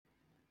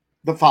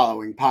The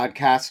following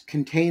podcast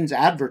contains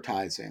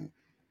advertising.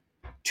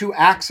 To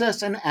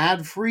access an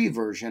ad-free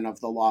version of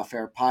the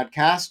Lawfare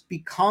podcast,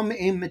 become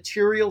a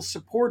material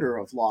supporter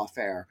of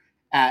Lawfare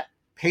at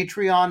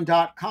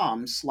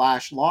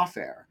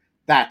patreon.com/lawfare.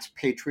 That's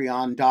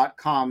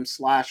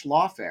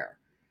patreon.com/lawfare.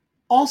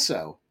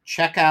 Also,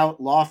 check out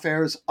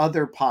Lawfare's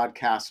other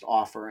podcast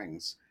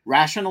offerings: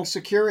 Rational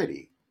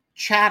Security,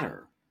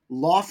 Chatter,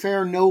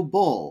 Lawfare No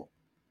Bull,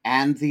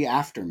 and The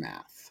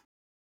Aftermath.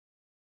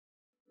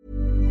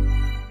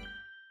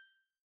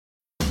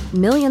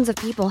 Millions of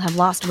people have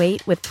lost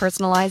weight with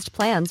personalized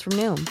plans from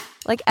Noom.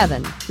 Like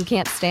Evan, who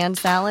can't stand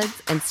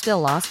salads and still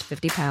lost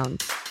 50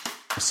 pounds.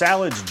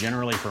 Salads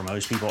generally for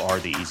most people are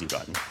the easy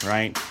button,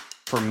 right?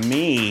 For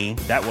me,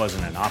 that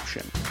wasn't an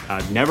option.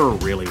 I never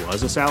really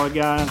was a salad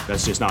guy.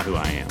 That's just not who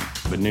I am.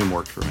 But Noom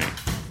worked for me.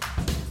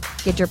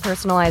 Get your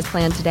personalized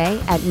plan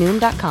today at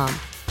Noom.com.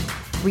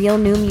 Real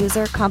Noom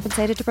user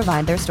compensated to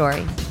provide their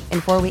story.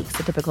 In 4 weeks,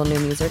 the typical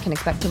Noom user can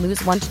expect to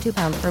lose 1 to 2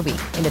 pounds per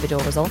week.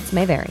 Individual results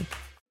may vary.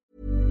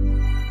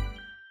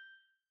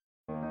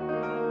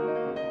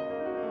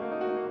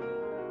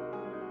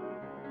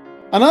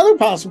 Another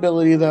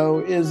possibility,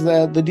 though, is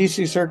that the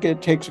D.C.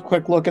 Circuit takes a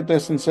quick look at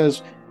this and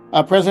says,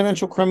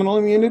 presidential criminal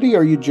immunity,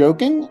 are you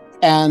joking?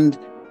 And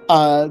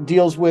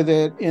deals with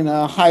it in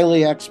a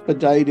highly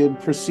expedited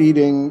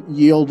proceeding,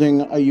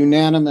 yielding a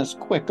unanimous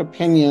quick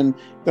opinion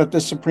that the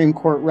Supreme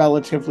Court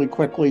relatively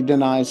quickly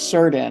denies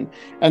cert in.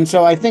 And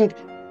so I think,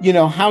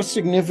 how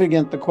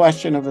significant the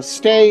question of a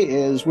stay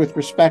is with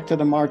respect to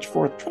the March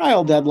 4th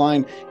trial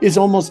deadline is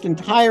almost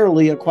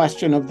entirely a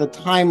question of the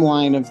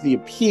timeline of the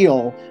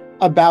appeal,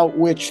 about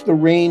which the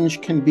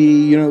range can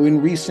be,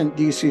 in recent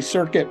DC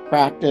Circuit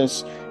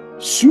practice,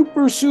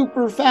 super,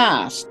 super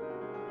fast.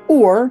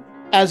 Or,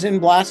 as in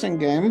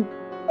Blasingame,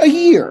 a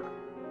year,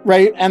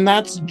 right? And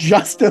that's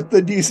just at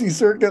the DC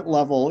Circuit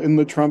level in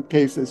the Trump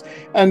cases.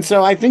 And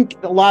so I think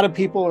a lot of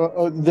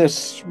people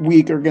this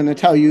week are going to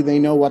tell you they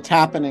know what's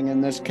happening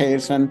in this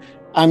case. And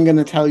I'm going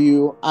to tell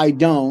you I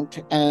don't,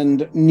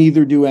 and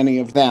neither do any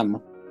of them.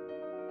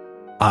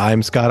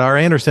 I'm Scott R.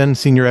 Anderson,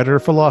 Senior Editor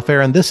for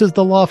Lawfare, and this is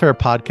the Lawfare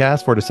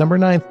podcast for December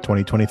 9th,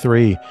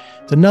 2023.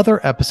 It's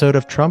another episode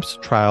of Trump's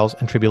Trials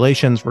and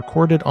Tribulations,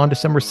 recorded on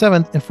December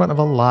 7th in front of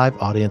a live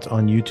audience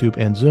on YouTube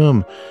and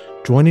Zoom.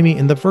 Joining me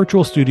in the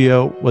virtual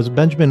studio was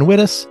Benjamin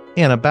Wittes,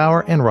 Anna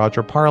Bauer, and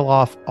Roger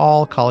Parloff,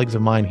 all colleagues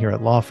of mine here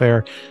at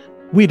Lawfare.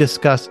 We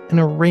discuss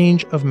a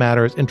range of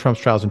matters in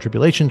Trump's trials and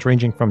tribulations,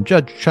 ranging from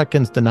Judge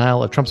Chutkan's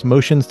denial of Trump's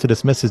motions to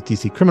dismiss his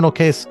D.C. criminal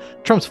case,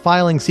 Trump's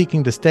filing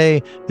seeking to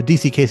stay the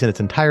D.C. case in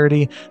its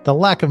entirety, the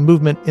lack of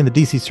movement in the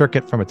D.C.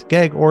 Circuit from its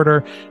gag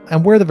order,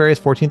 and where the various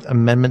 14th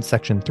Amendment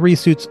Section 3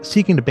 suits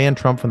seeking to ban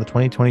Trump from the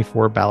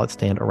 2024 ballot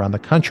stand around the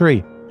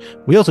country.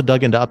 We also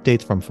dug into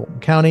updates from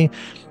Fulton County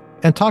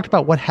and talked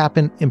about what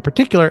happened in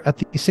particular at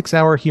the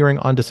 6-hour hearing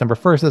on December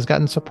 1st that's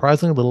gotten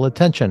surprisingly little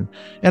attention.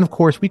 And of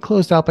course, we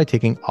closed out by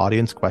taking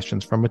audience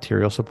questions from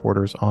material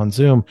supporters on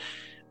Zoom.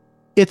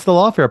 It's the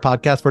Lawfare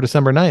podcast for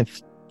December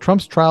 9th.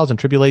 Trump's trials and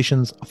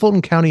tribulations, a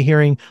Fulton County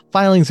hearing,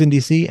 filings in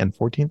D.C., and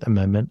 14th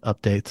Amendment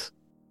updates.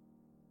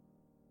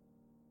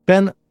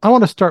 Ben, I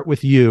want to start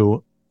with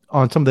you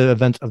on some of the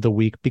events of the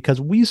week,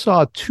 because we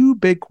saw two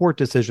big court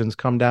decisions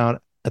come down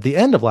at the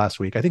end of last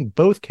week. I think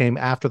both came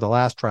after the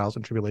last trials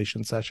and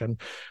tribulations session.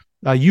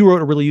 You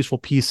wrote a really useful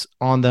piece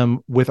on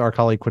them with our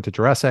colleague Quinta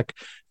Jurasek,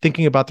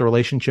 thinking about the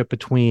relationship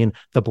between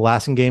the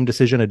Blasingame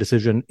decision, a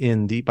decision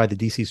by the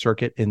D.C.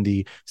 Circuit in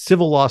the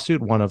civil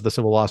lawsuit, one of the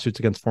civil lawsuits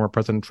against former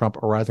President Trump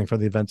arising from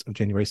the events of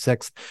January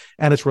 6th,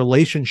 and its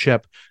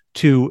relationship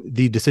to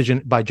the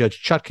decision by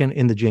Judge Chutkan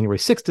in the January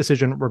 6th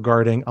decision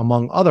regarding,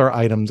 among other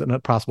items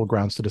and possible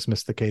grounds to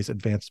dismiss the case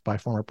advanced by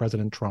former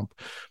President Trump,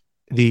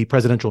 the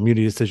presidential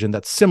immunity decision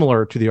that's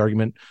similar to the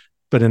argument,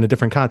 but in a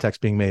different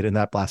context being made in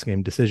that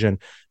Blasingame decision.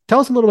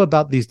 Tell us a little bit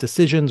about these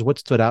decisions, what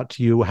stood out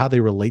to you, how they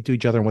relate to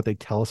each other, and what they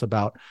tell us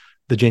about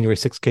the January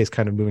 6th case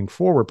kind of moving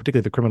forward,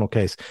 particularly the criminal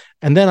case.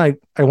 And then I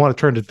want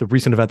to turn to the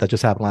recent event that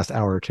just happened last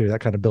hour or two.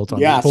 That kind of builds on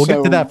that. But we'll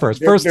get to that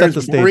first. First, set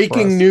the stage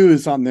breaking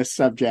news on this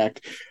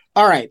subject.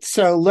 All right,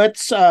 so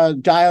let's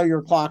dial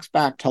your clocks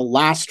back to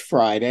last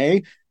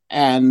Friday,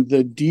 and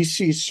the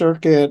D.C.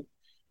 Circuit,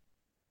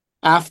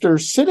 after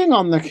sitting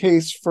on the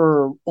case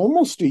for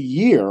almost a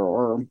year,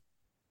 or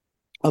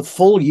a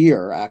full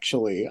year,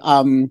 actually,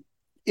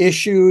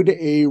 issued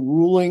a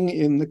ruling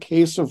in the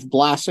case of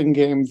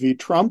Blasingame v.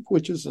 Trump,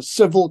 which is a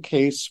civil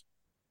case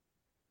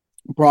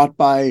brought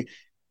by,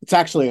 it's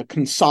actually a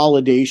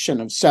consolidation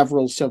of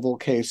several civil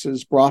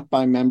cases brought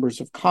by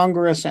members of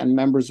Congress and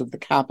members of the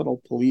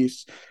Capitol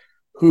Police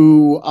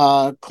who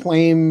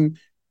claim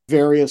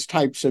various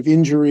types of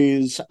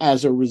injuries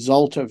as a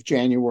result of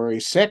January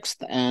 6th.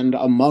 And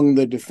among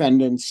the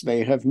defendants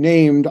they have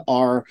named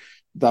are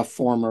the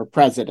former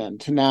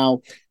president.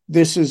 Now,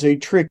 this is a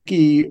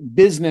tricky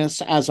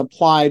business as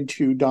applied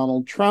to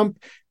Donald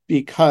Trump,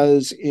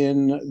 because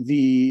in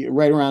the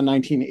right around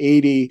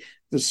 1980,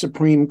 the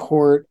Supreme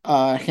Court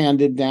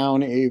handed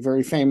down a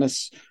very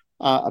famous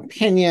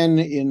opinion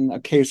in a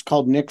case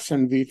called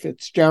Nixon v.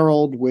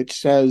 Fitzgerald, which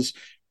says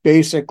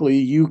basically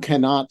you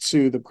cannot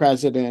sue the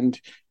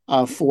president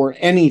for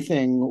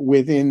anything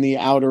within the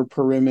outer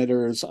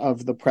perimeters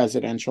of the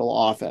presidential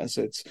office.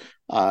 It's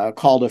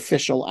called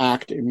official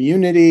act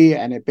immunity,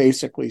 and it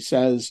basically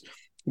says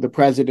the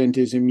president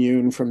is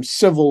immune from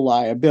civil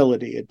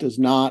liability. It does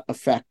not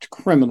affect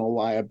criminal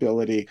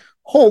liability.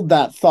 Hold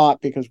that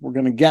thought, because we're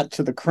going to get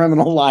to the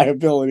criminal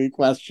liability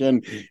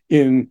question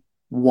in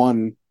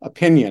one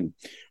opinion.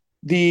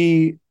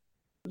 The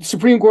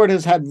Supreme Court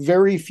has had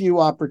very few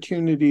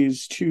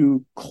opportunities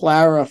to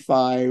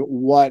clarify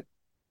what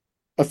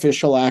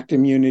official act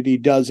immunity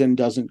does and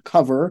doesn't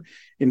cover.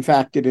 In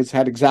fact, it has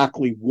had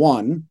exactly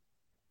one,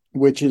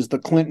 which is the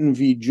Clinton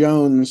v.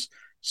 Jones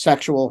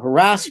sexual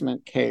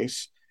harassment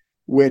case,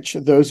 which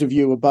those of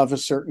you above a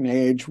certain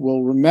age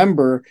will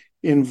remember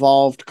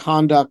involved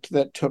conduct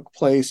that took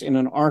place in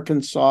an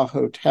Arkansas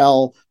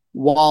hotel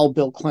while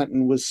Bill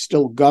Clinton was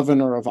still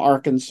governor of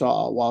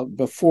Arkansas,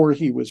 before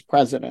he was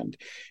president.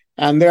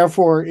 And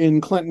therefore,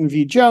 in Clinton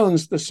v.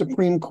 Jones, the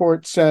Supreme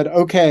Court said,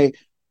 okay,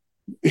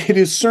 it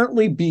is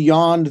certainly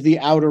beyond the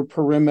outer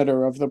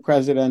perimeter of the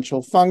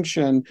presidential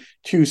function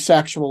to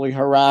sexually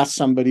harass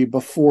somebody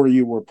before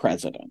you were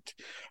president.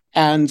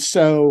 And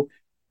so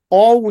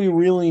all we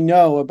really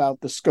know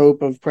about the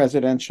scope of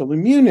presidential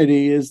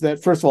immunity is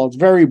that, first of all, it's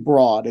very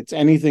broad. It's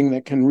anything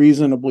that can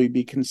reasonably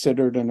be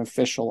considered an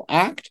official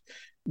act,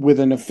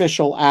 with an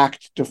official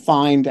act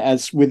defined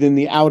as within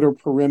the outer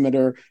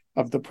perimeter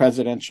of the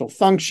presidential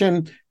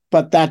function.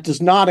 But that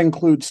does not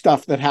include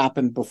stuff that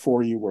happened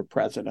before you were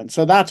president.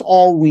 So that's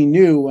all we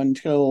knew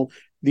until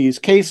these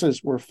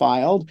cases were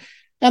filed.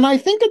 And I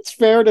think it's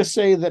fair to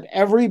say that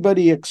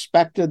everybody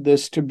expected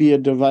this to be a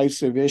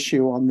divisive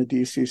issue on the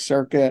DC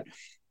Circuit,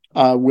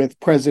 with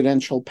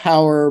presidential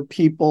power,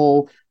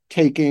 people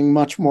taking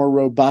much more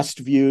robust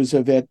views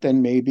of it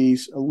than maybe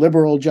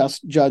liberal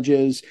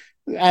judges.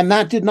 And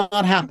that did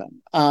not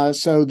happen.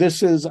 So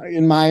this is,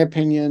 in my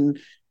opinion,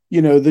 the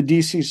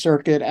DC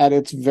Circuit at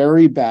its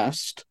very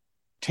best,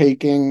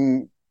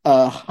 taking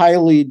a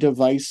highly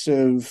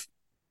divisive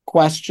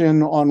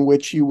question on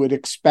which you would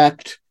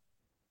expect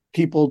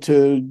people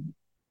to,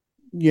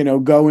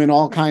 go in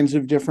all kinds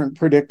of different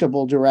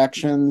predictable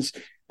directions.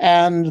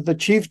 And the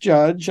chief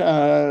judge,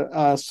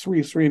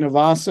 Sri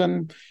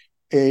Srinivasan,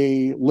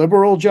 a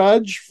liberal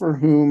judge for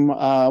whom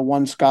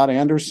one Scott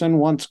Anderson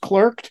once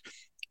clerked,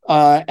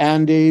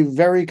 and a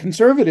very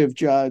conservative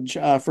judge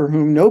for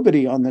whom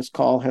nobody on this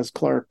call has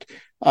clerked,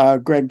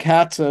 Greg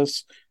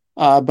Katsas,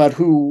 but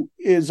who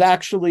is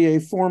actually a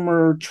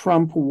former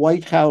Trump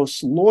White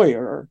House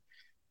lawyer.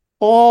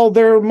 All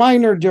there are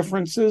minor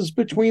differences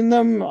between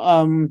them,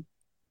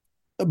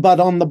 but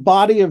on the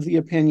body of the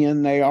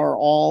opinion, they are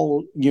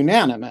all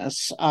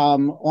unanimous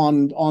on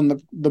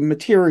the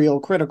material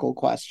critical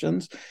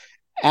questions.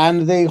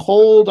 And they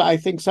hold, I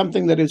think,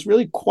 something that is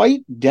really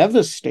quite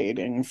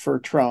devastating for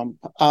Trump,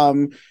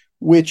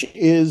 which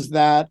is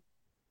that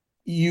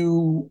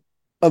you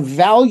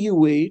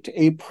evaluate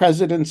a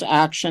president's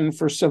action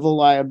for civil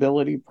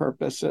liability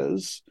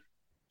purposes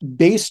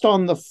based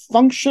on the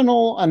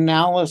functional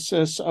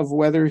analysis of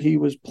whether he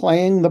was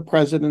playing the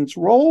president's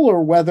role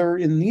or whether,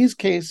 in these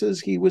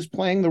cases, he was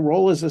playing the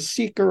role as a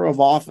seeker of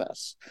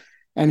office.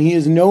 And he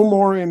is no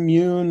more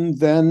immune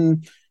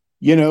than,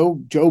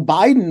 Joe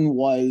Biden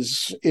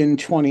was in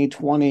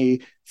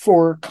 2020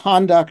 for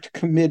conduct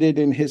committed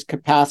in his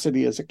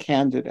capacity as a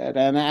candidate.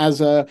 And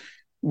as a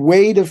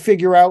way to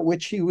figure out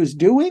which he was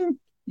doing,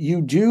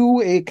 you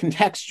do a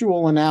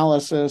contextual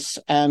analysis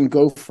and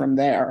go from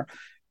there.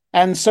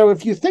 And so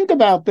if you think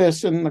about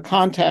this in the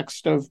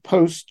context of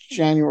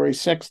post-January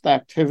 6th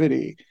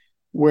activity,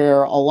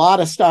 where a lot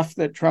of stuff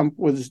that Trump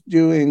was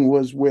doing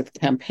was with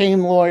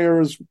campaign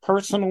lawyers,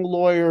 personal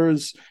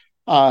lawyers,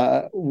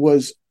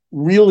 was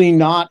really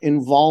not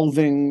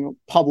involving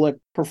public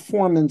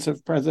performance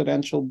of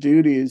presidential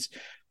duties,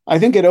 I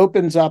think it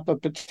opens up a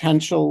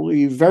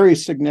potentially very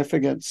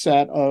significant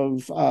set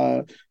of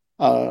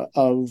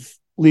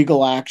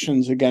legal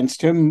actions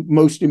against him,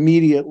 most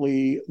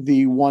immediately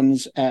the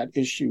ones at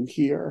issue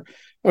here.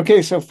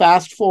 Okay, so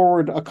fast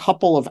forward a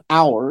couple of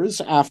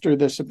hours after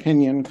this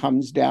opinion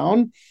comes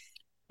down,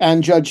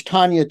 and Judge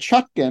Tanya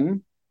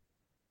Chutkan,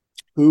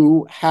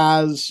 who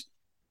has,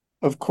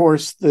 of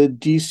course, the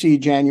DC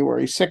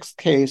January 6th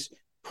case,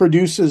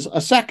 produces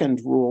a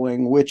second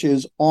ruling, which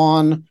is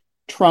on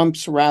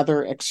Trump's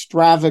rather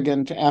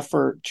extravagant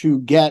effort to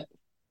get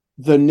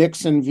the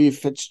Nixon v.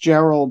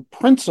 Fitzgerald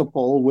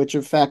principle, which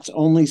affects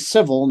only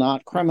civil,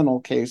 not criminal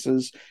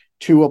cases,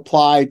 to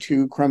apply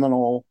to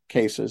criminal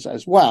cases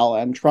as well.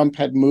 And Trump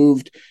had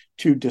moved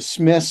to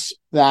dismiss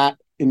that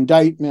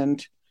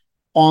indictment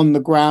on the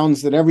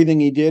grounds that everything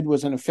he did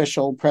was an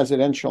official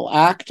presidential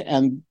act,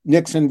 and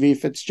Nixon v.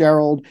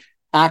 Fitzgerald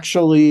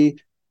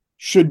actually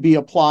should be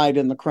applied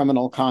in the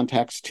criminal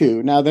context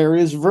too. Now, there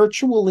is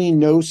virtually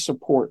no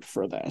support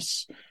for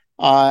this,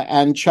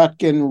 and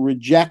Chutkan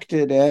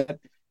rejected it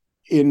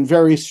in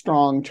very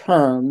strong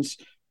terms.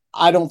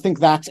 I don't think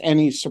that's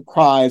any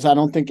surprise. I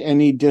don't think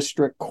any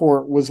district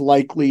court was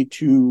likely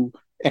to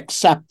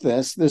accept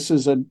this. This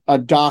is a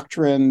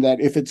doctrine that,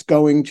 if it's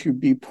going to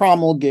be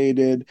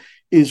promulgated,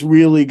 is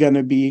really going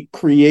to be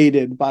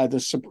created by the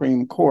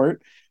Supreme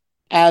Court.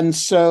 And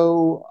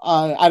so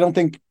I don't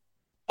think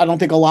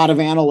a lot of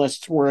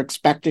analysts were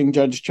expecting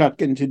Judge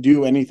Chutkan to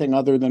do anything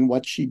other than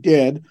what she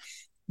did.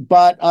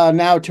 But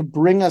now, to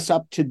bring us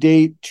up to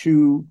date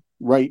to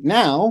right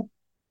now,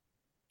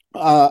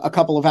 a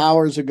couple of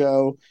hours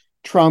ago,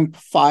 Trump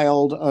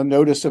filed a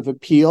notice of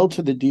appeal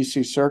to the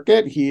D.C.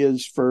 Circuit. He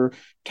is, for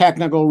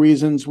technical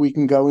reasons we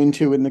can go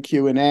into in the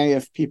Q&A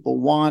if people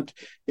want,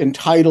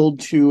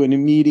 entitled to an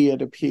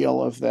immediate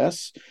appeal of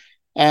this.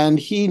 And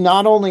he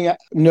not only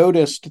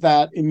noticed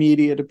that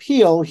immediate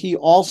appeal, he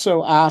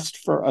also asked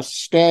for a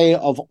stay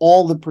of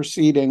all the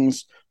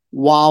proceedings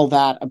while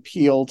that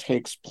appeal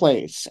takes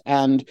place.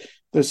 And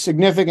the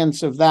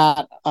significance of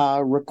that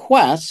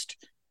request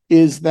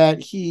is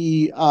that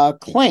he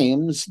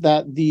claims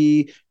that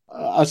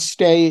a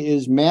stay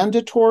is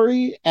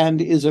mandatory and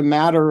is a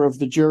matter of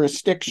the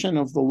jurisdiction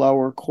of the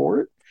lower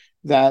court,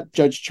 that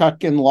Judge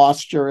Chutkan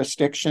lost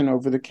jurisdiction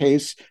over the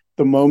case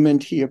the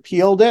moment he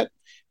appealed it,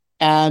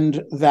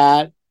 and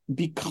that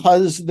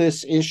because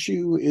this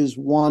issue is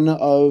one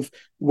of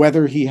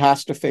whether he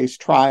has to face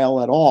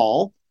trial at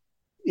all,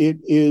 it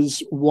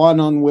is one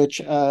on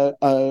which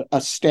a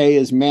stay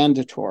is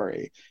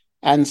mandatory.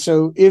 And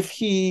so if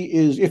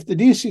the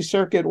D.C.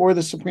 Circuit or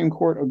the Supreme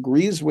Court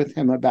agrees with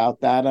him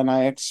about that, and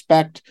I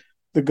expect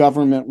the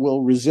government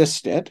will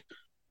resist it,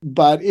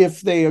 but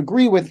if they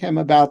agree with him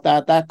about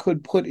that, that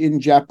could put in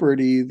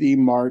jeopardy the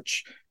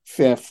March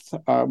 5th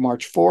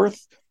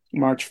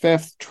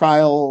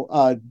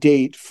trial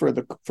date for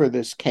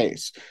this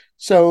case.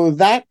 So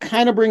that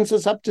kind of brings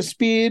us up to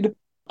speed.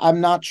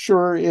 I'm not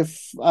sure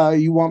if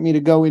you want me to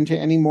go into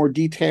any more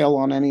detail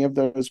on any of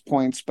those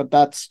points, but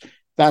that's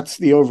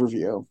the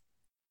overview.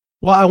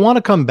 Well, I want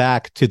to come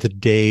back to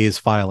today's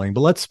filing, but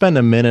let's spend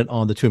a minute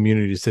on the two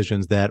immunity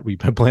decisions that we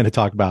planned to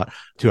talk about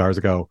 2 hours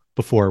ago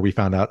before we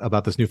found out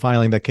about this new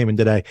filing that came in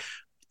today.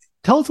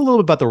 Tell us a little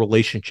bit about the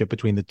relationship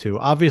between the two.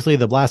 Obviously,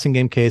 the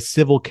Blasingame case,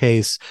 civil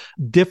case,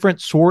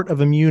 different sort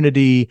of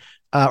immunity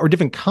or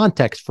different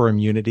context for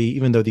immunity,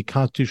 even though the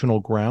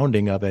constitutional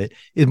grounding of it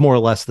is more or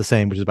less the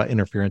same, which is about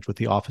interference with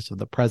the office of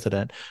the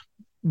president.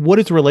 What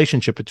is the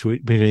relationship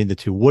between the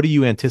two? What do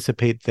you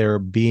anticipate there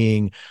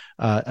being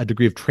a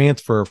degree of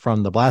transfer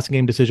from the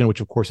Blasingame decision,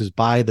 which of course is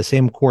by the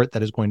same court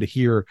that is going to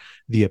hear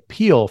the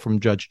appeal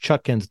from Judge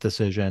Chutkan's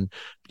decision?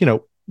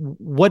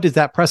 What is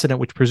that precedent,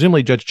 which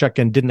presumably Judge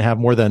Chutkan didn't have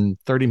more than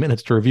 30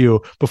 minutes to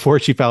review before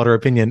she filed her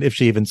opinion, if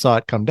she even saw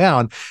it come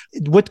down?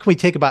 What can we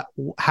take about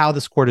how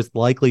this court is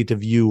likely to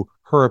view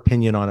her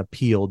opinion on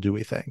appeal, do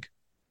we think?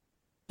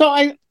 So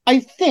I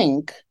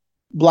think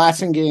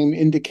Blasingame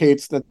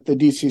indicates that the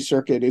D.C.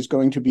 Circuit is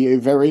going to be a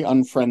very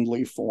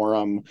unfriendly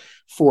forum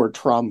for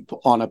Trump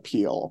on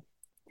appeal.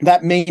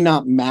 That may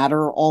not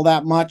matter all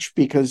that much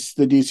because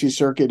the D.C.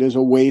 Circuit is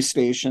a way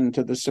station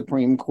to the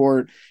Supreme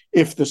Court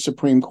if the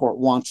Supreme Court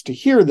wants to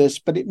hear this,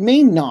 but it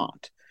may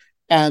not.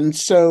 And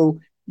so,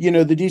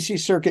 the D.C.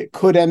 Circuit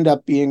could end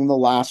up being the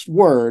last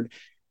word.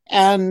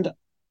 And,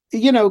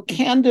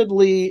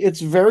 candidly,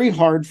 it's very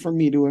hard for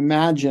me to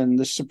imagine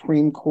the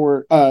Supreme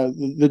Court,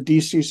 the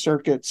D.C.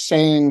 Circuit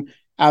saying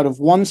out of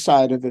one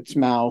side of its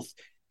mouth,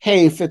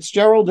 hey,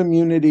 Fitzgerald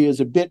immunity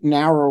is a bit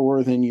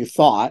narrower than you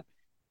thought.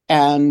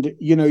 And,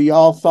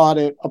 y'all thought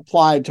it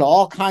applied to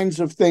all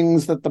kinds of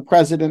things that the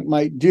president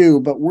might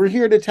do. But we're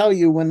here to tell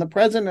you, when the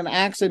president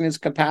acts in his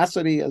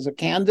capacity as a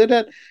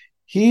candidate,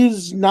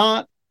 he's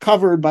not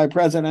covered by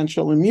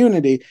presidential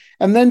immunity.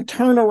 And then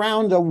turn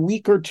around a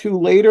week or two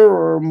later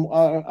or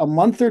a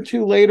month or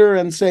two later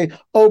and say,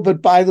 oh, but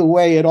by the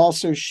way, it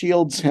also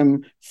shields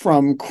him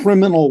from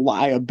criminal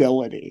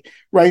liability,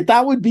 right?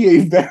 That would be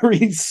a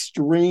very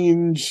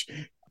strange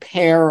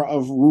pair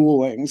of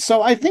rulings.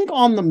 So I think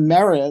on the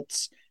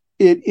merits,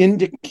 it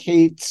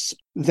indicates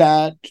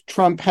that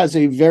Trump has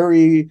a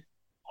very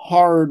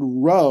hard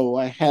row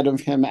ahead of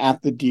him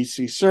at the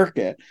D.C.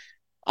 Circuit.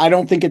 I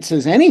don't think it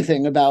says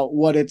anything about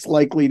what it's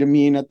likely to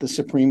mean at the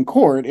Supreme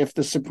Court if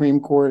the Supreme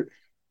Court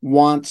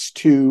wants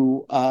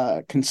to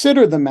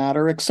consider the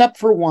matter, except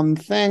for one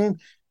thing,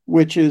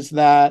 which is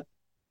that,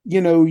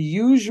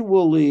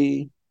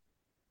 usually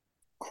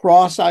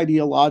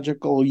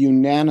cross-ideological,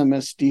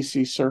 unanimous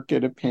D.C.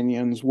 Circuit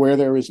opinions where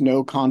there is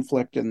no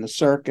conflict in the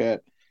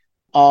circuit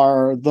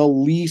are the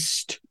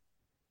least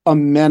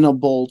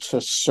amenable to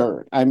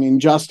cert. I mean,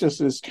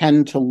 justices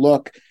tend to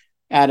look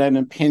at an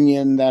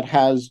opinion that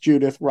has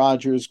Judith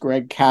Rogers,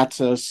 Greg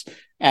Katsas,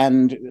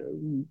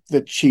 and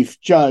the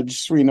chief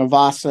judge,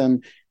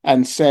 Srinivasan,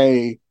 and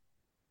say,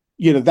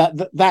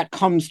 that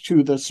comes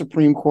to the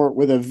Supreme Court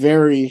with a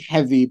very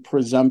heavy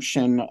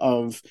presumption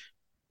of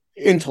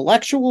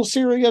intellectual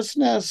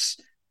seriousness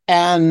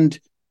and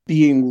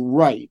being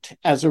right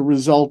as a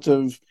result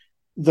of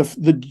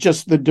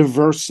the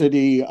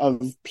diversity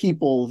of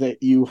people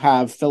that you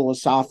have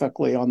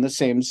philosophically on the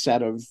same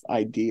set of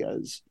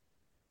ideas.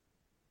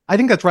 I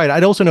think that's right.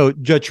 I'd also know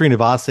Judge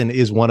Srinivasan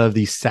is one of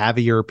the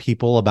savvier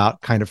people about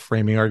kind of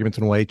framing arguments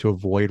in a way to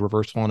avoid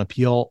reversal and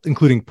appeal,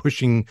 including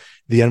pushing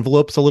the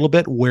envelopes a little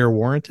bit where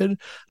warranted.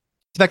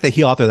 The fact that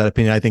he authored that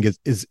opinion, I think,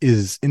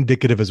 is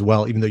indicative as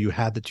well, even though you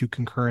had the two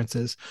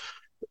concurrences.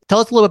 Tell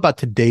us a little bit about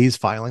today's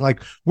filing.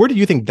 Like, where do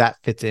you think that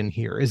fits in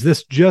here? Is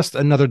this just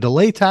another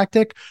delay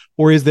tactic,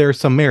 or is there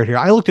some merit here?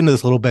 I looked into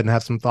this a little bit and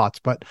have some thoughts,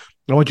 but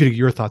I want you to get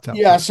your thoughts out.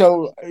 Yeah,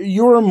 so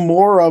you're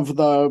more of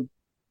the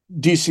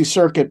DC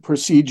Circuit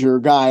procedure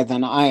guy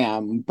than I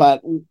am.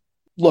 But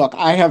look,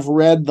 I have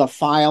read the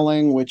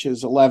filing, which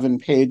is 11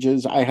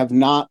 pages. I have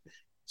not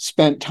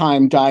spent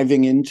time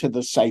diving into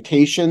the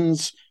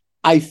citations.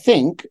 I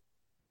think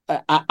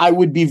I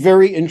would be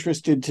very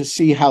interested to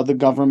see how the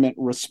government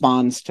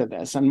responds to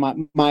this.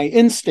 And my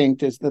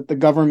instinct is that the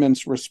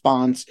government's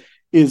response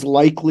is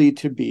likely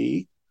to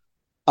be,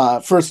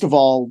 first of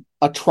all,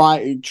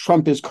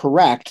 Trump is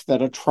correct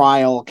that a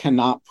trial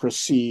cannot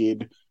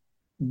proceed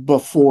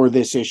before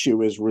this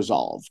issue is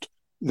resolved.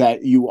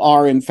 That you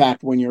are, in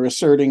fact, when you're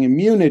asserting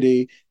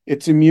immunity,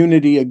 it's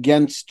immunity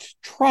against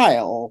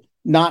trial,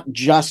 not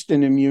just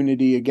an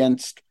immunity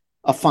against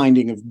a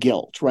finding of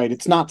guilt, right?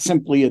 It's not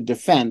simply a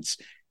defense.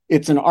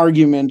 It's an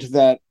argument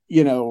that,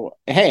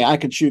 hey, I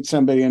could shoot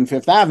somebody in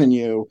Fifth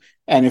Avenue,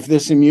 and if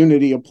this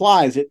immunity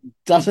applies, it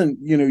doesn't,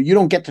 you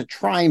don't get to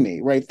try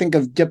me, right? Think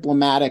of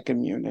diplomatic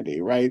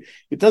immunity, right?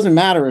 It doesn't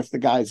matter if the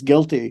guy's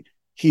guilty.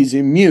 He's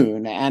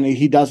immune and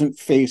he doesn't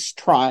face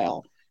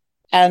trial.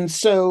 And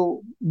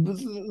so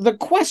the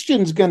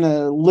question's going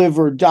to live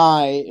or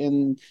die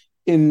in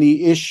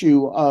the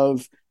issue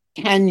of,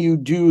 can you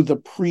do the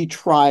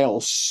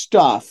pretrial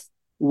stuff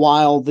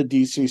while the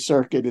DC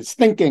Circuit is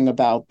thinking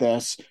about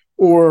this?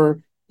 Or,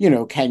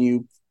 can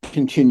you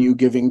continue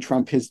giving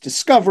Trump his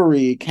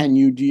discovery? Can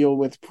you deal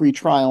with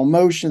pretrial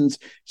motions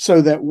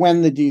so that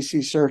when the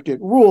DC Circuit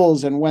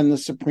rules and when the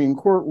Supreme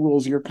Court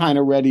rules, you're kind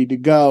of ready to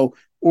go?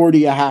 Or do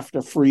you have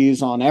to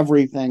freeze on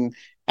everything?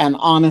 And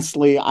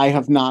honestly, I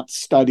have not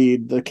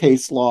studied the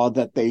case law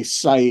that they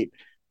cite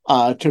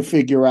to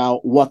figure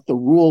out what the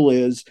rule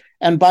is.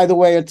 And by the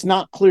way, it's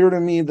not clear to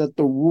me that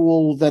the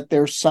rule that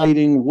they're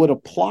citing would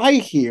apply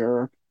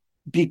here,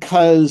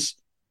 because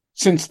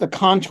since the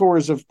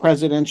contours of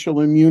presidential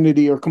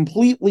immunity are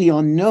completely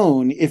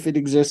unknown, if it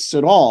exists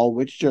at all,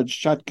 which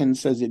Judge Chutkan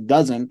says it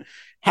doesn't,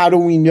 how do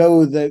we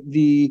know that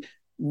the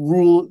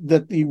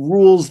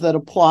rules that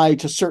apply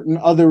to certain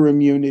other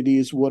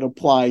immunities would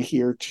apply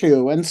here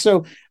too? And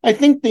so I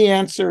think the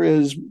answer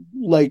is,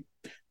 like,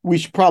 we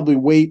should probably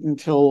wait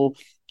until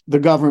the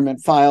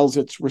government files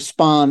its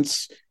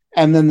response,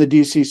 and then the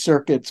DC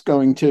Circuit's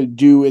going to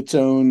do its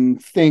own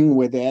thing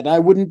with it. I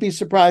wouldn't be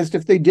surprised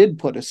if they did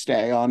put a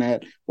stay on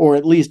it, or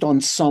at least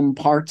on some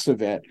parts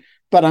of it.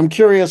 But I'm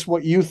curious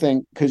what you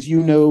think, because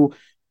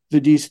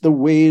the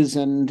ways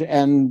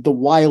and the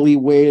wily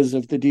ways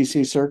of the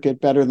DC Circuit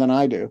better than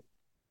I do.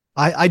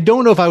 I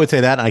don't know if I would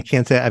say that. I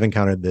can't say I've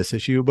encountered this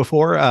issue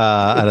before,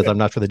 as I'm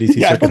not sure the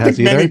DC Circuit has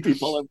either. Many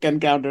people have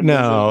encountered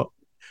no.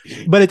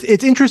 But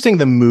it's interesting,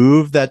 the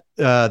move that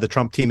the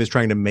Trump team is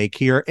trying to make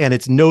here, and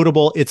it's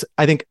notable. It's,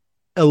 I think,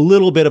 a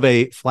little bit of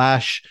a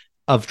flash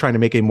of trying to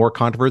make a more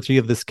controversy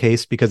of this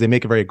case, because they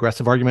make a very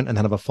aggressive argument and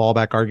then have a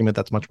fallback argument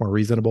that's much more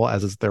reasonable,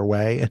 as is their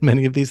way in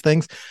many of these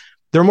things.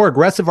 Their more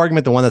aggressive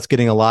argument, the one that's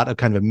getting a lot of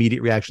kind of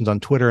immediate reactions on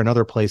Twitter and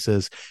other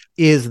places,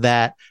 is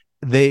that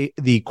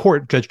the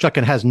court, Judge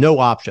Chutkan, has no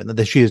option,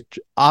 that she is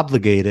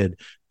obligated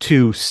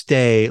to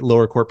stay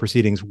lower court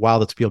proceedings while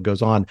this appeal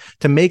goes on.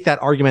 To make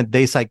that argument,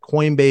 they cite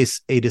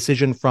Coinbase, a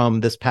decision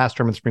from this past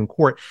term in the Supreme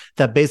Court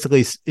that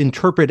basically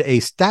interpret a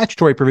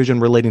statutory provision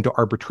relating to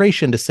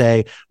arbitration to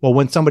say, well,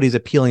 when somebody's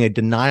appealing a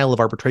denial of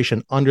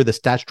arbitration under the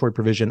statutory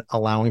provision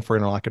allowing for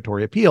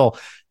interlocutory appeal,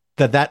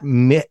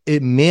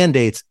 it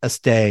mandates a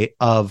stay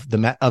of the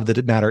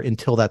matter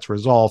until that's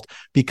resolved,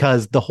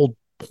 because the whole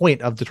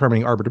point of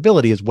determining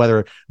arbitrability is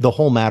whether the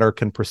whole matter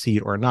can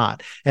proceed or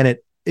not. And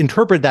it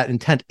interpreted that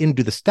intent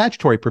into the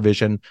statutory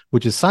provision,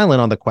 which is silent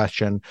on the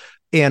question,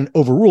 and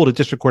overruled a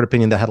district court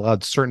opinion that had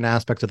allowed certain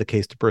aspects of the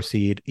case to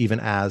proceed even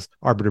as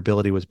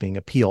arbitrability was being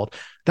appealed.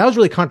 That was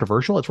really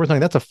controversial. It's worth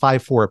noting that's a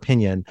 5-4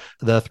 opinion.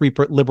 The three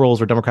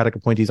liberals or Democratic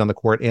appointees on the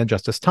court and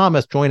Justice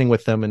Thomas joining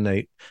with them in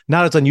a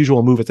not as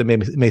unusual move as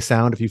it may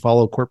sound if you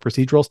follow court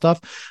procedural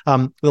stuff,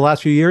 the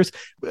last few years,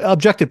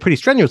 objected pretty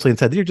strenuously and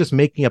said, you're just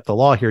making up the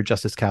law here,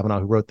 Justice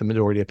Kavanaugh, who wrote the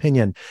majority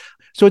opinion.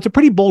 So it's a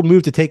pretty bold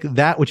move to take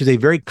that, which is a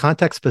very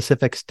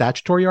context-specific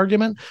statutory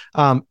argument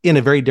in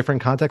a very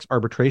different context,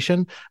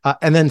 arbitration,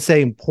 and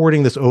then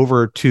porting this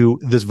over to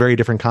this very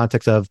different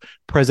context of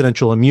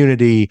presidential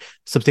immunity,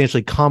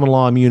 substantially common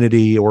law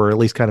immunity, or at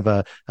least kind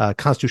of a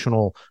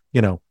constitutional,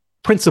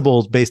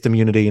 principles-based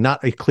immunity,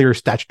 not a clear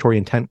statutory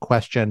intent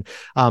question.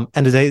 And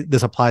today,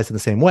 this applies in the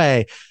same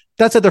way.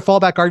 That said, their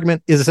fallback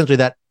argument is essentially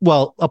that,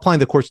 well, applying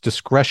the court's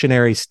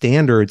discretionary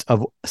standards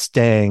of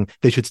staying,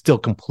 they should still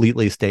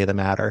completely stay the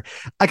matter.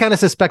 I kind of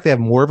suspect they have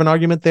more of an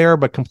argument there,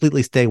 but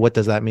completely stay, what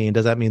does that mean?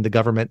 Does that mean the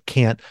government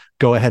can't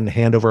go ahead and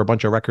hand over a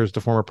bunch of records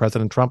to former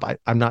President Trump?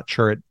 I'm not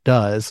sure it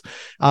does.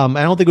 I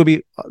don't think it would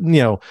be,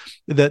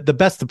 the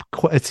best.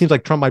 It seems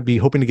like Trump might be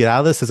hoping to get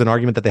out of this as an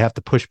argument that they have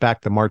to push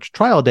back the March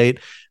trial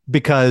date,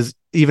 because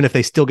even if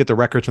they still get the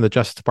records from the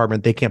Justice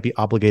Department, they can't be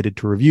obligated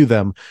to review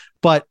them.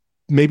 But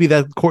maybe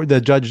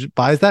the judge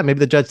buys that. Maybe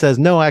the judge says,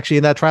 no, actually,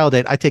 in that trial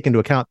date, I take into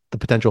account the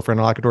potential for an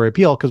interlocutory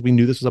appeal because we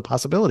knew this was a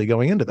possibility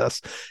going into this.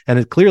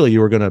 And clearly you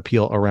were going to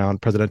appeal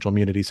around presidential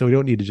immunity. So we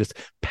don't need to just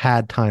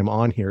pad time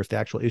on here if the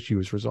actual issue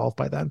is resolved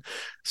by then.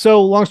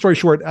 So long story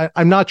short,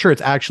 I'm not sure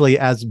it's actually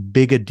as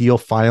big a deal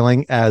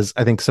filing as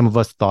I think some of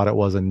us thought it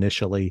was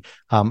initially.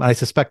 I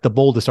suspect the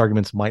boldest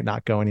arguments might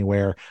not go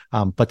anywhere,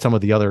 but some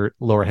of the other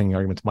lower hanging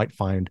arguments might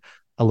find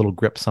a little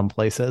grip some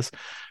places.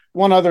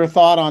 One other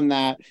thought on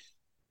that.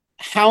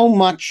 How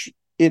much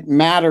it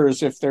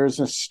matters if there's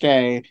a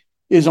stay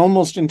is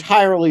almost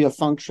entirely a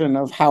function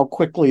of how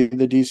quickly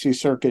the DC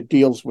Circuit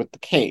deals with the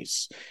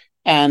case.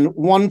 And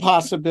one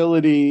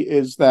possibility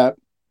is that,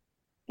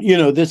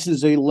 this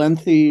is a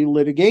lengthy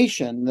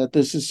litigation, that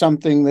this is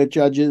something that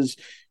judges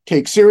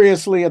take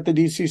seriously at the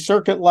DC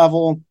Circuit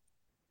level,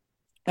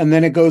 and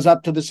then it goes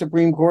up to the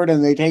Supreme Court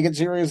and they take it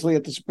seriously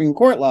at the Supreme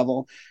Court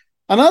level.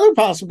 Another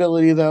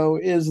possibility, though,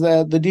 is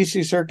that the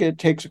DC Circuit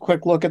takes a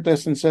quick look at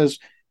this and says,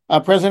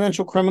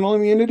 presidential criminal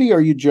immunity,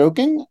 are you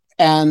joking?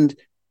 And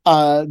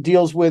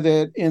deals with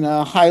it in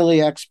a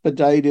highly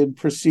expedited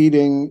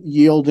proceeding,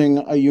 yielding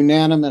a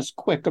unanimous,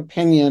 quick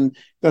opinion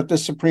that the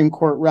Supreme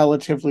Court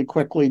relatively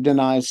quickly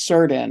denies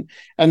cert in.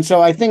 And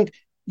so I think,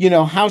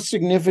 how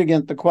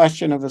significant the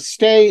question of a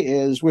stay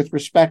is with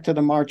respect to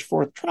the March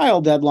 4th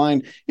trial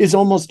deadline is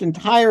almost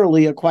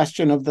entirely a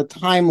question of the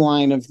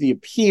timeline of the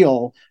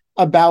appeal,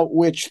 about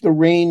which the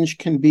range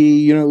can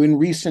be, in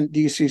recent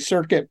DC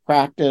Circuit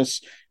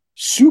practice,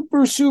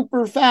 super,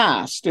 super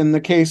fast in the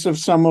case of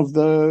some of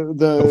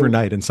the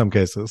overnight in some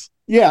cases.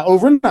 Yeah,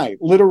 overnight,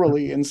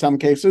 literally in some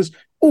cases,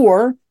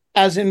 or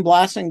as in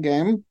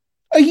Blassingame,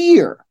 a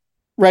year,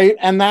 right?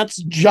 And that's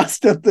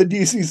just at the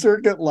DC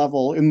Circuit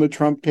level in the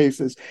Trump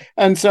cases.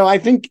 And so I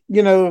think,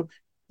 a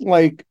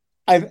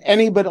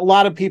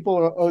lot of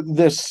people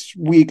this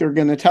week are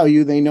going to tell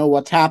you they know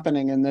what's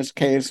happening in this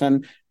case.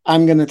 And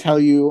I'm going to tell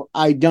you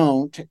I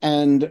don't,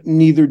 and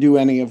neither do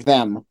any of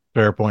them.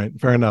 Fair point.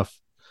 Fair enough.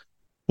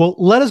 Well,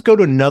 let us go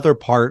to another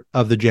part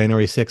of the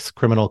January 6th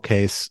criminal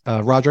case.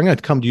 Roger, I'm going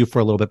to come to you for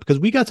a little bit because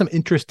we got some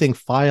interesting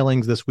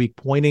filings this week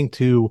pointing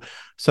to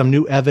some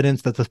new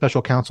evidence that the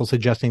special counsel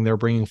suggesting they're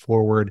bringing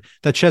forward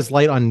that sheds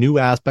light on new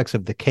aspects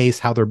of the case,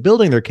 how they're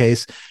building their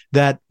case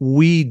that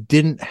we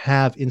didn't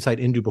have insight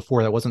into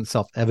before, that wasn't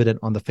self-evident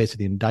on the face of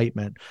the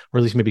indictment, or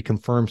at least maybe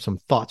confirm some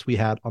thoughts we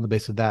had on the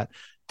basis of that.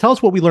 Tell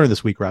us what we learned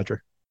this week,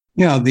 Roger.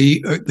 Yeah,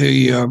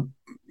 the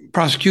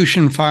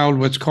prosecution filed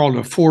what's called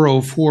a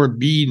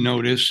 404B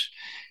notice.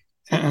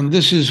 And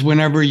this is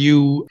whenever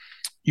you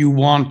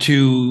want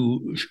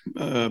to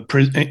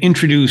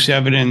introduce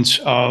evidence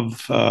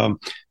of that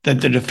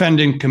the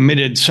defendant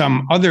committed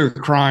some other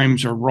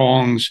crimes or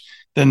wrongs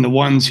than the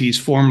ones he's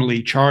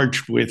formally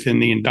charged with in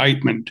the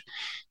indictment.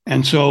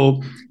 And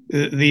so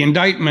the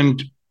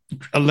indictment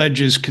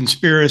alleges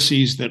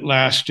conspiracies that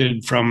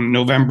lasted from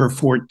November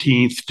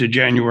 14th to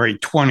January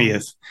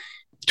 20th,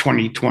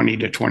 2020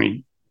 to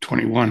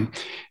 2021.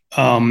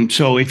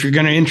 So if you're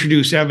going to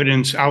introduce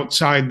evidence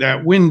outside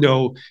that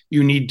window,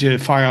 you need to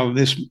file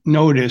this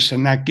notice,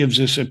 and that gives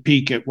us a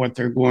peek at what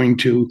they're going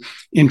to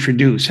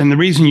introduce. And the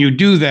reason you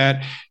do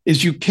that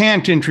is you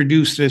can't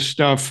introduce this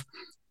stuff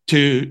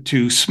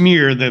to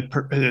smear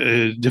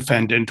the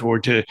defendant or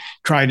to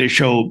try to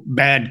show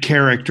bad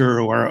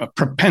character or a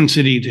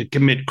propensity to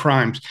commit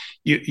crimes.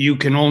 You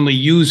can only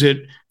use it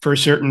for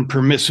certain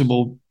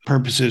permissible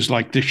purposes,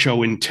 like to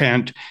show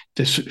intent,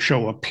 to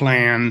show a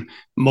plan,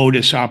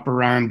 modus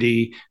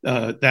operandi,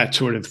 that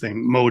sort of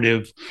thing,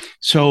 motive.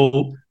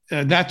 So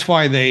that's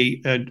why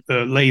they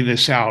lay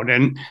this out.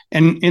 And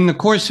in the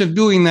course of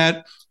doing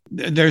that,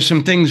 there's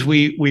some things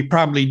we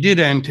probably did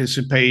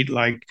anticipate,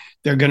 like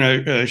they're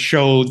going to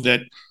show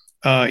that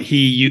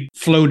he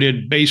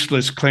floated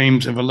baseless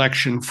claims of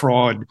election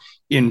fraud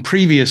in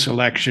previous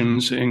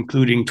elections,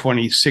 including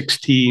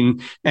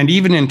 2016 and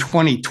even in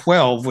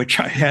 2012, which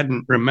I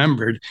hadn't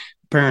remembered.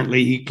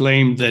 Apparently, he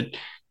claimed that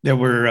there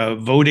were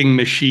voting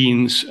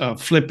machines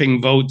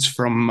flipping votes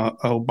from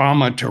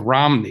Obama to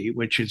Romney,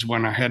 which is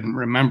one I hadn't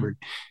remembered.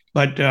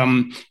 But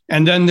and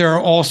then there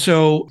are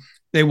also,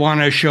 they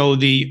want to show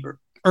the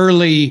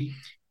early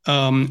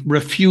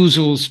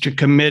refusals to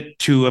commit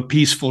to a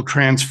peaceful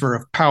transfer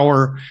of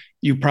power.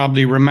 You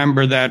probably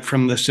remember that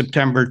from the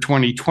September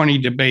 2020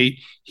 debate.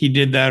 He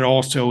did that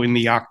also in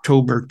the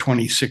October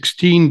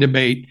 2016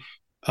 debate.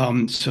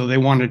 So they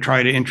want to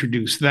try to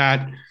introduce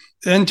that.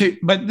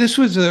 But this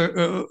was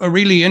a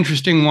really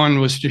interesting one,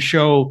 was to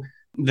show,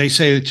 they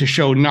say, to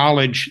show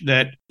knowledge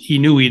that he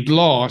knew he'd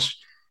lost.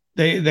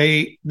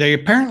 they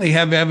apparently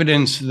have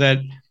evidence that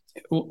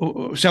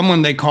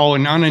someone they call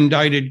an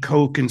unindicted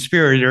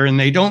co-conspirator, and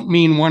they don't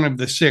mean one of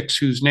the six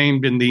who's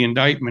named in the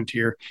indictment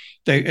here.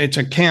 It's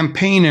a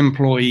campaign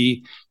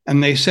employee,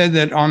 and they said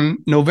that on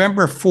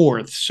November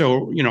 4th,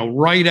 so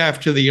right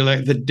after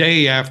the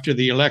day after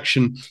the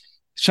election,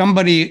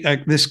 somebody,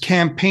 this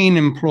campaign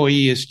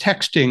employee, is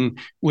texting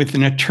with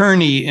an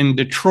attorney in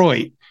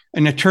Detroit,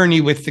 an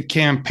attorney with the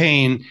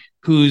campaign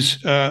who's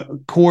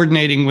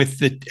coordinating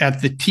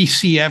at the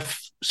TCF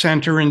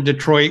Center in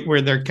Detroit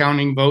where they're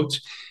counting votes,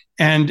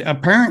 and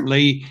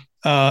apparently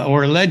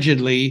or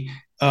allegedly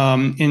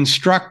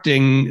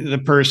instructing the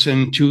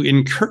person to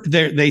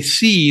they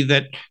see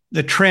that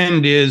the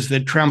trend is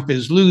that Trump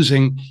is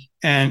losing,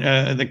 and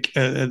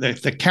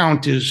the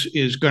count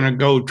is going to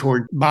go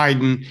toward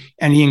Biden,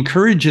 and he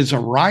encourages a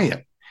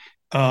riot.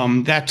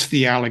 That's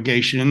the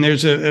allegation, and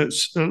there's a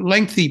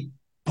lengthy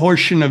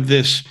portion of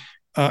this,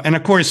 and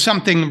of course,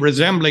 something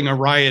resembling a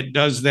riot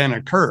does then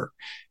occur.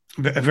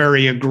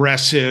 Very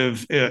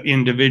aggressive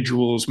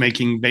individuals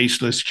making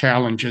baseless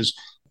challenges.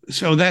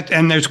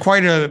 And there's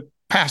quite a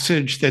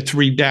passage that's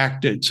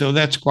redacted, so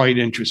that's quite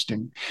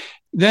interesting.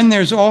 Then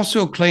there's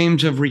also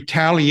claims of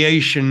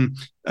retaliation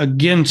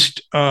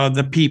against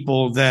the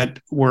people that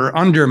were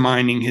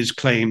undermining his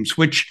claims,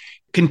 which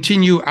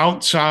continue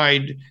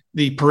outside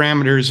the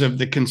parameters of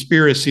the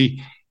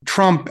conspiracy.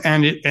 Trump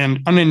and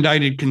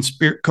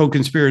unindicted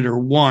co-conspirator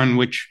one,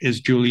 which is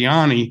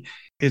Giuliani,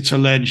 it's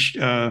alleged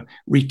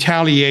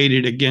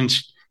retaliated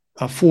against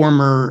the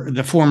former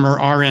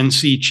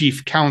RNC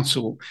chief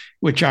counsel,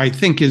 which I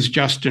think is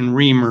Justin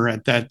Reamer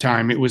at that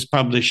time. It was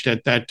published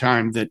at that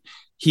time that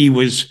he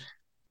was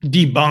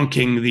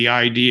debunking the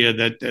idea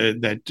that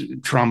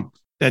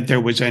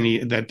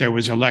there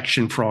was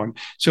election fraud.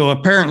 So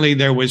apparently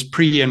there was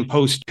pre and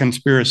post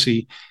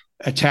conspiracy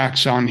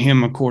attacks on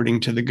him, according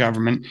to the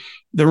government.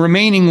 The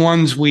remaining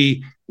ones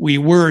we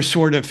were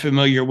sort of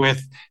familiar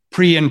with.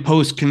 Pre and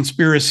post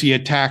conspiracy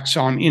attacks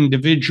on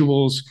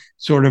individuals,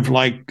 sort of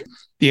like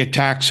the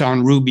attacks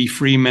on Ruby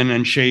Freeman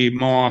and Shay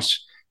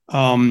Moss.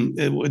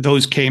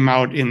 Those came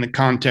out in the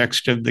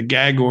context of the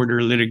gag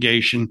order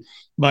litigation.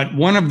 But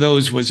one of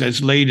those was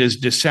as late as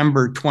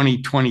December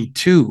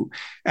 2022,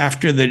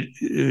 after the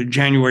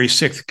January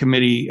 6th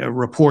committee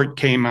report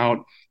came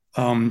out.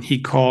 He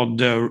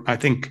called, I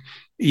think,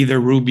 either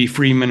Ruby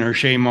Freeman or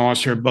Shay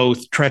Moss or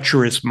both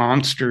treacherous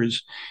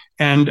monsters.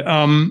 And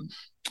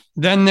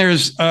then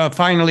there's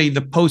finally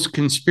the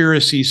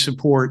post-conspiracy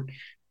support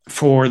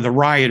for the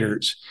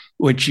rioters,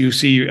 which you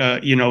see,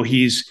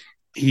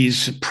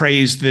 he's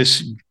praised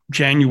this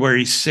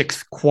January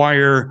 6th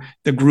choir,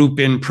 the group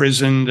in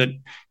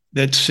prison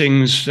that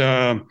sings,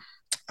 I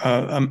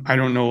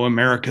don't know,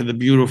 America the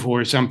Beautiful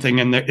or something.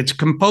 And it's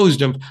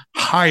composed of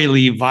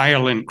highly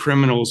violent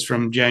criminals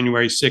from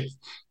January 6th,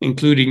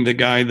 including the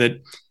guy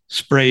that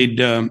sprayed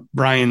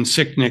Brian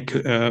Sicknick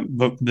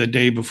the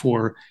day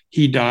before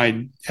he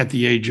died at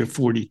the age of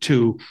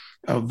 42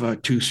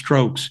 of 2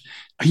 strokes.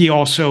 He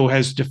also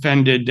has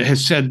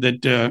said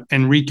that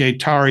Enrique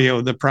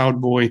Tarrio,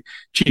 the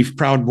Chief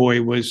Proud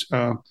Boy, was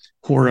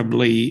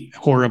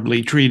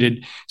horribly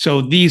treated.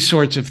 So these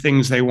sorts of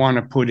things they want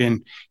to put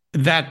in.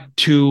 That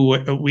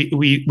too,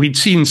 we'd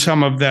seen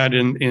some of that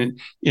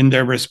in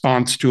their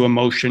response to a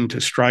motion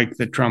to strike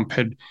that Trump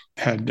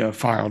had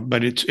filed,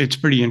 but it's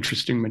pretty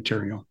interesting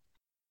material.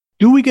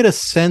 Do we get a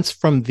sense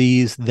from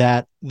these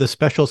that the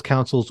special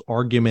counsel's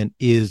argument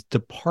is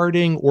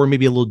departing or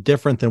maybe a little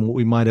different than what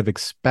we might have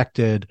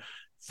expected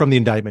from the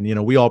indictment?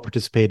 We all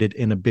participated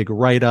in a big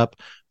write-up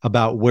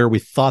about where we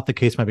thought the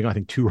case might be going. I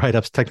think 2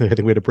 write-ups, technically. I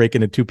think we had to break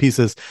into 2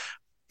 pieces.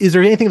 Is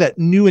there anything that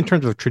new in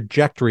terms of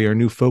trajectory or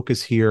new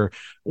focus here,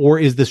 or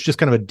is this just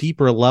kind of a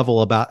deeper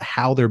level about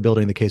how they're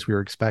building the case we were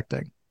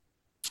expecting?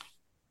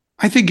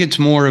 I think it's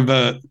more of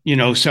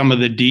some of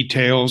the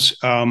details.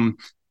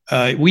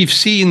 We've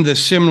seen the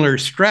similar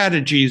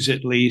strategies,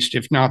 at least,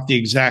 if not the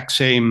exact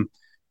same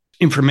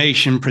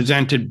information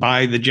presented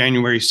by the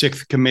January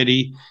 6th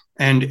committee,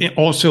 and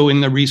also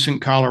in the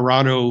recent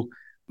Colorado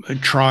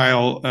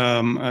trial,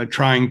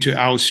 trying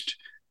to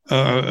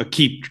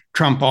keep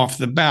Trump off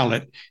the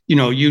ballot.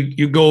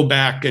 You go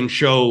back and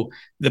show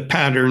the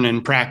pattern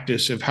and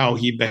practice of how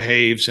he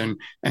behaves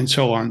and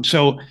so on.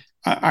 So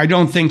I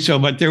don't think so,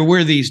 but there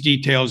were these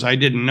details I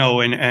didn't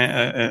know, and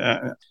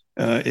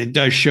it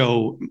does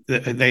show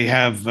that they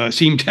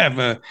seem to have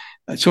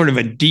a sort of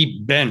a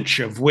deep bench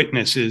of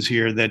witnesses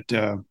here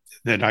that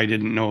I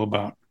didn't know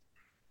about.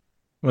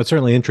 Well, it's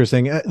certainly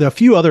interesting. A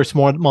few other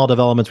small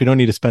developments we don't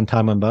need to spend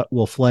time on, but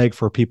we'll flag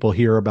for people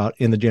here about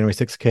in the January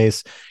 6th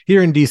case.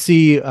 Here in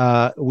D.C.,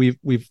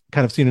 we've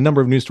kind of seen a number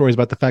of news stories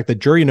about the fact that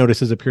jury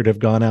notices appear to have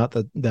gone out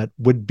that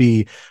would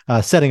be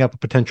setting up a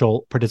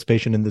potential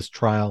participation in this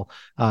trial,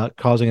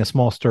 causing a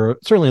small stir,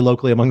 certainly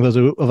locally among those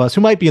of us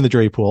who might be in the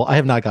jury pool. I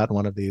have not gotten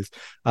one of these,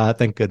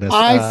 thank goodness.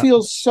 I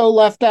feel so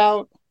left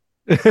out.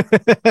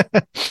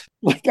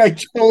 Like, I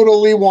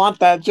totally want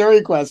that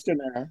jury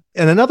questionnaire.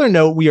 And another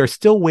note, we are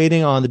still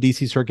waiting on the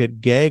DC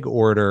Circuit gag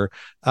order.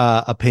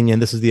 opinion.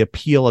 This is the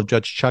appeal of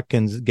Judge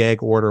Chutkan's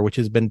gag order, which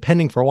has been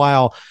pending for a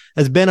while.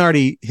 As Ben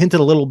already hinted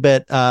a little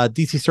bit,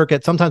 DC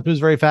Circuit sometimes moves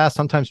very fast,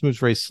 sometimes moves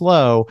very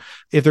slow.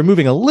 If they're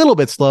moving a little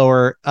bit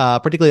slower,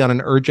 particularly on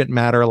an urgent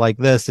matter like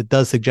this, it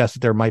does suggest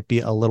that there might be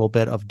a little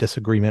bit of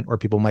disagreement, or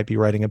people might be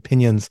writing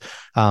opinions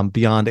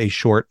beyond a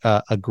short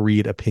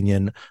agreed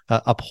opinion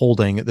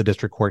upholding the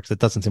district court, because it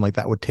doesn't seem like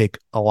that would take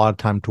a lot of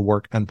time to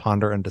work and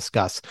ponder and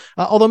discuss.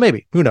 Although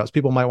maybe, who knows,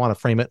 people might want to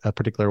frame it a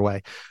particular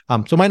way.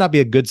 So it might not be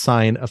a good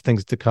sign of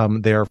things to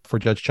come there for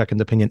Judge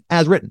Chutkan's opinion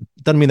as written.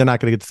 Doesn't mean they're not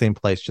going to get the same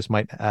place, just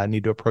might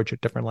need to approach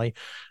it differently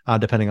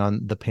depending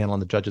on the panel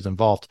and the judges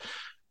involved.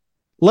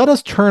 Let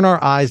us turn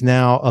our eyes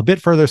now a bit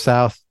further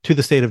south to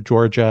the state of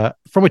Georgia,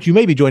 from which you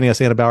may be joining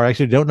us, Anna Bauer. I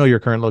actually don't know your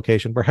current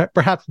location,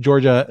 perhaps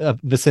Georgia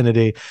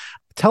vicinity.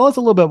 Tell us a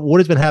little bit what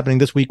has been happening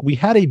this week. We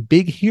had a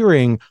big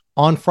hearing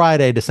on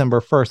Friday, December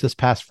 1st, this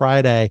past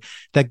Friday,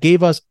 that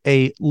gave us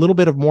a little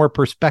bit of more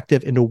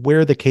perspective into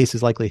where the case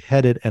is likely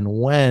headed and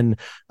when.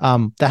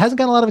 That hasn't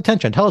gotten a lot of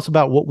attention. Tell us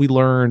about what we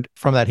learned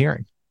from that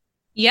hearing.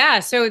 Yeah,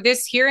 so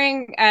this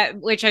hearing,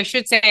 which I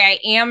should say I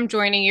am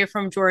joining you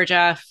from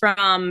Georgia,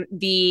 from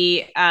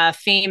the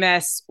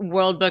famous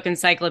World Book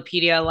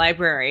Encyclopedia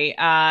Library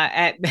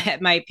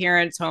at my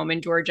parents' home in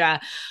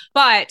Georgia.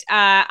 But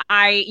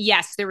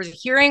yes, there was a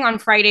hearing on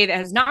Friday that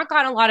has not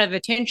gotten a lot of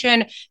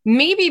attention,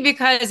 maybe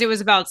because it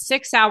was about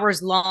 6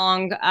 hours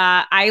long.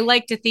 I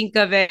like to think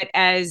of it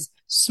as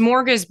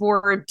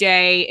smorgasbord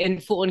day in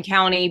Fulton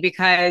County,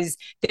 because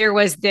there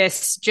was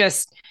this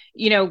just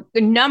the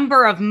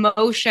number of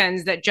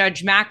motions that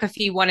Judge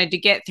McAfee wanted to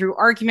get through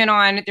argument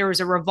on. There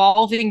was a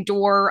revolving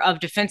door of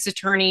defense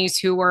attorneys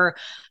who were,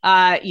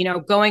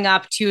 going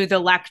up to the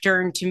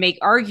lectern to make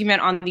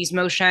argument on these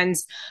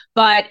motions.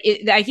 But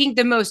I think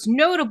the most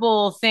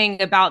notable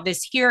thing about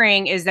this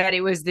hearing is that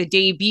it was the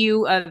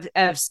debut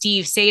of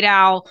Steve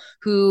Sadow,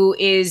 who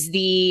is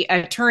the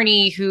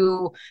attorney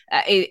who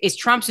is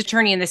Trump's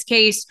attorney in this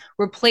case,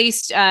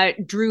 replaced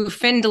Drew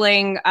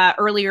Findling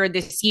earlier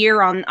this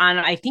year on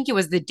I think it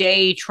was the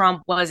day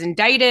Trump was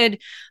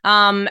indicted.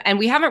 And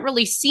we haven't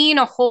really seen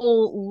a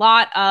whole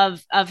lot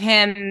of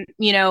him,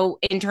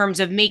 in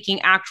terms of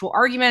making actual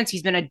arguments.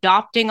 He's been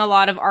adopting a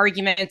lot of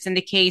arguments in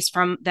the case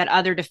from that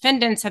other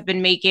defendants have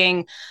been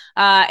making.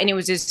 And it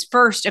was his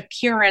first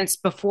appearance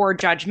before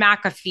Judge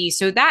McAfee.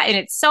 So that in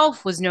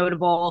itself was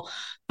notable.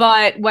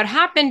 But what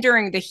happened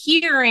during the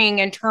hearing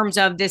in terms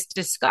of this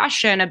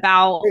discussion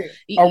about...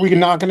 Are we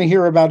not going to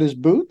hear about his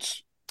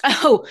boots?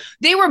 Oh,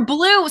 they were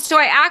blue. So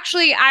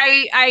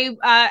I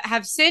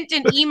have sent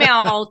an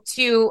email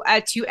to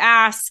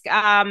ask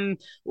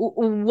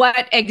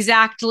what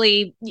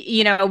exactly,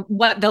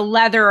 what the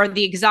leather or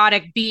the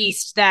exotic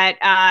beast that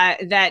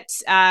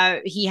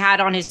he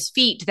had on his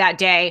feet that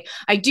day.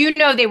 I do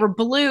know they were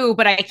blue,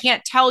 but I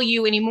can't tell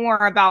you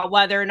anymore about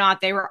whether or not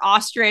they were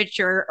ostrich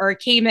or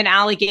caiman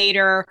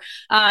alligator.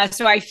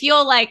 So I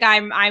feel like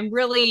I'm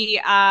really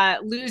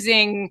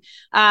losing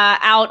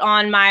out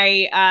on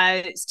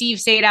my Steve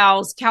Sadow's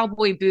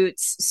cowboy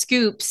boots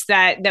scoops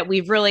that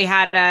we've really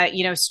had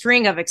a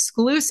string of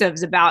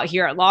exclusives about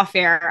here at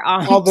Lawfare.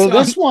 Although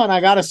this one,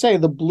 I gotta say,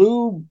 the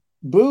blue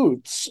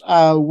boots,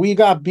 we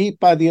got beat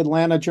by the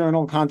Atlanta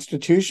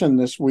Journal-Constitution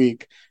this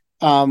week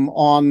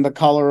on the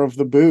color of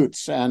the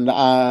boots, and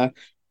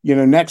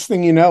next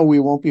thing you know, we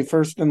won't be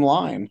first in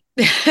line.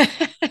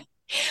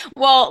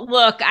 Well,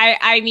 look,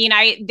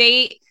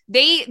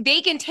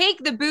 They can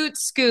take the boot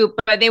scoop,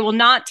 but they will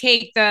not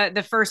take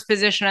the first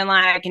position in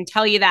line. I can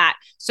tell you that.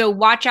 So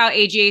watch out,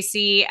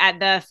 AJC, at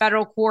the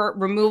federal court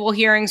removal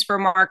hearings for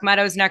Mark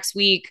Meadows next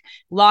week.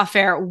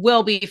 Lawfare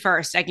will be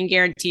first, I can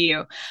guarantee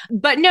you.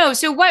 But no,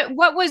 so what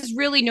was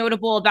really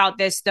notable about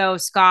this, though,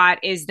 Scott,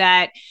 is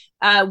that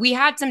we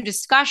had some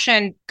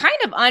discussion, kind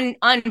of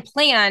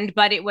unplanned,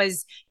 but it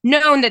was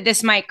known that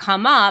this might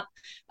come up.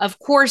 Of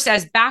course,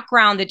 as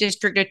background, the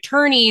district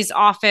attorney's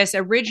office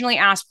originally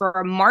asked for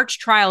a March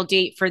trial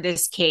date for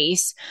this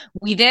case.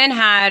 We then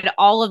had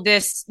all of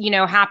this,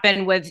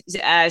 happen with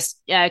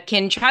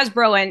Ken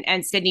Chesbrough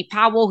and Sidney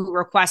Powell, who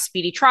request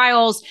speedy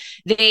trials.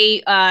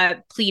 They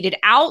pleaded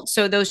out,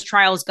 so those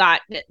trials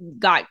got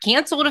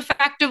canceled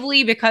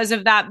effectively because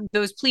of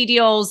those plea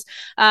deals.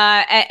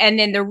 And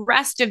then the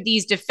rest of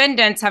these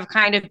defendants have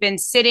kind of been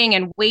sitting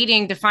and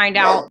waiting to find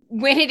out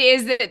when it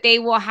is that they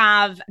will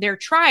have their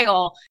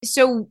trial.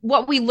 So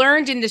what we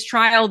learned in this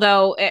trial,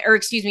 though,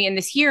 in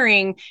this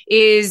hearing,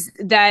 is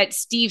that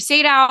Steve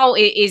Sadow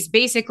is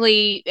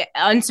basically,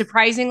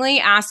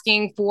 unsurprisingly,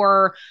 asking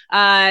for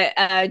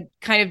a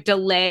kind of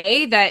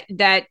delay that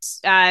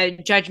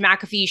Judge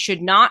McAfee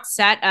should not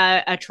set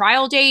a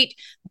trial date.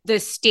 the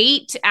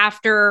state,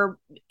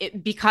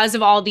 because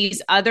of all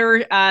these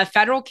other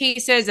federal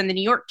cases and the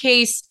New York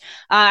case,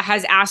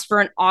 has asked for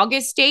an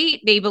August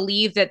date. They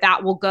believe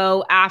that will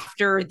go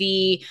after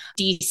the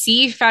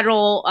DC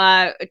federal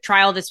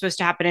trial that's supposed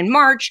to happen in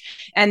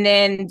March, and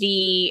then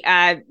the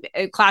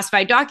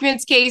classified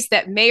documents case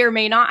that may or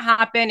may not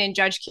happen in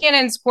Judge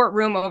Cannon's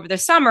courtroom over the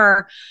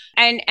summer.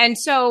 And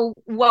so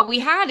what we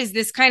had is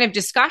this kind of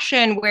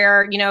discussion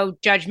where,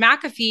 Judge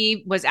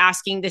McAfee was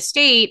asking the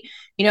state,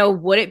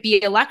 would it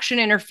be election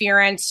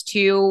interference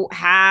to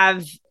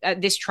have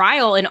this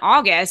trial in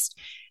August?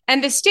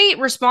 And the state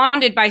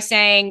responded by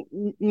saying,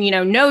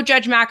 no,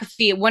 Judge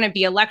McAfee, it wouldn't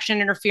be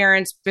election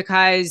interference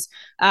because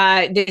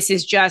this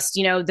is just,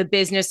 the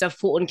business of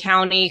Fulton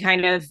County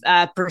kind of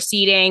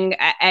proceeding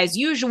as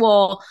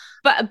usual.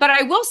 But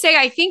I will say,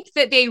 I think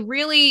that they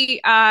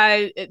really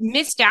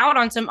missed out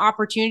on some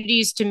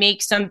opportunities to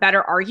make some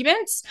better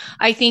arguments.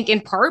 I think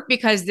in part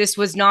because this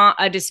was not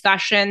a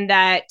discussion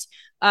that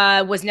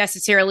was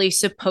necessarily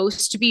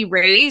supposed to be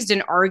raised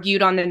and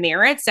argued on the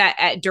merits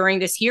during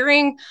this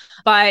hearing.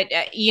 But,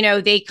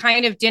 they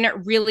kind of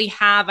didn't really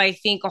have, I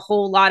think, a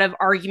whole lot of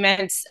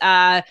arguments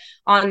on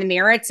the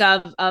merits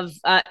of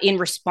in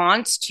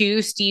response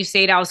to Steve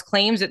Sadow's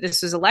claims that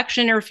this was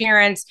election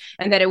interference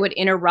and that it would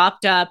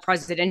interrupt a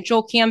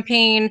presidential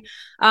campaign.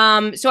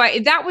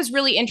 That was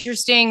really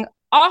interesting.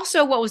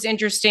 Also, what was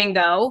interesting,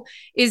 though,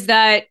 is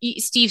that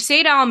Steve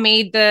Sadow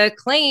made the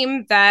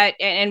claim that,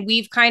 and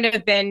we've kind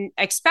of been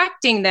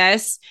expecting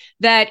this,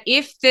 that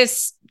if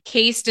this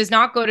case does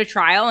not go to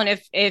trial and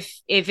if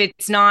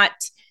it's not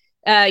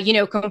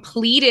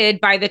completed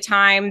by the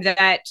time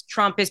that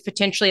Trump is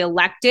potentially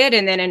elected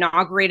and then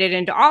inaugurated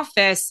into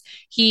office,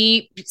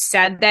 he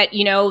said that,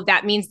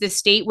 that means the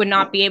state would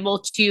not be able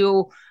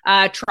to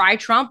try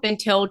Trump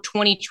until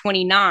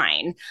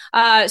 2029.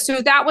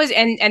 So that was,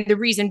 and the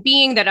reason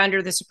being that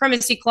under the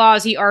Supremacy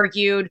Clause, he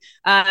argued,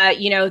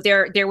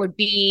 there would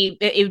be,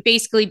 it would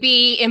basically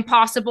be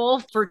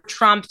impossible for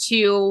Trump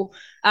to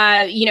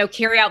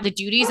carry out the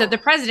duties of the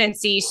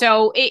presidency.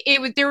 So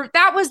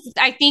that was,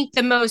 I think,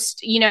 the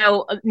most,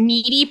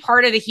 meaty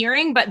part of the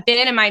hearing. But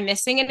Ben, am I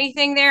missing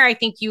anything there? I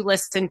think you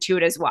listened to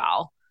it as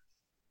well.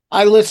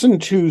 I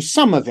listened to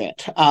some of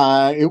it.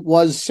 It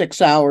was 6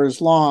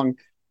 hours long.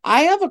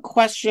 I have a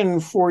question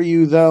for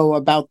you, though,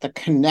 about the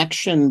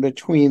connection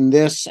between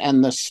this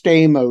and the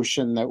stay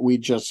motion that we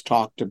just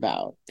talked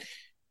about,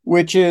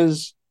 which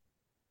is,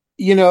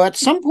 at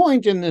some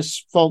point in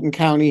this Fulton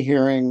County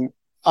hearing,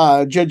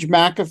 Judge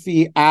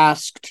McAfee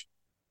asked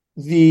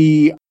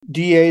the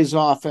DA's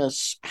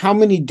office, how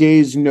many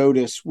days'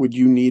 notice would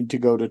you need to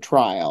go to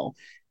trial?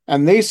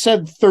 And they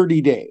said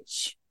 30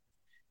 days.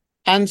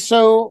 And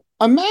so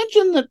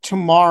imagine that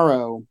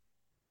tomorrow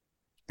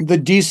the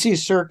DC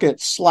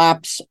Circuit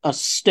slaps a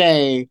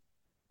stay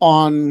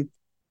on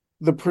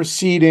the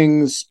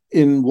proceedings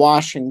in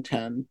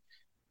Washington.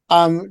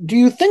 Do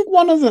you think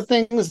one of the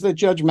things that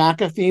Judge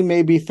McAfee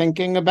may be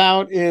thinking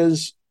about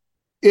is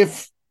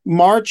if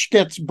March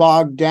gets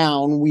bogged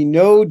down, we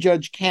know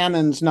Judge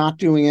Cannon's not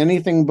doing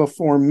anything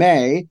before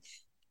May.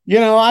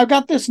 I've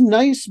got this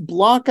nice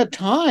block of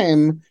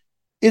time.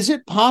 Is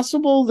it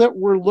possible that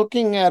we're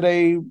looking at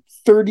a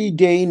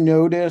 30-day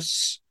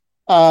notice?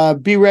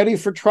 Be ready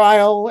for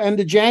trial end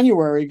of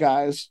January,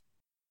 guys.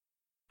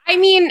 I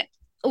mean,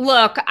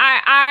 look,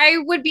 I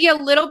would be a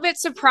little bit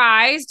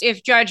surprised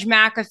if Judge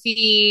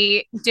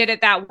McAfee did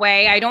it that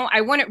way.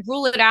 I wouldn't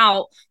rule it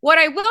out. What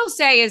I will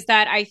say is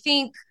that I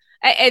think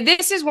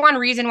this is one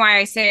reason why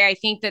I say I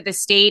think that the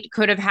state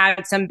could have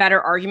had some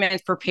better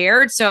arguments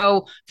prepared.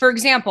 So, for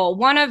example,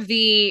 one of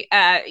the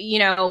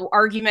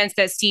arguments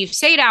that Steve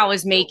Sadow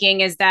was making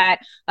is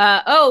that,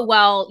 there's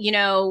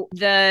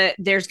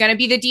going to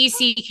be the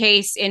DC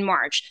case in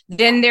March.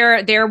 Then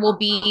there will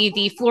be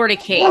the Florida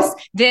case.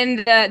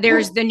 Then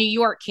there's the New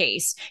York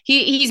case.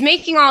 He's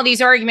making all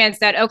these arguments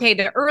that, okay,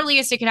 the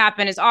earliest it could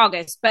happen is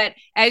August. But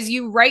as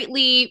you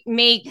rightly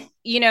make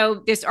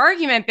this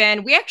argument,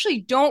 Ben, we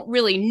actually don't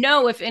really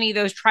know if any of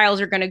those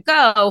trials are going to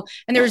go.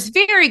 And there's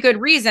very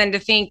good reason to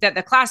think that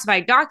the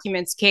classified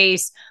documents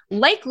case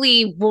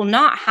likely will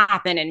not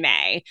happen in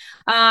May.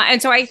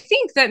 And so I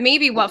think that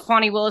maybe what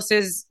Fani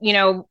Willis's,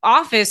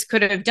 office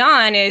could have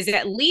done is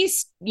at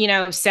least,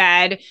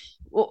 said,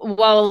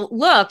 well,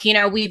 look,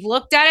 we've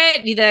looked at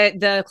it.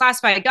 The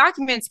classified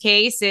documents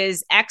case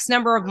is X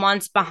number of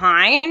months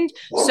behind.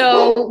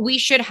 So we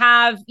should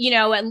have,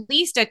 at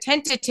least a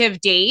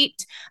tentative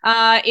date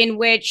in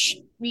which,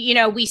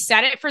 we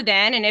set it for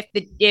then. And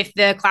if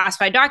the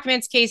classified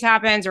documents case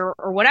happens or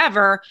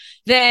whatever,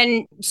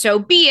 then so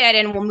be it,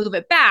 and we'll move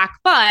it back.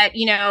 But,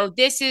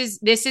 this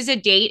is a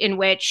date in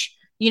which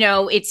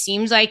it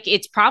seems like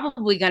it's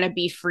probably going to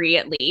be free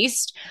at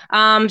least.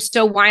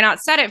 So why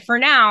not set it for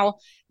now?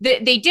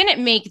 They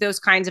didn't make those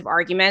kinds of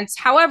arguments.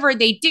 However,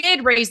 they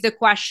did raise the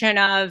question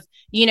of,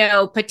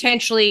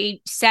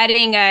 potentially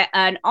setting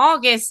an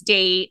August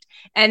date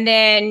and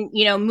then,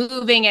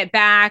 moving it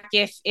back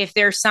if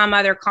there's some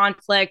other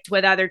conflict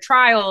with other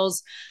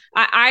trials.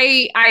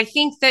 I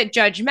think that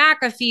Judge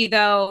McAfee,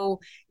 though,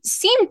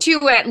 seem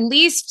to at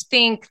least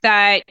think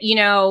that, you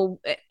know,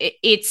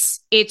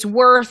 it's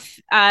worth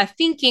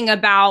thinking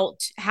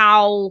about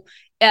how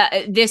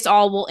this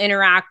all will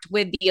interact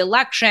with the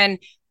election.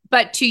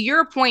 But to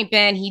your point,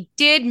 Ben, he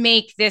did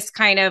make this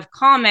kind of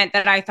comment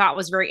that I thought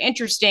was very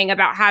interesting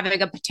about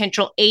having a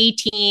potential A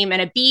team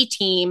and a B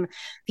team.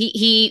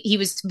 He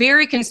was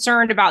very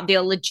concerned about the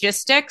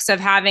logistics of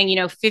having, you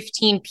know,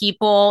 15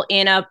 people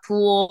in a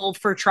pool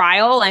for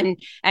trial, and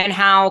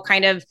how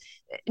kind of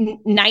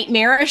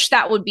nightmarish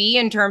that would be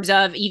in terms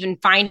of even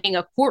finding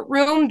a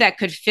courtroom that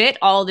could fit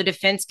all the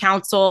defense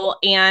counsel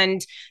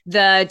and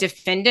the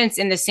defendants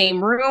in the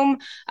same room.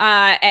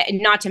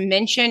 Not to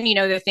mention, you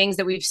know, the things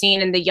that we've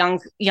seen in the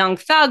young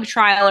thug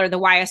trial, or the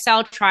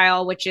YSL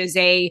trial, which is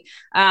a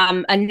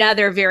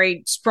another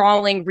very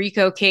sprawling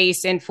RICO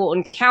case in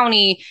Fulton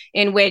County,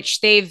 in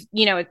which they've,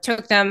 you know, it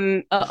took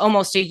them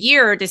almost a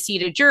year to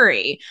seat a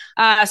jury.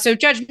 So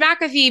Judge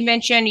McAfee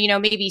mentioned, you know,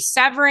 maybe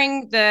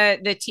severing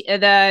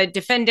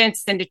the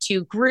defendants into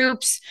two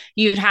groups.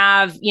 You'd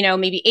have, you know,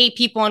 maybe 8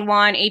 people in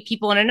one, 8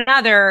 people in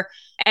another.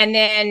 And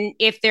then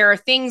if there are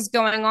things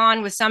going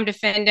on with some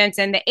defendants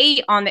and the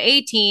 8 on the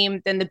A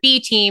team, then the B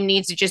team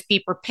needs to just be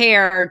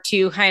prepared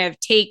to kind of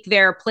take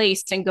their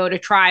place and go to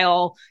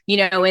trial, you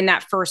know, in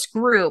that first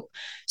group.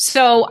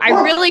 So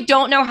I really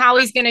don't know how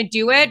he's going to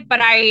do it, but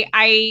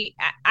I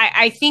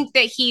think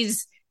that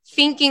he's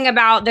thinking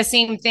about the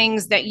same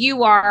things that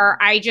you are.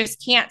 I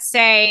just can't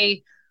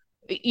say,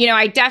 you know,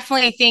 I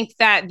definitely think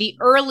that the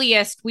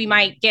earliest we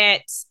might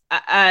get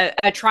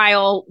a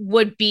trial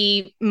would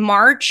be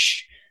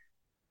March,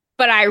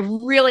 but I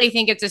really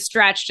think it's a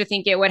stretch to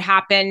think it would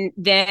happen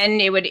then.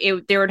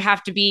 There would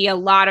have to be a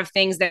lot of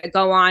things that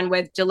go on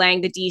with delaying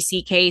the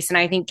DC case, and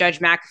I think Judge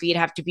McAfee would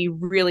have to be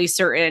really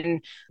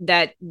certain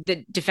that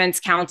the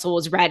defense counsel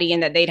was ready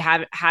and that they'd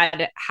have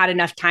had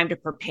enough time to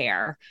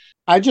prepare.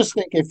 I just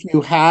think if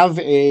you have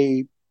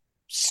a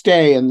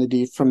stay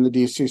from the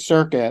DC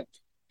Circuit,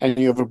 and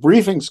you have a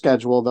briefing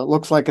schedule that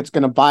looks like it's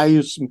going to buy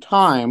you some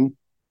time,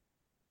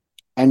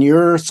 and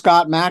you're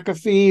Scott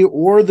McAfee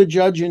or the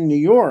judge in New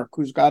York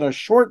who's got a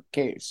short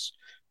case,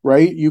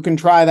 right? You can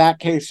try that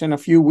case in a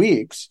few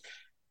weeks.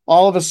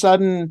 All of a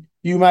sudden,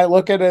 you might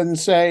look at it and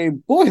say,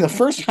 boy, the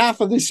first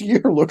half of this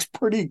year looks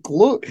pretty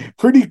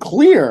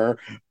clear.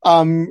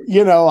 You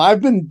know,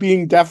 I've been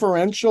being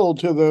deferential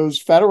to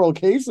those federal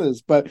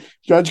cases, but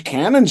Judge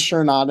Cannon's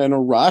sure not in a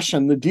rush,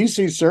 and the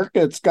DC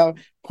Circuit's got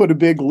put a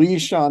big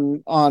leash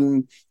on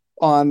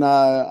Judge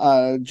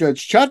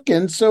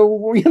Chutkin.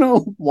 So, you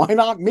know, why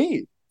not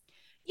me?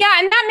 Yeah,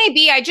 and that may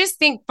be. I just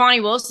think Bonnie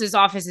Willis's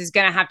office is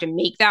going to have to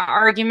make that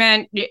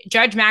argument.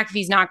 Judge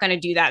McAfee's not going to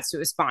do that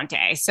sua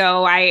sponte.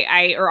 So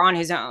or on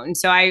his own.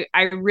 So I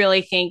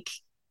really think,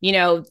 you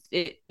know,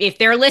 if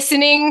they're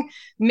listening,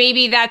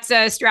 maybe that's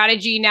a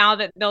strategy now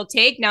that they'll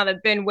take, now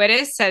that Ben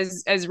Wittes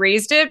has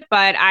raised it.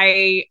 But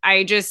I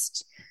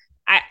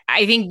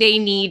think they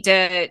need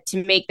to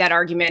make that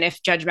argument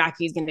if Judge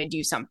McAfee is going to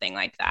do something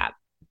like that.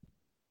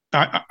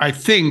 I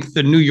think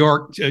the New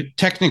York,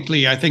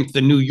 technically, I think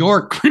the New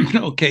York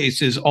criminal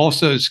case is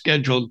also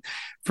scheduled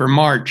for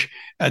March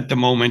at the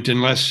moment,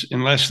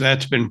 unless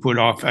that's been put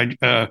off.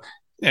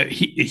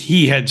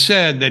 He had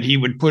said that he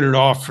would put it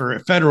off for a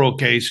federal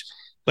case,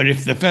 but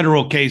if the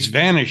federal case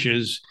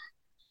vanishes,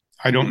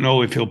 I don't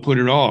know if he'll put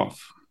it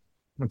off.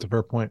 That's a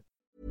fair point.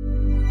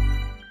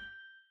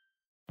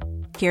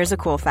 Here's a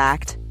cool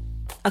fact.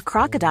 A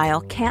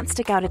crocodile can't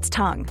stick out its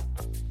tongue.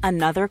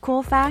 Another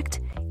cool fact,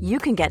 you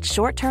can get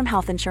short-term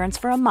health insurance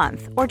for a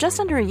month or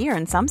just under a year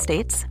in some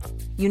states.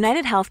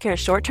 United Healthcare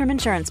short-term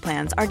insurance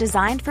plans are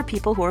designed for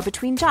people who are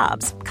between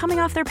jobs, coming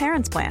off their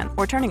parents' plan,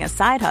 or turning a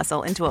side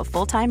hustle into a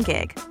full-time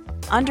gig.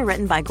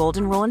 Underwritten by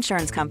Golden Rule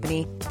Insurance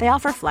Company, they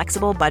offer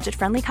flexible,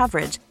 budget-friendly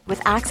coverage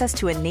with access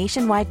to a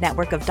nationwide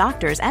network of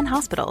doctors and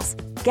hospitals.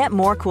 Get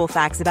more cool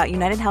facts about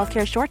United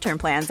Healthcare short-term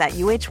plans at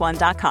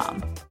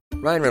uh1.com.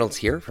 Ryan Reynolds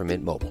here from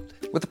Mint Mobile.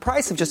 With the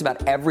price of just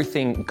about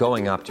everything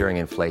going up during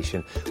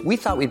inflation, we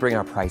thought we'd bring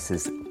our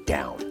prices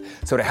down.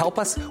 So to help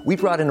us, we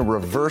brought in a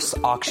reverse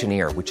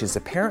auctioneer, which is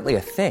apparently a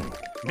thing.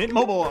 Mint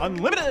Mobile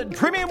Unlimited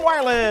Premium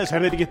Wireless. How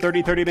to get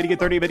 30, 30, bit to get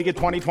 30, bit to get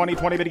 20, 20,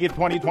 20, bit to get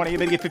 20, 20,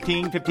 bit to get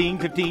 15, 15,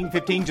 15,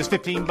 15, just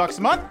 $15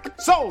 a month?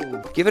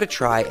 Sold! Give it a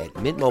try at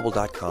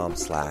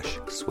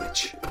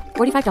mintmobile.com/switch.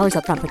 $45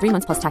 up front for 3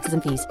 months plus taxes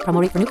and fees.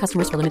 Promo rate for new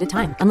customers for limited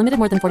time. Unlimited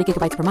more than 40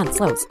 gigabytes per month.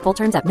 Slows full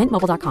terms at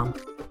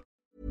mintmobile.com.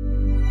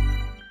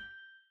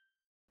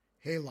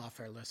 Hey,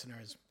 Lawfare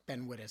listeners,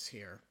 Ben Wittes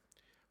here.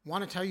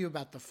 Want to tell you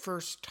about the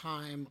first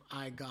time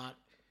I got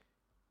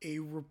a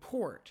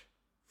report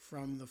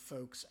from the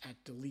folks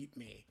at Delete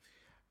Me.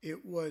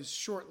 It was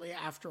shortly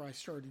after I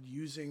started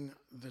using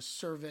the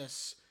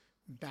service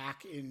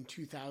back in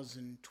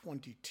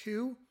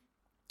 2022,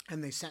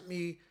 and they sent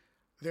me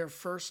their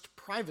first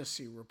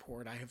privacy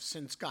report. I have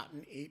since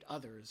gotten 8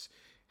 others,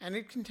 and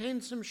it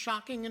contained some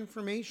shocking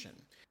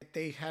information.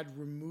 They had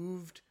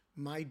removed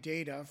my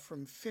data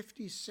from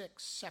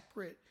 56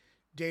 separate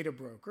data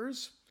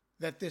brokers.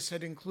 that this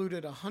had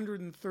included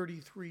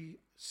 133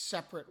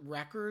 separate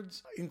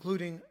records,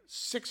 including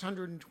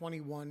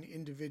 621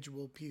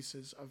 individual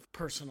pieces of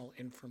personal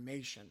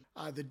information.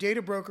 The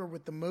data broker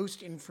with the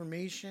most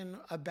information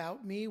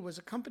about me was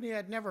a company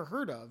I'd never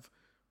heard of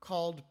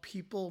called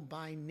People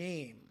by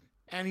Name.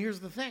 And here's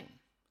the thing.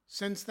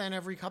 Since then,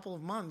 every couple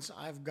of months,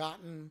 I've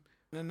gotten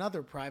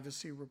another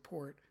privacy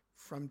report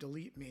from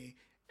Delete Me,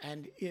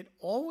 and it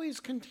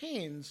always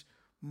contains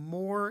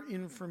more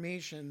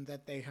information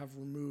that they have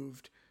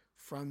removed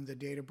from the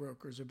data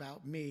brokers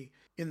about me.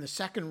 In the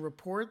second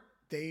report,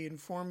 they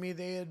informed me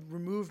they had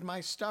removed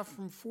my stuff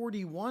from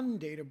 41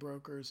 data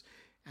brokers,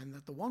 and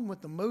that the one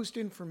with the most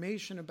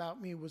information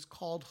about me was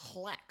called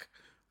HLEC.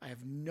 I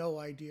have no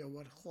idea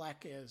what HLEC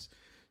is.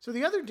 So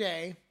the other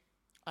day,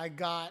 I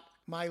got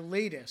my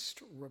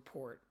latest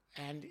report,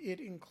 and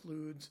it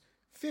includes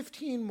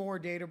 15 more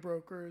data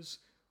brokers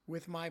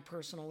with my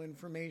personal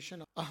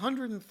information,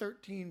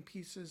 113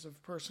 pieces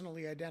of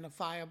personally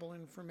identifiable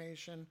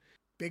information.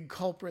 Big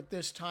culprit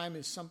this time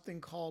is something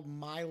called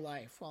My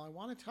Life. Well, I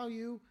want to tell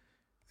you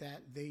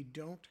that they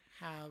don't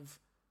have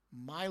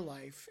My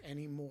Life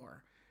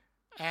anymore.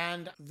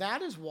 And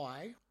that is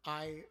why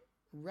I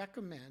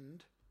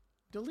recommend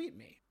Delete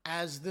Me.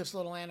 As this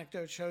little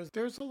anecdote shows,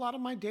 there's a lot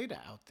of my data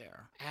out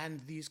there, and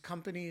these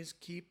companies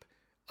keep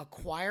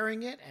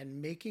acquiring it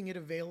and making it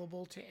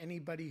available to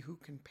anybody who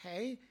can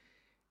pay.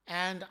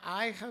 And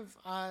I have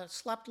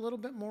slept a little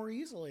bit more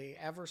easily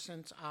ever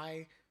since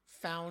I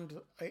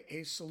found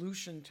a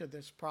solution to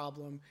this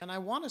problem. And I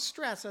want to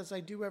stress, as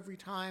I do every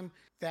time,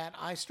 that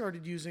I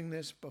started using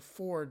this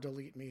before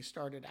Delete Me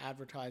started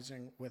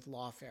advertising with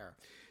Lawfare.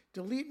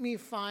 Delete Me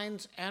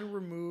finds and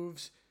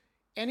removes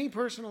any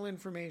personal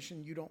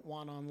information you don't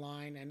want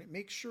online, and it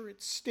makes sure it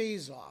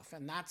stays off.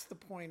 And that's the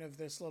point of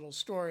this little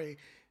story,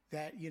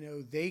 that,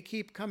 they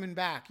keep coming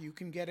back. You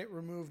can get it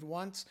removed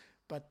once,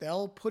 but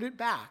they'll put it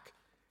back,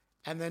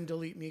 and then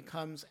Delete Me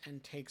comes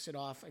and takes it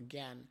off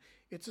again.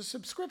 It's a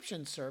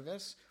subscription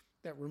service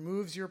that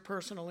removes your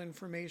personal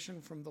information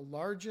from the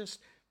largest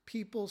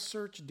people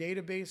search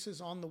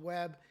databases on the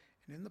web,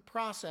 and in the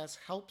process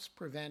helps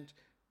prevent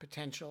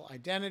potential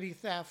identity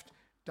theft,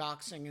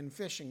 doxing, and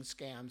phishing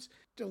scams.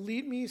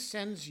 Delete Me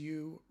sends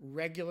you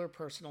regular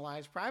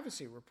personalized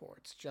privacy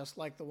reports, just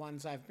like the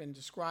ones I've been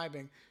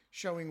describing,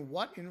 showing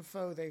what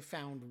info they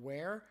found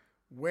where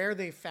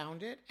they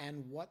found it,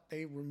 and what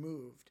they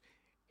removed.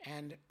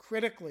 And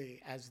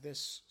critically, as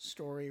this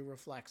story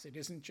reflects, it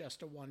isn't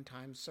just a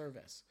one-time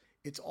service.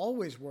 It's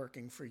always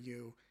working for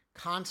you,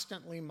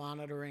 constantly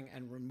monitoring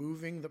and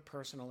removing the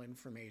personal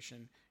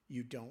information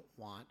you don't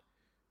want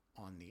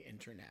on the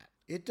internet.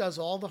 It does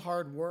all the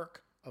hard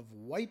work of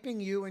wiping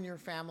you and your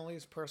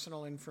family's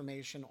personal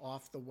information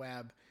off the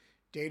web.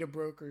 Data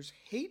brokers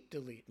hate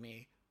Delete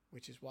Me,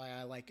 which is why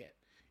I like it.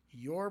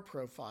 Your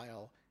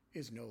profile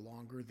is no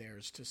longer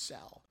theirs to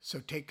sell. So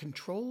take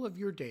control of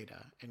your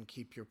data and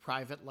keep your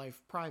private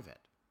life private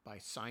by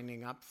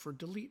signing up for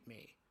Delete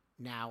Me,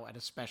 now at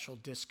a special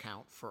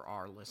discount for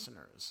our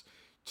listeners.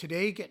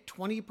 Today, get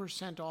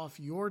 20%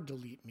 off your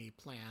Delete Me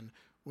plan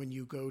when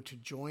you go to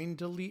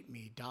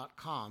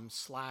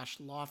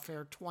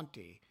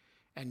joindeleteme.com/lawfare20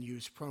 and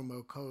use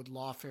promo code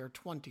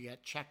lawfare20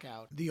 at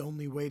checkout. The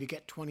only way to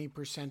get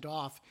 20%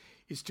 off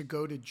is to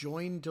go to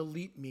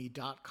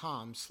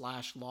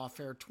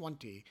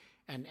joindeleteme.com/lawfare20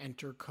 and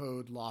enter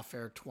code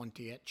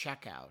lawfare20 at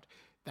checkout.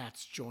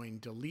 That's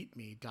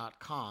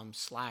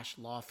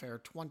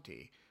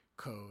joindeleteme.com/lawfare20,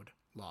 code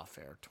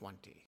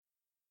lawfare20.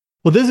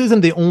 Well, this isn't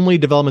the only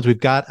developments we've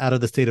got out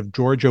of the state of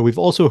Georgia. We've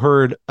also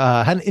heard,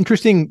 had an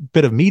interesting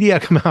bit of media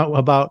come out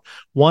about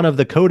one of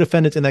the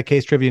co-defendants in that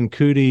case, Trevian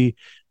QT,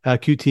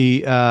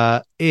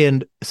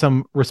 and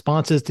some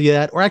responses to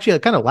that, or actually a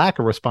kind of lack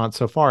of response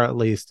so far, at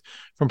least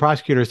from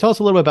prosecutors. Tell us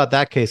a little bit about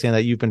that case, and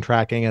that you've been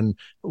tracking, and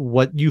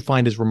what you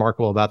find is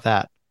remarkable about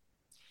that.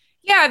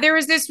 Yeah, there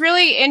was this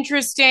really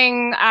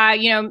interesting,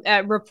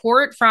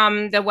 report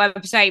from the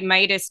website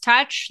Midas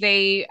Touch.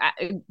 They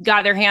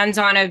got their hands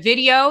on a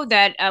video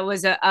that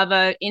was of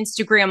a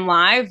Instagram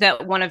Live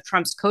that one of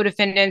Trump's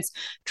co-defendants,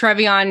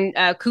 Trevian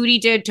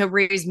QT, did to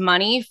raise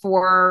money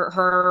for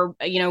her,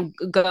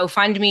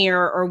 GoFundMe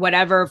or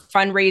whatever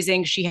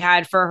fundraising she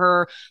had for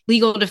her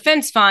legal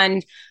defense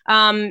fund.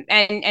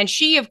 And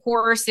she, of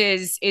course,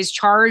 is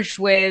charged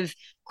with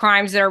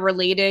crimes that are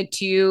related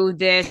to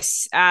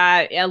this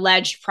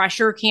alleged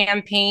pressure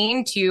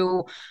campaign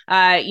to,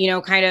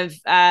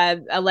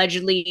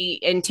 allegedly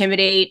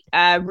intimidate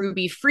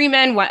Ruby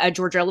Freeman, a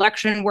Georgia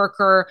election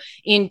worker,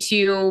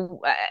 into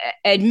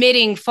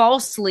admitting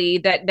falsely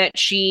that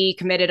she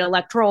committed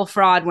electoral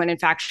fraud when in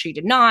fact she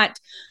did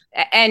not.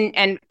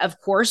 And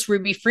of course,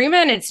 Ruby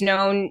Freeman, it's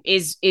known,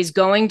 is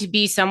going to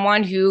be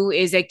someone who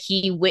is a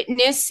key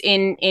witness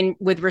in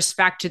with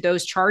respect to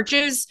those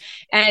charges.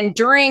 And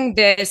during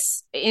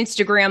this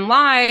Instagram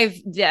Live,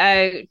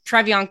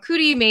 Trevian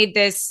QT made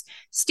this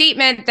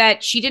statement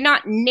that she did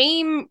not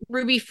name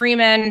Ruby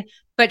Freeman,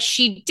 but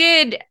she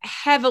did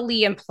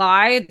heavily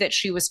imply that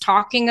she was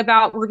talking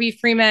about Ruby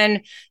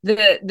Freeman.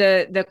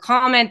 The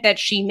comment that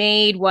she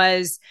made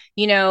was,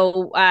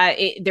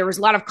 there was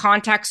a lot of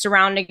context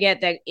surrounding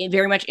it that it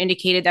very much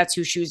indicated that's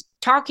who she was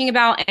talking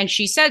about. And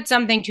she said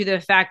something to the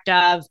effect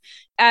of,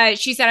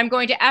 she said, I'm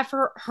going to F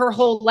her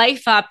whole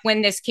life up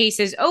when this case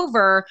is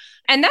over.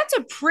 And that's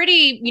a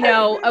pretty,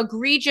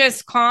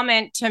 egregious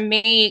comment to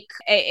make,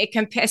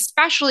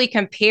 especially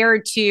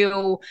compared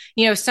to,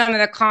 some of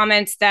the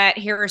comments that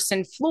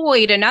Harrison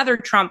Floyd, another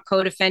Trump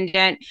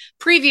co-defendant,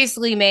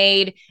 previously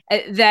made,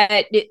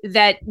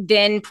 that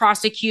then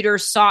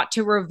prosecutors sought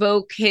to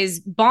revoke his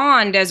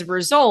bond as a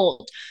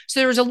result. So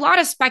there was a lot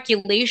of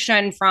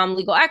speculation from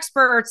legal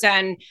experts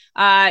and,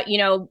 I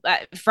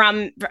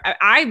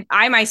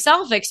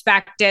myself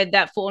expected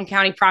that Fulton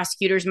County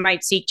prosecutors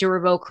might seek to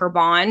revoke her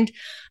bond.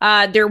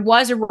 There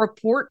was a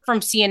report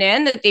from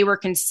CNN that they were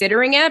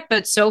considering it,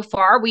 but so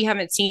far we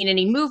haven't seen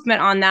any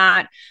movement on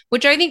that,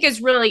 which I think is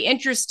really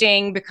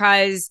interesting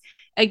because,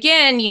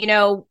 again,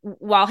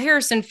 while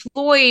Harrison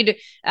Floyd,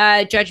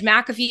 Judge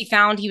McAfee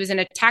found he was in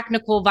a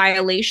technical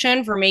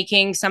violation for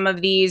making some of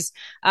these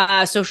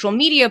social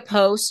media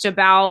posts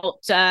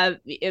about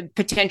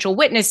potential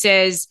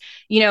witnesses,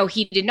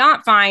 he did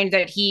not find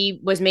that he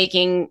was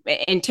making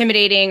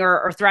intimidating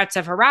or threats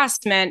of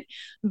harassment.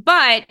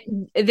 But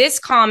this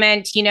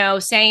comment,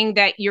 saying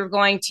that you're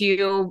going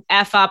to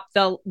F up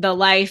the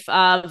life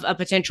of a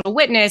potential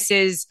witness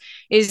is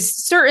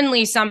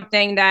certainly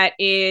something that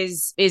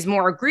is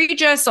more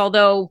egregious,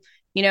 although,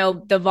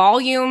 the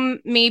volume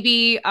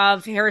maybe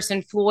of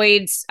Harrison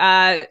Floyd's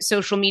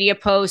social media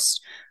posts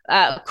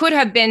could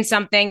have been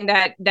something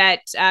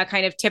that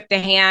kind of tipped the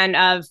hand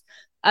of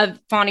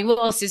Fonnie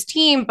Willis's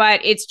team, but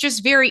it's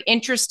just very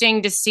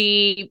interesting to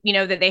see,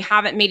 that they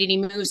haven't made any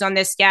moves on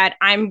this yet.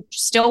 I'm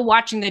still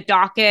watching the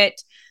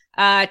docket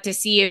to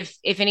see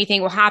if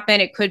anything will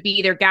happen. It could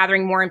be they're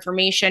gathering more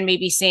information,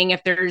 maybe seeing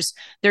if there's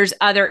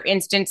other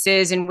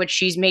instances in which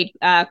she's made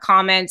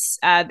comments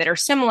that are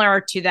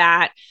similar to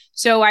that.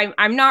 So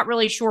I'm not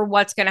really sure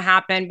what's going to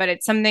happen, but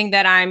it's something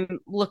that I'm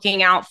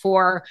looking out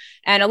for.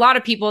 And a lot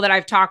of people that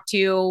I've talked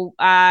to,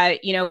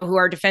 who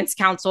are defense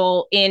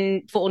counsel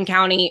in Fulton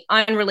County,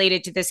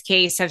 unrelated to this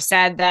case, have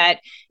said that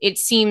it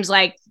seems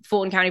like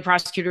Fulton County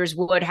prosecutors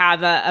would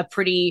have a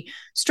pretty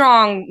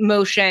strong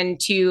motion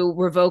to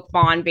revoke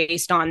bond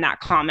based on that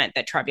comment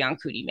that Trevion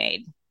Kutti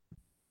made.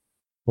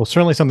 Well,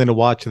 certainly something to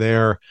watch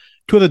there.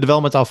 Two of the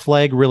developments I'll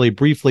flag really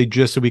briefly,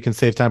 just so we can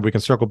save time. We can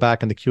circle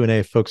back in the Q&A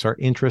if folks are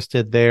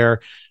interested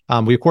there.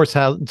 We, of course,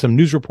 have some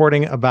news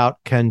reporting about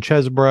Ken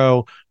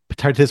Chesebro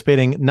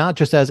participating not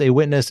just as a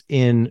witness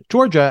in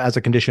Georgia as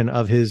a condition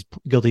of his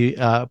guilty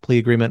plea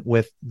agreement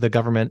with the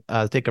government,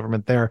 state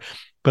government there,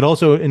 but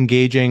also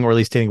engaging, or at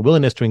least stating a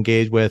willingness to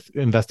engage with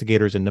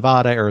investigators in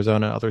Nevada,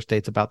 Arizona, other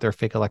states about their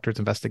fake electors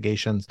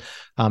investigations,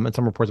 and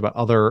some reports about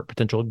other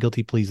potential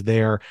guilty pleas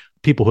there.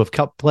 People who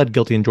have pled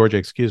guilty in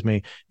Georgia,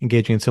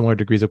 engaging in similar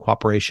degrees of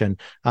cooperation,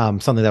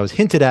 something that was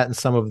hinted at in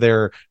some of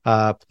their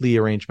plea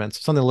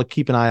arrangements. Something to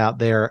keep an eye out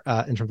there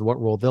in terms of what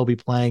role they'll be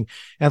playing.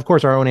 And of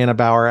course, our own Anna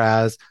Bauer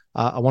as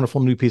a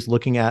wonderful new piece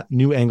looking at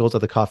new angles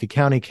of the Coffee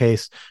County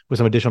case with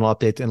some additional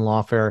updates in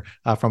lawfare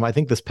from, I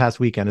think, this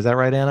past weekend. Is that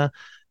right, Anna?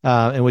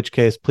 In which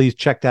case, please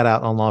check that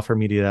out on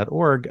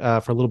lawfaremedia.org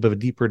for a little bit of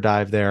a deeper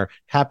dive there.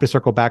 Happy to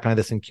circle back on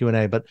this in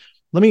Q&A, but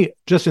let me,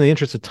 just in the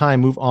interest of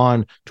time, move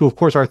on to, of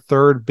course, our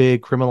third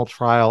big criminal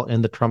trial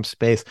in the Trump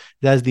space.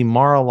 That is the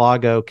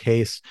Mar-a-Lago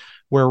case,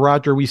 where,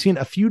 Roger, we've seen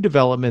a few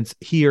developments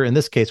here. In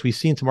this case, we've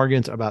seen some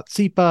arguments about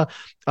SEPA,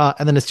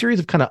 and then a series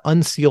of kind of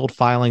unsealed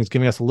filings,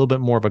 giving us a little bit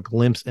more of a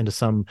glimpse into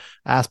some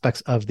aspects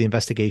of the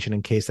investigation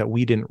and case that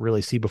we didn't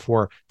really see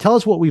before. Tell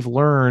us what we've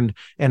learned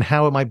and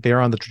how it might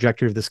bear on the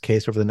trajectory of this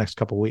case over the next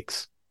couple of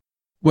weeks.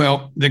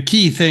 Well, the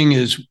key thing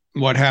is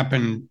what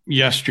happened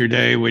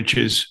yesterday, which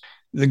is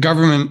the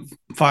government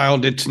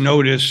filed its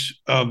notice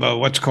of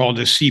what's called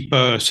a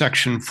SEPA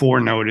Section 4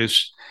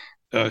 notice.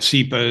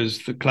 SEPA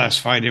is the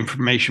Classified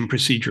Information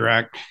Procedure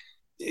Act.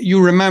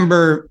 You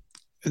remember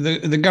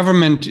the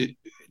government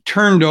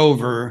turned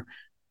over,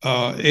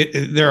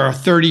 there are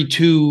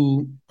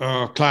 32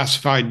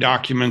 classified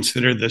documents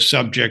that are the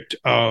subject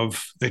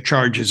of the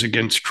charges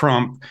against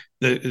Trump,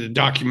 the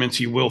documents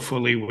he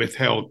willfully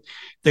withheld.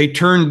 They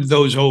turned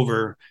those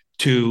over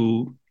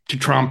to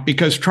Trump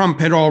because Trump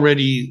had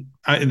already,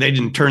 they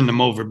didn't turn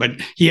them over, but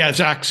he has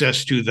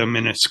access to them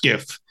in a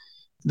SCIF.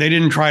 They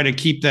didn't try to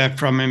keep that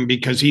from him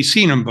because he's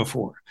seen them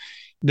before.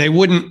 They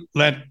wouldn't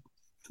let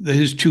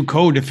his two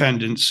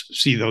co-defendants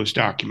see those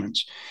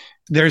documents.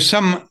 There's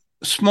some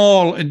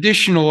small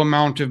additional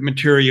amount of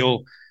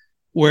material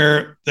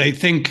where they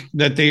think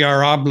that they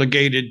are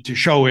obligated to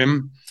show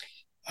him,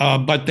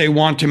 but they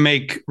want to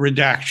make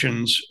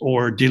redactions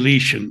or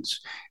deletions.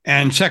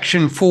 And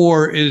Section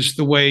 4 is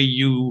the way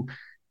you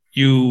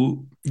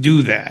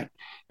do that.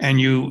 And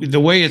the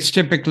way it's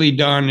typically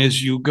done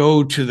is you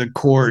go to the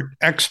court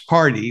ex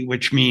parte,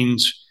 which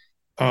means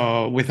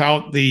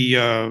without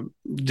the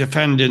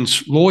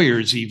defendant's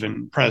lawyers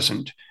even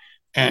present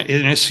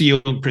in a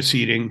sealed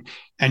proceeding,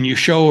 and you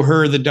show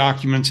her the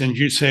documents and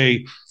you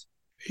say,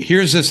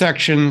 here's the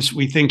sections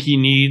we think he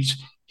needs.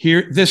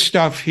 here, this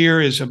stuff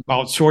here is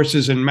about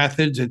sources and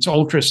methods. It's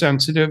ultra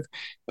sensitive.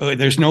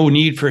 There's no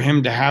need for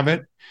him to have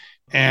it.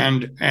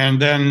 And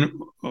then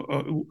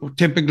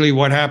typically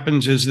what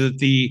happens is that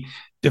the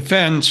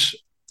defense,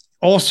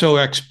 also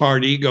ex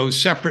parte, goes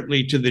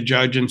separately to the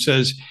judge and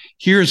says,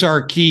 here's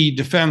our key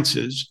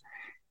defenses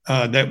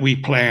that we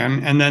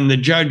plan. And then the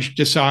judge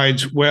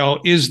decides, well,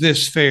 is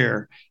this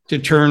fair to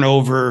turn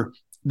over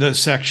the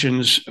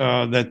sections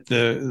that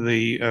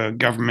the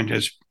government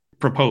has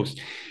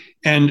proposed?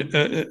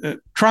 And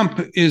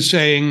Trump is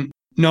saying,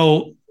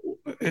 no,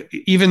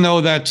 even though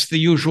that's the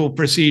usual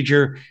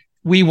procedure,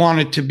 we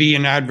want it to be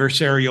an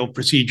adversarial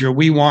procedure.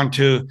 We want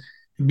to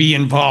be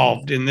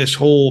involved in this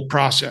whole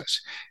process.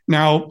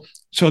 Now,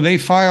 so they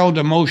filed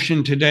a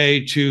motion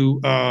today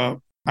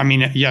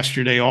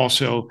yesterday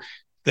also,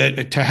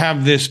 that to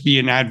have this be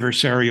an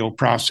adversarial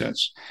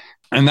process.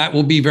 And that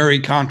will be very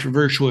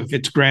controversial if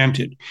it's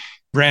granted.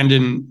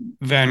 Brandon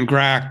Van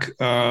Grack,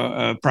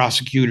 a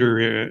prosecutor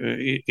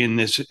in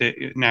this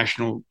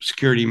national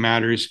security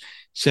matters,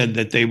 said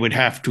that they would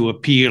have to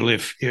appeal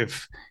if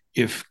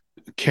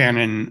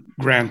Cannon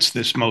grants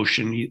this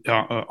motion.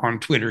 On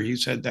Twitter, he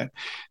said that.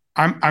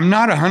 I'm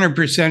not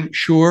 100%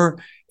 sure.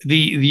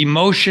 The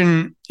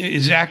motion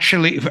is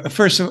actually,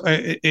 first of all,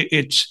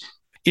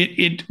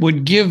 it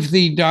would give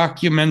the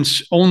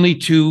documents only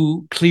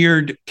to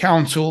cleared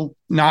counsel,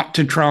 not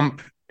to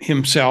Trump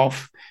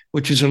himself,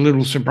 which is a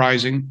little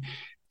surprising.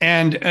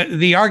 And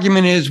the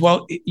argument is,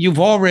 well, you've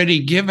already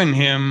given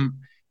him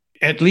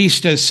at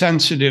least as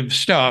sensitive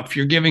stuff.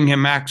 You're giving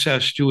him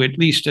access to at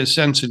least as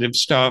sensitive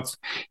stuff.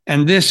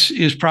 And this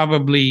is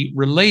probably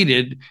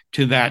related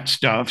to that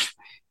stuff.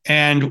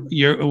 And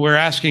we're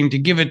asking to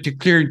give it to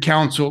cleared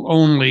counsel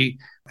only.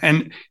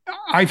 And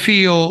I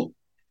feel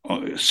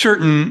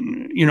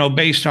certain,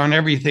 based on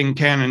everything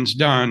Cannon's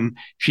done,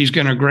 she's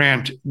going to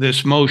grant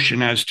this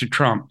motion as to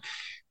Trump.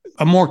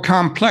 A more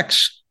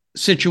complex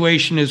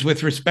situation is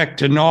with respect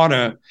to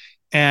Nauta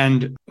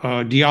and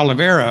de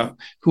Oliveira,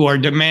 who are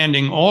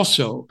demanding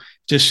also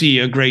to see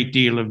a great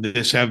deal of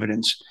this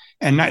evidence.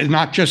 And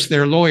not just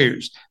their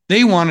lawyers.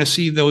 They want to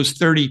see those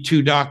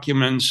 32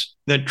 documents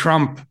that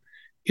Trump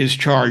is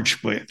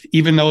charged with,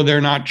 even though they're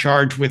not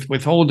charged with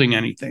withholding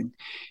anything.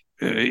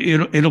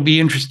 It'll be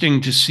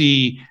interesting to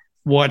see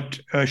what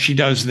she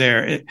does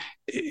there.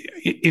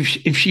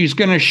 If she's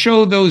going to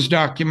show those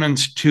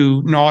documents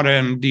to Nauta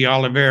and de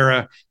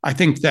Oliveira, I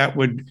think that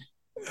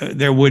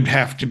there would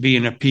have to be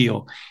an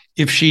appeal.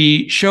 If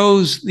she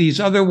shows these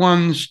other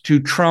ones to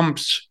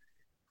Trump's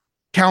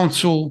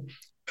counsel,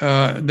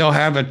 they'll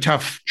have a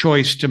tough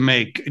choice to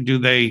make. Do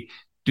they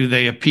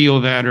appeal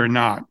that or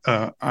not?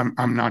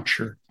 I'm not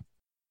sure.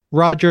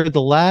 Roger,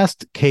 the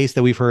last case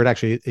that we've heard,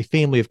 actually a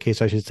family of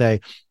cases, I should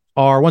say,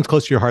 are ones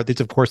close to your heart.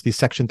 These, of course, the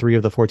Section 3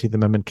 of the 14th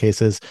Amendment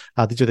cases.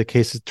 These are the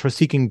cases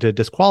seeking to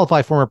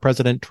disqualify former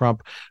President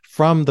Trump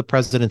from the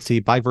presidency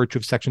by virtue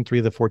of Section 3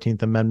 of the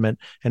 14th Amendment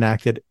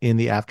enacted in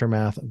the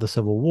aftermath of the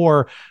Civil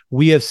War.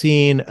 We have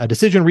seen a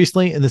decision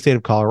recently in the state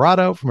of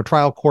Colorado from a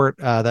trial court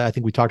that I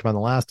think we talked about in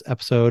the last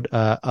episode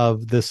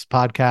of this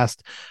podcast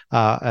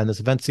and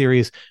this event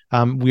series.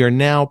 We are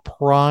now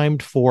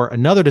primed for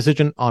another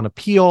decision on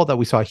appeal that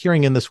we saw a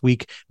hearing in this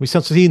week. We've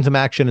seen some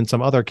action in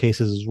some other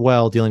cases as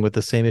well dealing with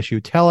the same issue.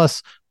 Tell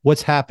us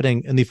what's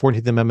happening in the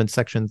 14th Amendment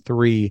Section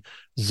 3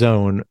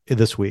 zone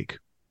this week.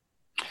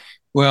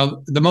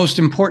 Well, the most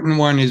important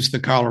one is the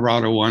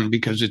Colorado one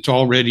because it's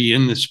already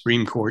in the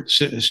Supreme Court,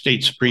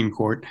 state Supreme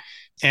Court.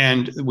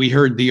 And we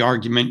heard the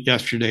argument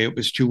yesterday. It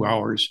was 2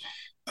 hours.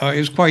 It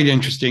was quite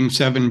interesting.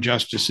 7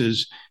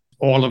 justices,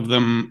 all of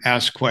them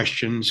asked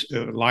questions,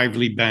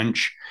 lively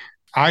bench.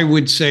 I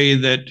would say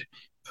that,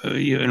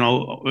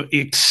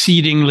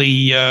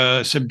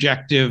 exceedingly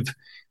subjective.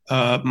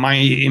 My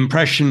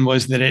impression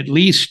was that at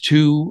least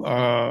 2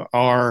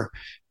 are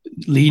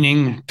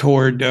leaning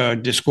toward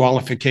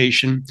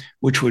disqualification,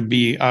 which would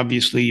be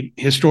obviously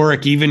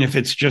historic, even if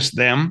it's just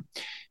them.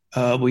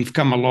 We've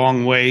come a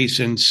long way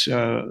since,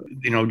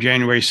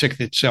 January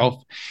 6th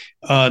itself.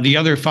 The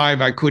other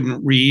 5 I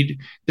couldn't read.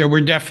 There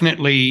were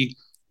definitely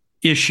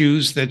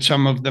issues that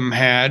some of them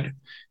had.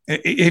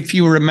 If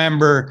you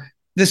remember,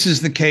 this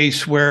is the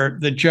case where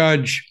the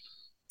Judge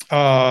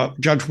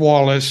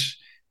Wallace,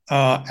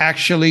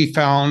 actually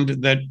found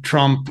that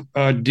Trump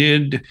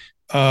did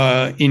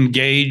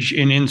engage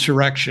in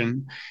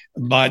insurrection,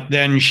 but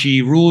then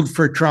she ruled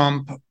for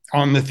Trump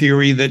on the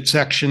theory that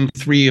Section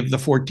 3 of the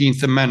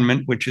 14th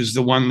Amendment, which is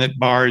the one that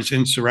bars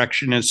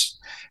insurrectionists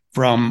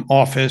from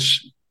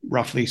office,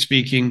 roughly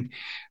speaking,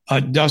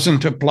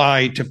 doesn't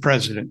apply to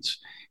presidents.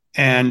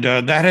 And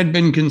that had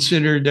been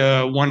considered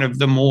one of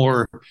the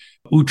more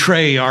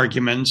outre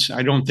arguments.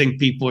 I don't think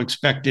people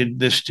expected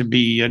this to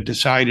be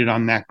decided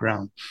on that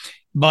ground.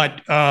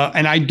 But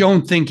and I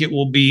don't think it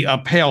will be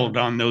upheld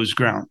on those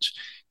grounds.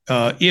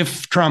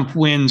 If Trump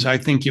wins, I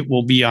think it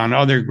will be on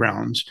other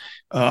grounds.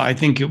 I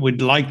think it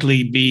would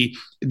likely be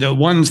the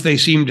ones they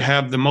seem to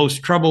have the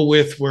most trouble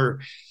with were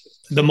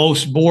the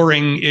most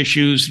boring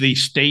issues, the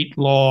state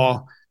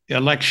law,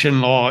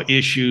 election law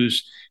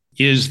issues.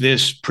 is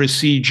this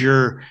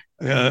procedure,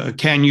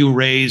 can you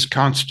raise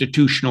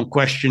constitutional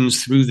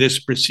questions through this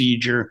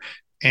procedure?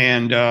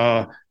 And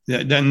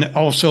then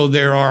also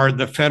there are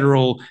the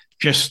federal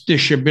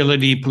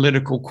justiciability,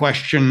 political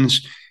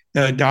questions,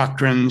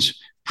 doctrines,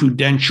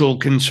 prudential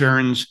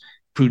concerns.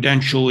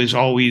 Prudential is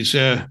always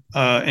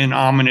an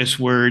ominous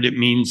word. It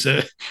means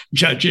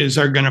judges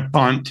are going to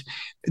punt.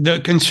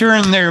 The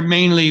concern there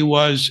mainly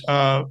was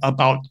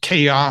about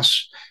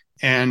chaos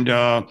and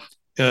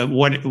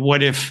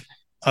what if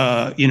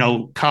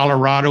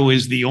Colorado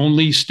is the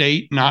only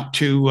state not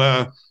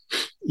to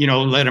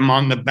let him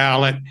on the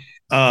ballot,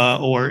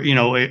 or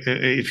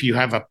if you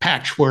have a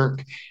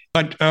patchwork.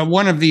 But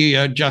one of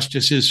the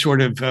justices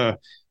sort of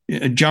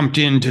jumped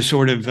in to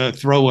sort of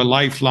throw a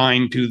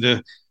lifeline to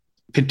the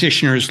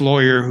petitioner's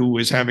lawyer, who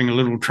was having a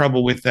little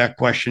trouble with that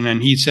question.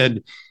 And he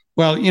said,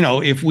 well,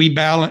 if we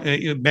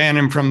ban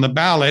him from the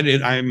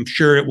ballot, I'm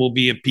sure it will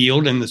be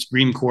appealed and the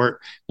Supreme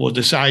Court will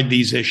decide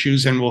these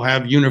issues and we'll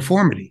have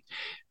uniformity.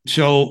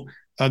 So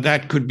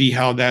that could be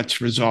how that's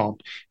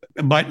resolved.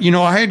 But,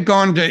 I had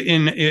gone to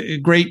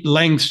in great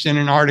lengths in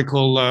an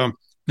article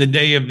the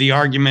day of the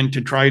argument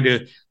to try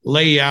to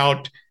lay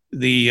out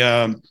the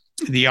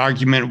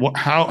argument.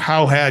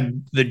 How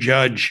had the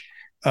judge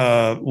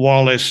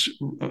Wallace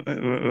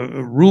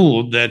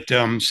ruled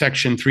that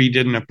Section 3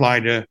 didn't apply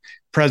to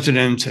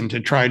presidents, and to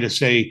try to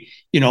say,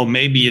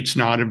 maybe it's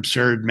not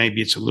absurd,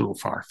 maybe it's a little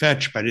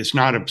far-fetched, but it's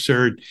not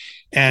absurd.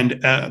 And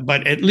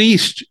but at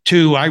least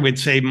two, I would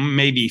say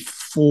maybe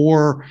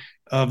four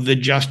of the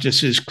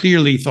justices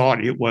clearly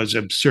thought it was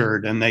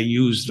absurd, and they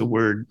used the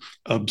word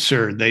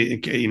absurd.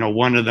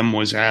 One of them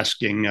was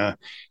asking,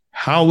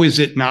 how is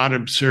it not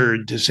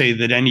absurd to say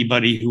that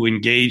anybody who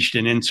engaged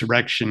in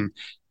insurrection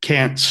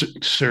can't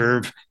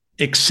serve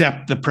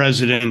except the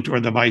president or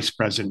the vice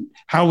president?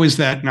 How is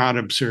that not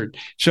absurd?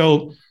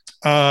 So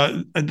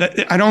I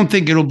don't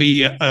think it'll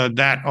be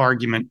that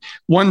argument.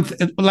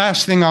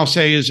 Last thing I'll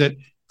say is that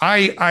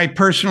I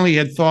personally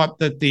had thought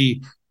that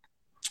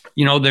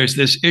there's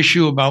this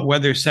issue about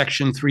whether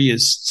Section 3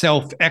 is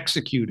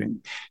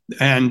self-executing.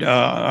 And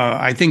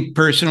I think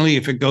personally,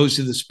 if it goes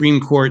to the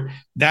Supreme Court,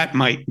 that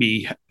might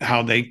be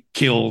how they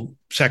kill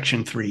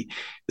Section 3.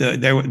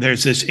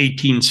 There's this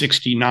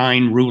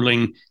 1869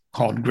 ruling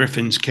called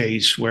Griffin's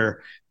case,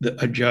 where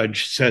a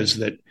judge says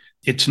that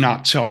it's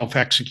not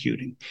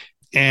self-executing,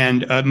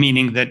 and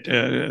meaning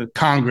that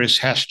Congress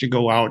has to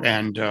go out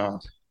and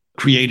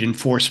create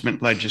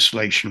enforcement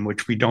legislation,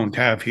 which we don't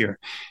have here.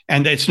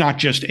 And it's not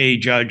just a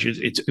judge;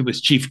 it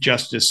was Chief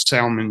Justice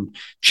Salmon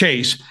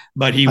Chase,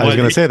 but I was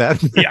going to say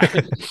that.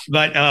 Yeah,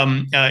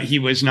 but he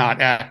was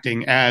not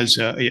acting as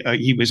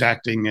he was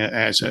acting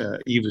as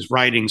he was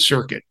riding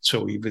circuit,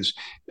 so he was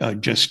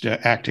just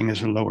acting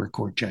as a lower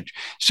court judge.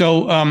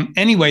 So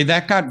anyway,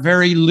 that got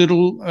very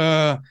little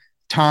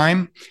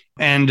time,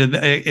 and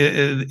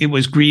it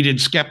was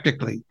greeted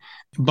skeptically.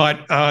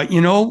 But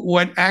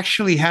what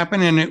actually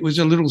happened, and it was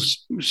a little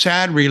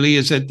sad, really,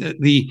 is that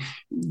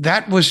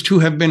that was to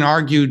have been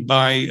argued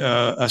by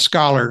a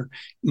scholar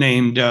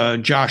named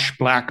Josh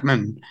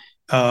Blackman,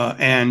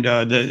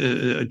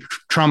 and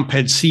Trump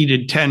had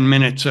ceded 10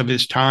 minutes of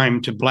his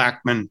time to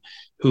Blackman,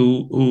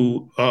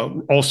 who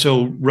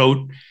also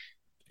wrote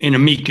an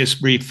amicus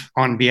brief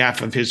on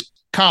behalf of his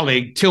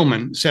colleague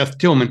Seth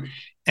Tillman,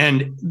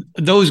 and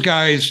those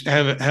guys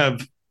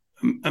have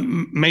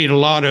made a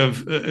lot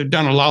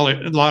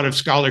of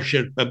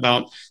scholarship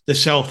about the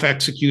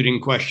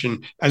self-executing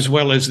question, as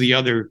well as the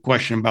other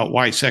question about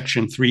why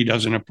Section 3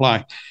 doesn't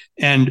apply.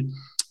 And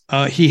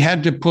he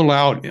had to pull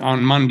out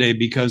on Monday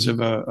because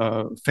of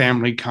a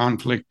family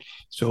conflict.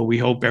 So we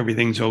hope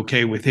everything's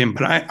okay with him.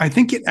 But I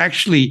think it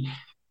actually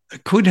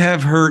could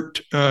have hurt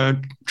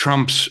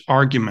Trump's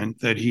argument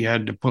that he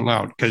had to pull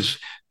out, because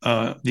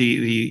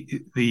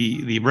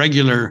the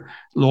regular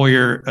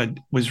lawyer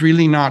was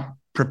really not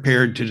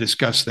prepared to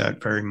discuss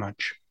that very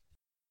much.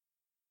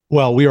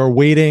 Well, we are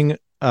waiting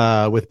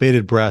with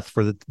bated breath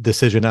for the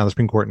decision on the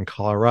Supreme Court in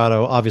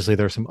Colorado. Obviously,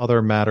 there's some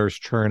other matters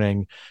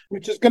churning,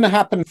 which is going to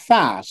happen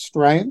fast,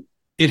 right?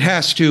 It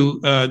has to.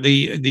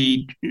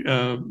 The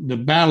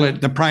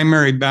ballot, the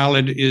primary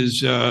ballot,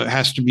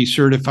 has to be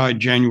certified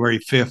January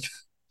 5th.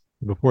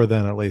 Before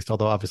then, at least.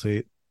 Although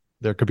obviously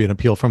there could be an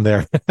appeal from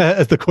there,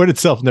 as the court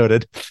itself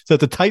noted. So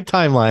it's a tight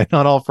timeline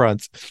on all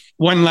fronts.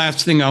 One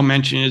last thing I'll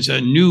mention is a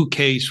new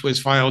case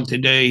was filed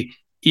today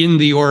in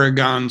the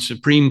Oregon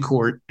Supreme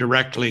Court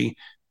directly.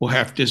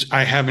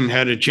 I haven't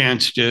had a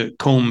chance to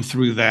comb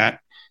through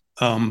that.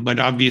 But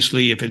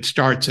obviously, if it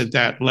starts at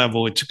that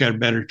level, it's got a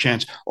better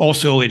chance.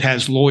 Also, it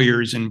has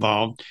lawyers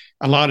involved.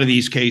 A lot of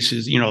these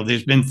cases,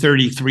 there's been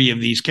 33 of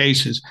these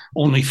cases.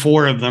 Only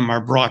 4 of them are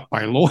brought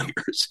by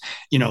lawyers,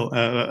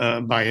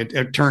 by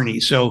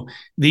attorneys. So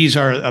these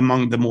are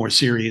among the more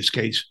serious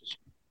cases.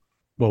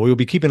 Well, we will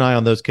be keeping an eye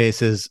on those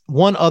cases.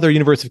 One other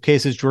universe of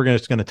cases we're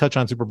just going to touch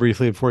on super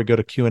briefly before we go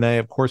to Q&A.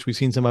 Of course, we've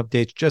seen some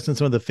updates just in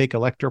some of the fake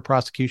elector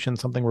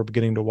prosecutions, something we're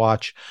beginning to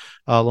watch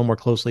a little more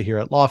closely here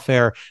at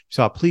Lawfare. We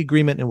saw a plea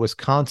agreement in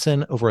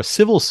Wisconsin over a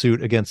civil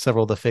suit against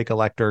several of the fake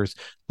electors,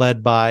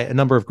 led by a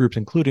number of groups,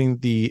 including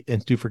the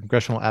Institute for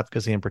Congressional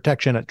Advocacy and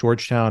Protection at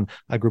Georgetown,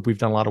 a group we've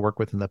done a lot of work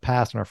with in the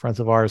past and are friends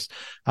of ours.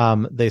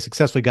 They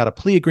successfully got a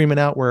plea agreement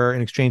out where,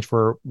 in exchange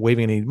for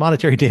waiving any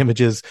monetary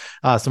damages,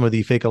 some of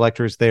the fake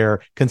electors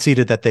there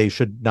conceded that they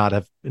should not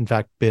have, in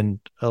fact, been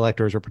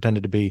electors or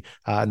pretended to be,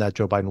 and that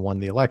Joe Biden won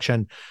the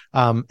election.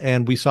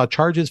 And we saw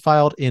charges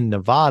filed in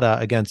Nevada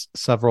against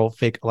several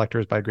fake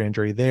electors by a grand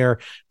jury there.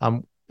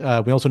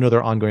 We also know there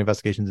are ongoing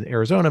investigations in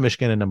Arizona,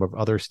 Michigan, and a number of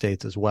other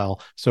states as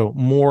well. So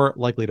more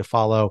likely to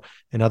follow.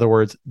 In other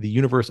words, the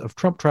universe of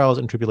Trump trials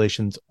and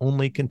tribulations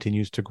only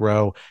continues to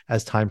grow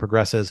as time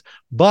progresses.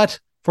 But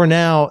for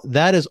now,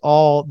 that is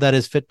all that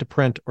is fit to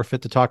print or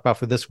fit to talk about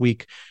for this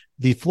week.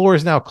 The floor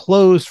is now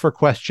closed for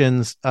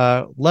questions.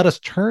 Let us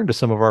turn to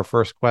some of our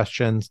first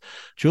questions.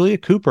 Julia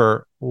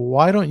Cooper,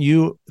 why don't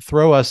you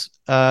throw us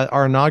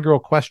our inaugural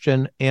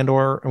question and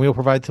we'll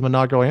provide some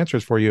inaugural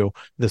answers for you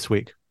this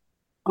week.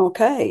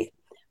 Okay.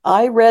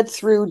 I read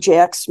through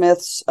Jack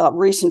Smith's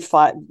recent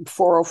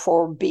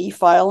 404B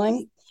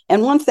filing.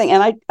 And one thing,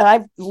 and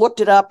I've looked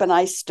it up and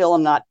I still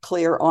am not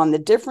clear on the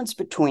difference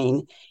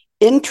between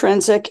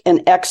intrinsic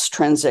and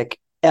extrinsic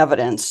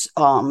evidence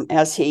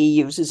as he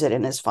uses it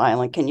in his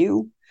filing. Can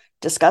you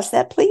discuss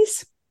that,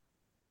 please?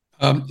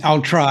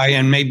 I'll try,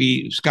 and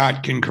maybe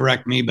Scott can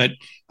correct me, but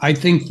I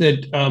think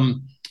that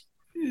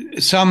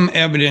some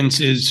evidence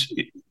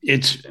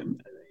it's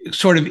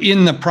sort of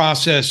in the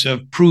process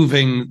of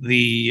proving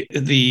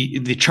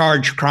the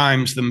charged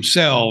crimes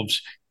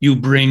themselves. You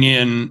bring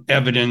in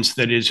evidence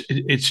that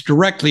it's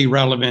directly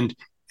relevant,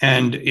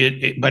 and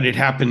but it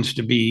happens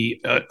to be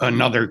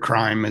another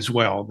crime as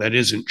well that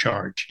isn't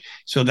charged.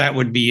 So that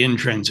would be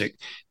intrinsic.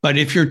 But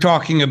if you're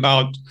talking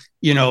about,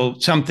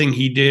 something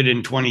he did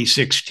in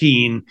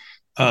 2016,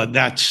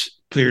 that's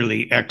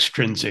clearly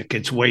extrinsic.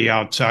 It's way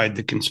outside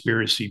the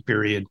conspiracy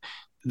period.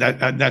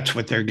 That's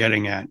what they're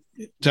getting at.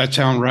 Does that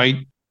sound right?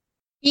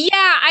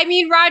 Yeah, I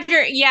mean, Roger,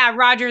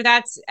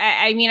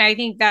 I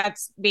think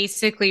that's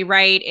basically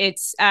right.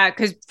 It's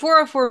because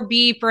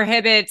 404B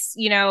prohibits,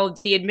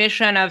 the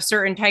admission of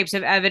certain types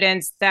of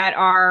evidence that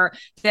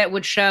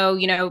would show,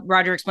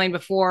 Roger explained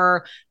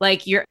before,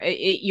 like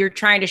you're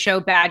trying to show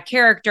bad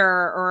character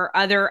or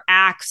other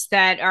acts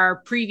that are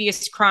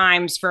previous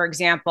crimes, for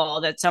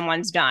example, that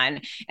someone's done.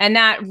 And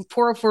that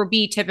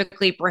 404B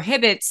typically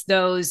prohibits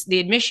the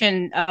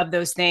admission of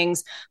those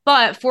things.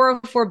 But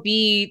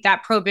 404B,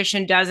 that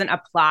prohibition doesn't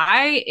apply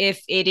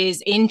if it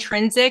is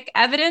intrinsic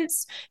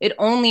evidence. It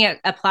only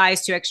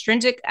applies to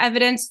extrinsic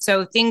evidence.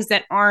 So things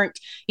that aren't,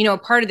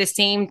 part of the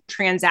same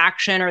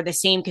transaction or the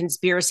same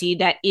conspiracy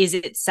that is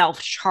itself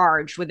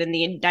charged within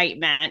the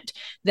indictment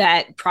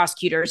that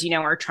prosecutors,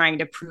 are trying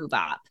to prove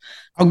up.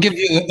 I'll give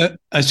you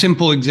a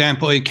simple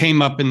example. It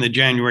came up in the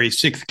January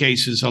 6th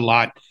cases a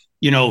lot.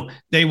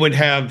 They would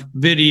have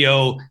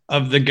video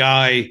of the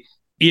guy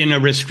in a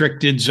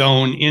restricted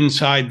zone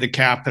inside the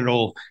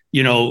Capitol,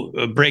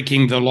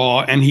 breaking the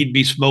law, and he'd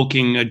be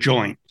smoking a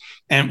joint.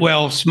 And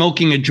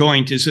smoking a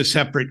joint is a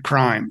separate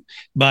crime,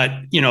 but,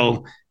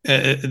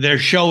 they're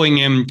showing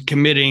him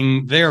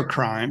committing their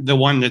crime, the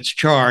one that's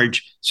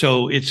charged.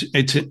 So it's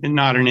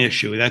not an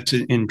issue. That's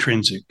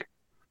intrinsic.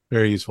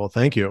 Very useful.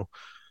 Thank you.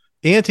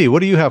 Auntie, what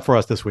do you have for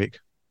us this week?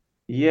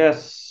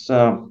 Yes.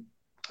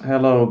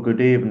 Hello, good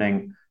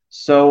evening.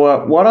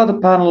 So what are the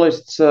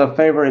panelists'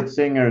 favorite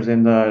singers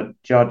in the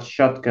Judge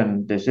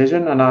Shotgun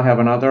decision? And I have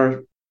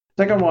another.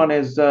 Second one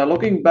is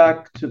looking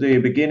back to the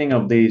beginning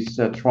of these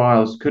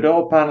trials, could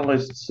all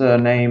panelists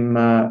name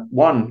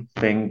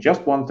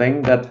just one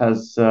thing that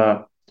has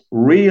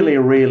really,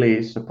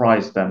 really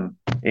surprised them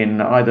in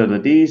either the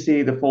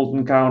DC, the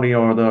Fulton County,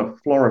 or the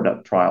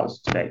Florida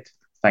trials to date?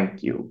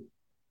 Thank you.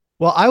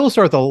 Well, I will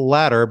start with the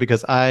latter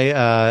because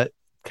I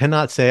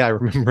cannot say I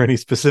remember any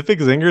specific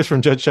zingers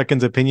from Judge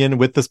Shotgun's opinion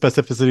with the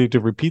specificity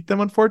to repeat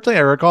them, unfortunately. I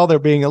recall there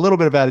being a little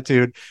bit of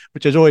attitude,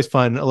 which is always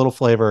fun, a little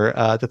flavor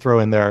to throw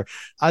in there.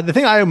 The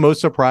thing I am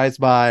most surprised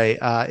by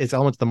is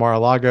elements of the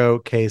Mar-a-Lago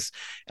case,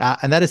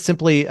 and that is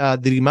simply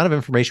the amount of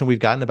information we've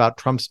gotten about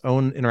Trump's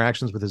own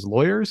interactions with his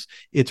lawyers.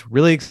 It's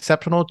really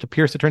exceptional to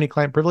pierce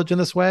attorney-client privilege in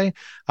this way,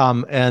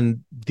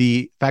 and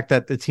the fact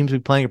that it seems to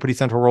be playing a pretty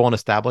central role in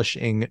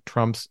establishing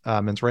Trump's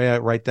mens rea,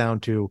 right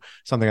down to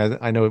something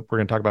I know we're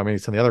going to talk about maybe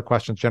some of the other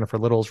questions, Jennifer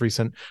Little's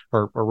recent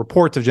or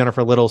reports of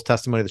Jennifer Little's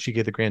testimony that she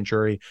gave the grand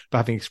jury about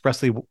having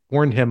expressly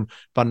warned him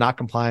about not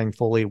complying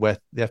fully with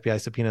the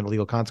FBI subpoena and the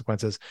legal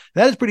consequences.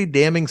 That is pretty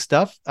damning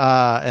stuff.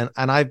 And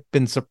I've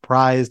been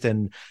surprised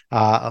and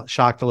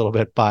shocked a little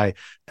bit by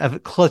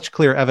such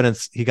clear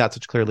evidence. He got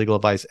such clear legal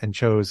advice and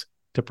chose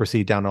to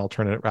proceed down an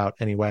alternate route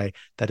anyway.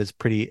 That is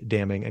pretty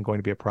damning and going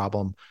to be a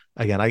problem.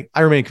 Again, I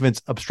remain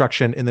convinced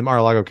obstruction in the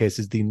Mar-a-Lago case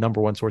is the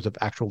number one source of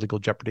actual legal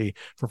jeopardy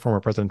for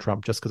former President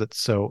Trump, just because it's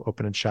so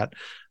open and shut.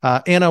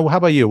 Anna, how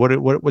about you?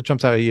 What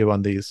jumps out at you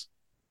on these?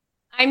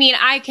 I mean,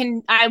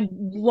 I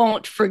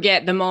won't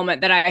forget the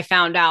moment that I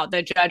found out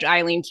that Judge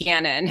Eileen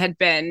Cannon had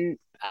been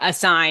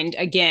assigned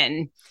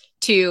again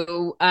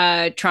to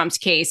Trump's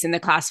case in the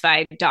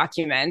classified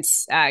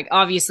documents,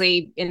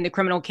 obviously in the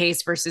criminal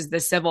case versus the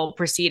civil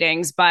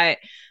proceedings. But,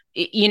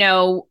 you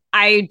know,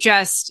 I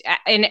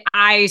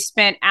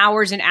spent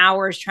hours and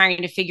hours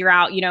trying to figure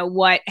out, you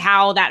know,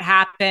 how that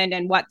happened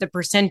and what the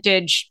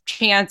percentage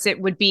chance it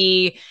would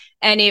be.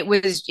 And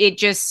it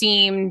just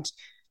seemed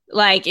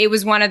like it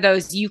was one of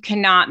those you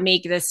cannot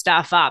make this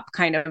stuff up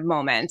kind of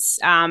moments.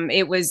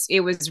 It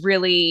was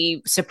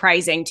really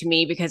surprising to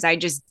me because I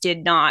just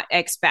did not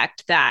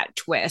expect that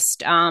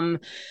twist.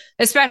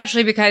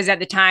 Especially because at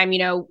the time, you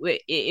know,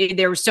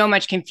 there was so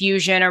much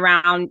confusion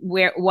around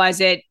where was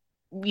it,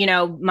 you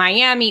know,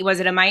 Miami, was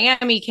it a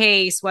Miami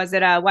case, was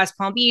it a West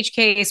Palm Beach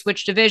case,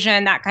 which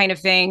division, that kind of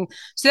thing.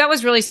 So that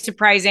was really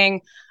surprising.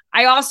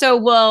 I also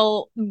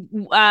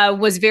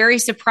was very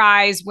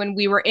surprised when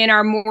we were in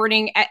our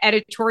morning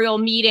editorial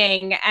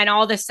meeting and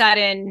all of a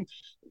sudden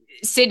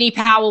Sidney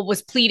Powell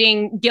was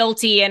pleading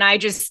guilty, and I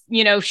just,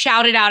 you know,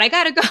 shouted out, "I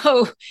gotta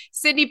go!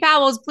 Sidney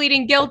Powell's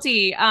pleading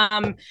guilty."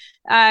 And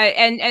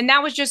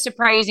that was just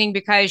surprising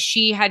because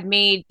she had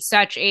made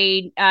such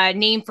a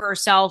name for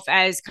herself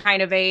as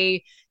kind of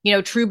a, you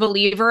know, true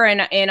believer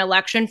in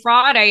election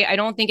fraud. I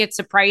don't think it's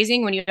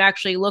surprising when you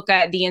actually look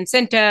at the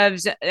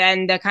incentives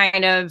and the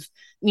kind of,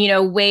 you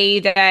know, way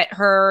that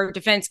her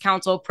defense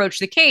counsel approached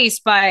the case.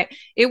 But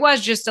it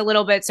was just a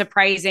little bit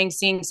surprising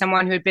seeing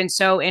someone who had been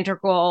so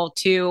integral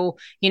to,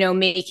 you know,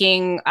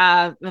 making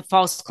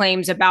false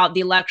claims about the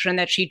election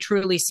that she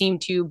truly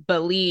seemed to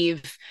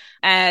believe.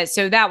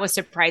 So that was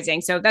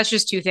surprising. So that's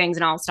just two things,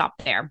 and I'll stop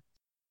there.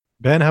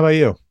 Ben, how about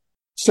you?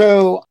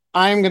 So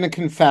I'm going to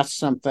confess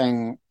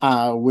something,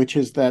 which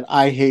is that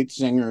I hate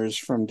zingers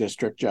from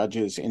district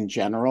judges in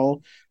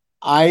general.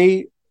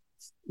 I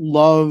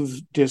love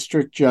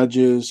district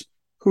judges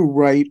who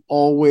write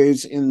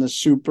always in the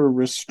super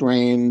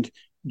restrained,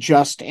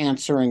 just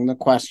answering the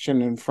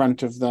question in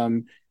front of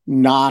them,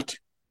 not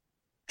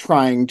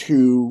trying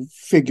to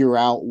figure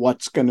out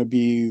what's going to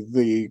be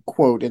the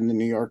quote in the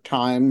New York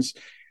Times.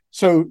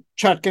 So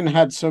Chutkan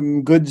had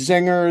some good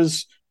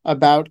zingers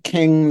about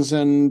kings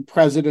and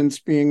presidents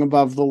being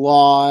above the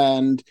law,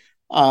 and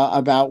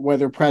about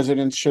whether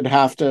presidents should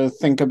have to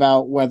think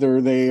about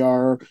whether they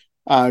are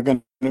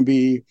going to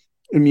be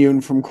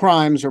immune from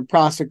crimes or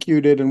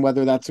prosecuted, and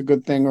whether that's a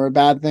good thing or a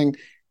bad thing.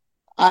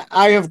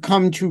 I have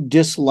come to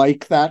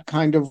dislike that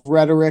kind of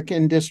rhetoric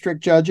in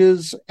district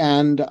judges,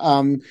 and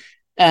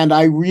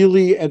I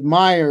really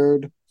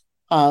admired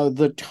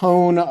the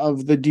tone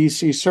of the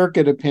DC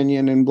Circuit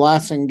opinion in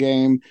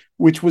Blassingame,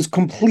 which was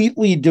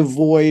completely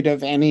devoid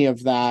of any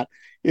of that.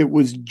 It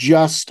was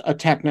just a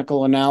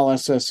technical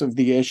analysis of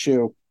the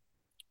issue.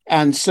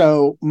 And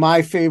so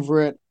my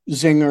favorite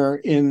zinger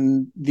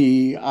in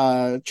the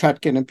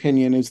Chutkan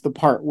opinion is the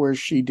part where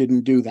she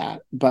didn't do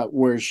that, but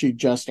where she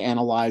just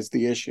analyzed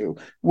the issue,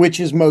 which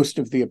is most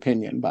of the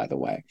opinion, by the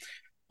way.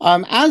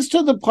 As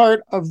to the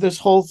part of this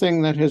whole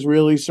thing that has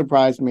really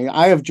surprised me,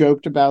 I have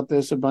joked about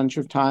this a bunch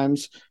of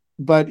times,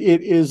 but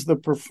it is the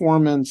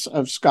performance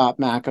of Scott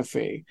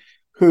McAfee,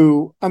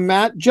 who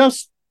let's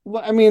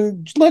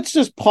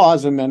just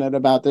pause a minute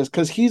about this,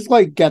 because he's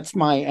like gets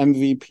my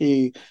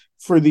MVP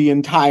for the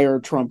entire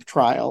Trump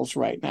trials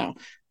right now.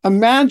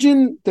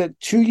 Imagine that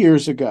 2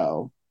 years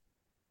ago,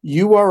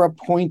 you are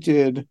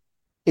appointed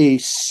a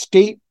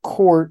state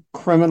court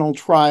criminal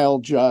trial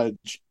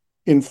judge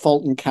in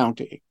Fulton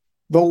County.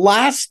 The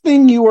last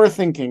thing you are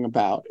thinking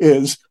about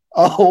is,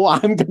 oh,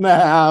 I'm going to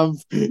have,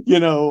 you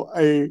know,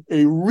 a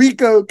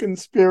RICO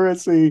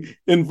conspiracy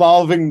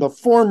involving the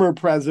former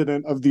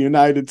president of the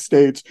United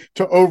States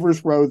to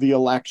overthrow the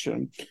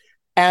election.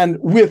 And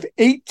with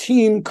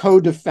 18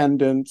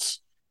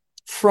 co-defendants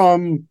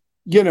from,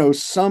 you know,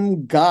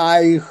 some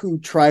guy who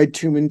tried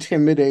to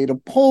intimidate a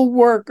poll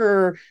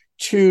worker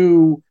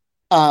to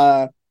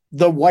the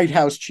White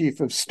House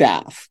chief of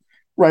staff,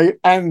 right?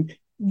 And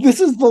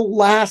this is the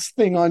last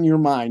thing on your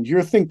mind.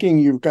 You're thinking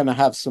you're going to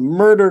have some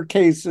murder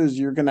cases,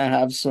 you're going to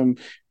have some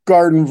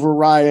garden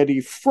variety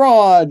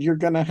fraud, you're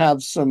going to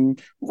have some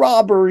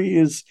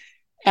robberies,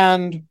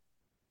 and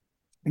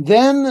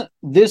then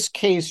this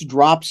case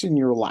drops in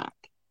your lap,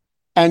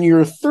 and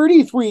you're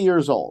 33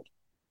 years old.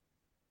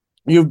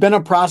 You've been a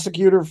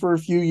prosecutor for a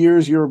few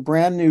years. You're a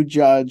brand new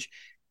judge.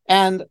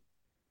 And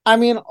I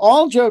mean,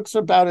 all jokes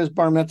about his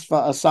bar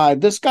mitzvah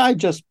aside, this guy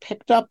just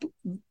picked up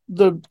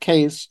the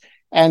case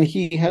and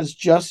he has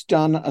just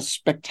done a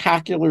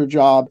spectacular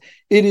job.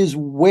 It is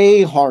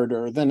way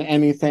harder than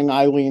anything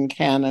Eileen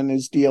Cannon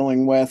is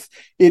dealing with.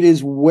 It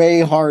is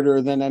way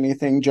harder than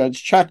anything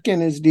Judge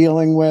Chutkan is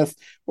dealing with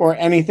or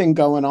anything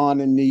going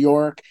on in New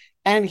York.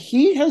 And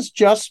he has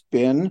just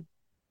been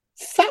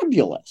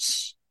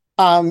fabulous.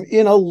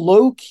 In a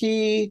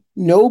low-key,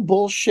 no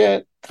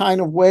bullshit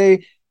kind of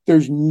way.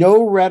 There's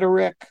no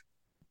rhetoric.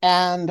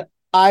 And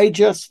I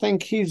just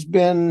think he's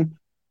been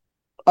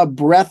a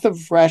breath of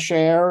fresh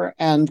air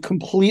and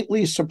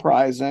completely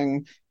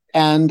surprising.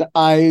 And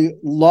I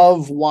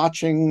love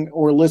watching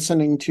or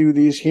listening to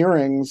these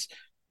hearings.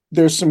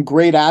 There's some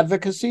great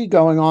advocacy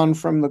going on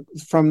from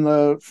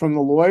the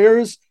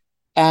lawyers,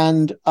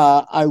 and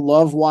I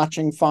love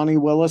watching Fani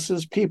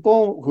Willis's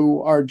people,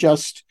 who are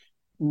just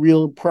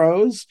real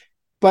pros.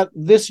 But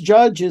this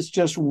judge is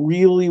just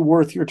really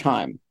worth your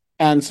time,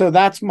 and so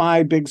that's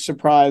my big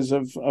surprise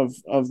of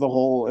the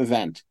whole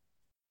event.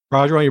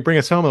 Roger, why don't you bring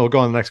us home, and we'll go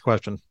on to the next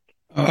question.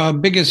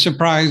 Biggest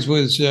surprise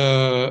was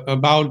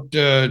about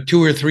 2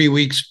 or 3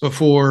 weeks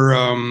before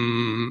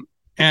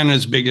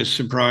Anna's biggest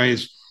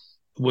surprise,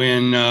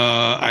 when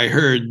I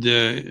heard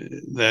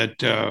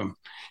that.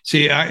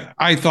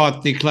 I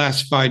thought the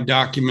classified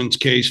documents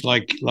case,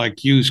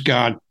 like you,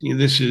 Scott,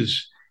 this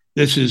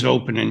is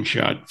open and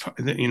shut.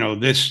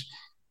 This,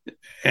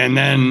 and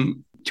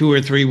then 2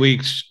 or 3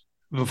 weeks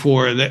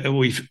before that,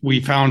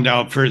 we found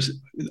out first.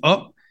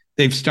 Oh,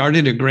 they've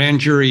started a grand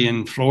jury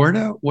in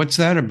Florida. What's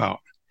that about?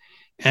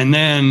 And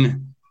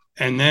then,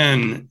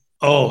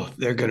 oh,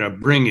 they're going to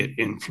bring it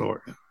in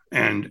Florida,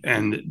 and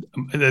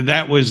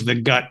that was the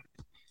gut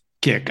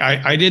kick.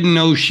 I didn't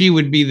know she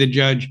would be the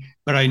judge,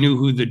 but I knew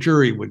who the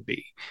jury would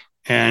be,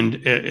 and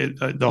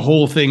the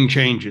whole thing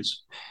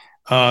changes.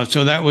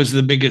 So that was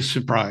the biggest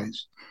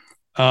surprise.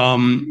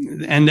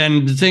 And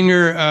then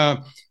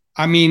Zinger,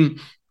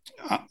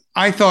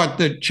 I thought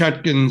that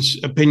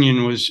Chutkan's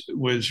opinion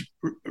was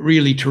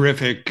really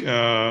terrific.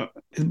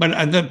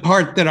 But the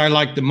part that I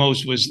liked the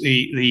most was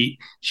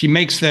she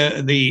makes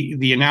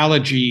the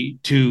analogy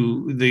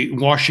to the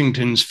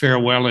Washington's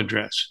farewell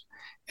address.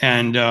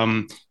 And,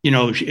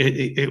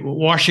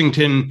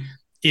 Washington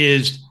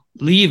is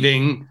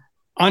leaving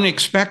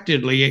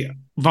unexpectedly,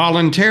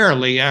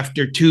 voluntarily,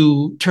 after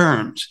 2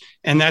 terms.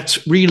 And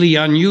that's really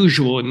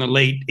unusual in the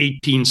late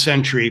 18th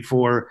century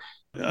for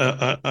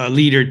a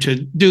leader to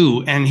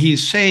do. And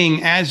he's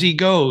saying as he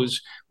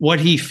goes what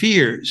he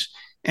fears.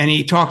 And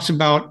he talks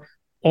about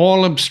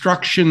all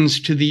obstructions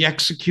to the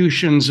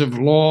executions of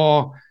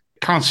law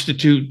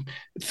constitute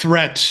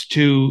threats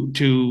to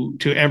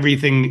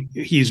everything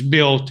he's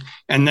built.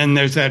 And then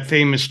there's that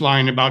famous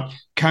line about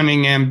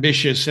cunning,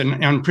 ambitious,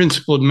 and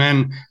unprincipled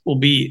men will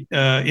be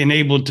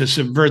enabled to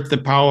subvert the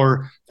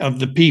power of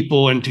the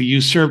people and to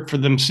usurp for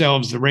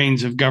themselves the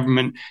reins of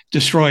government,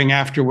 destroying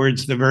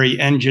afterwards the very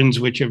engines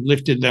which have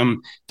lifted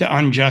them to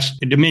unjust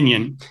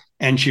dominion.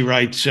 And she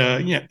writes,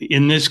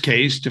 in this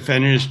case,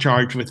 defendant is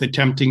charged with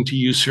attempting to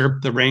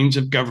usurp the reins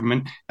of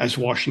government, as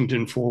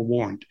Washington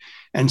forewarned.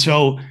 And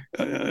so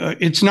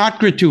it's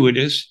not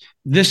gratuitous.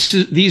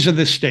 These are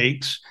the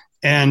stakes.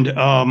 And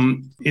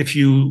if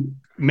you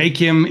make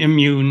him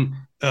immune,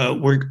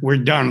 we're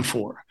done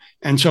for.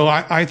 And so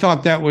I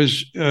thought that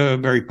was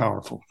very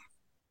powerful.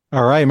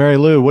 All right, Mary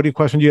Lou, what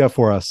question do you have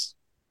for us?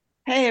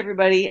 Hey,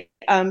 everybody.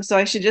 So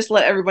I should just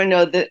let everyone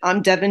know that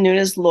I'm Devin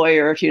Nunes'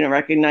 lawyer, if you don't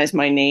recognize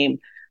my name.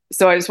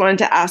 So I just wanted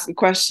to ask a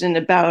question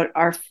about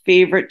our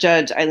favorite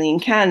judge, Eileen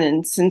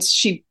Cannon. Since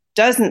she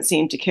doesn't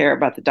seem to care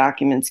about the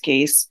documents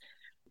case,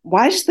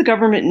 why does the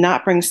government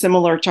not bring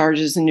similar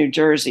charges in New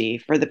Jersey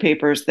for the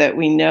papers that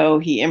we know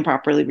he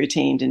improperly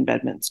retained in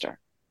Bedminster?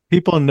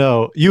 People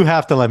know. You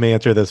have to let me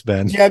answer this,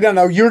 Ben. Yeah,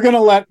 no. You're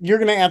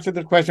gonna answer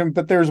the question,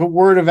 but there's a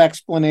word of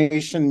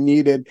explanation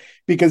needed,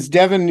 because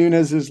Devin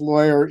Nunes'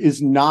 lawyer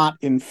is not,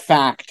 in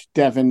fact,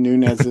 Devin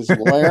Nunes'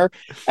 lawyer.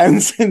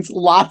 And since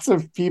lots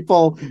of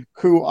people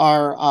who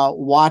are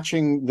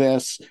watching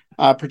this,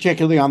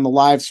 particularly on the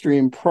live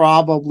stream,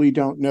 probably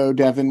don't know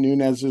Devin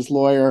Nunes'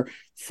 lawyer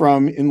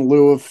from In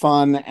Lieu of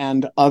Fun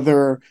and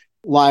other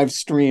live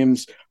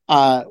streams,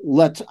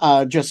 let's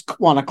just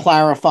want to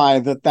clarify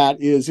that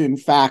is, in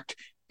fact,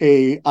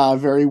 a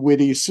very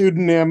witty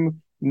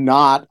pseudonym,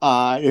 not,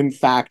 in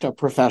fact, a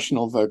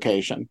professional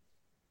vocation.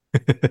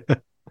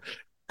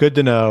 Good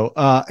to know.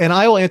 And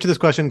I will answer this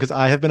question because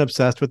I have been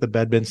obsessed with the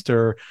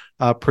Bedminster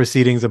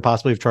proceedings and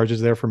possibly charges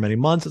there for many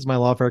months, as my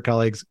lawfare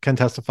colleagues can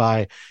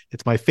testify.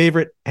 It's my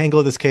favorite angle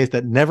of this case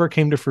that never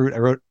came to fruit. I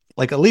wrote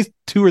like at least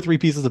 2 or 3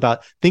 pieces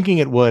about thinking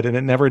it would, and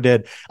it never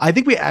did. I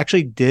think we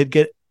actually did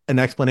get an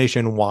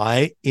explanation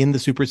why in the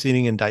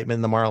superseding indictment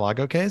in the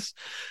Mar-a-Lago case.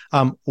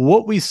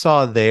 What we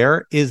saw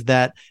there is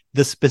that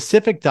the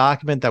specific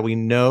document that we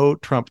know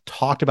Trump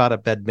talked about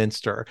at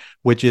Bedminster,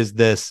 which is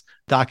this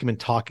document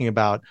talking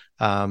about,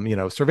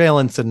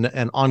 surveillance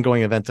and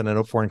ongoing events in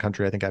a foreign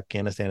country. I think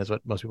Afghanistan is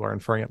what most people are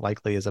inferring it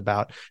likely is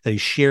about, that he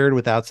shared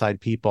with outside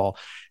people.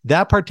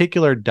 That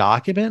particular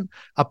document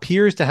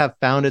appears to have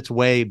found its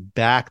way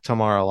back to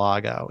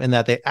Mar-a-Lago, and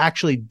that they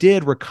actually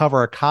did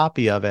recover a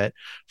copy of it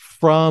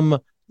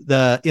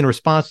in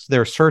response to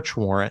their search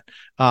warrant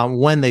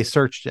when they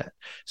searched it.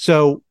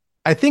 So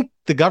I think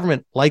the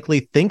government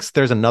likely thinks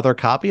there's another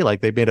copy,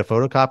 like they made a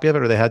photocopy of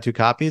it or they had 2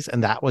 copies,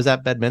 and that was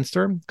at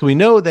Bedminster. Because we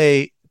know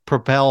they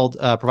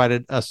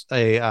provided us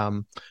a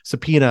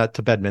subpoena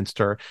to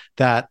Bedminster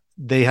that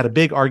they had a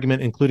big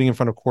argument, including in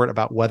front of court,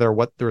 about whether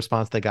what the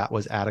response they got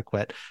was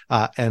adequate,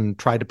 and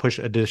tried to push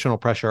additional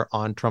pressure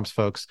on Trump's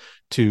folks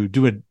to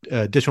do an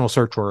additional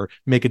search or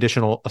make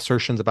additional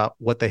assertions about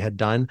what they had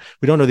done.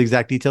 We don't know the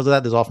exact details of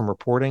that. There's all from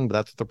reporting, but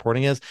that's what the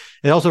reporting is.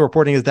 And also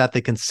reporting is that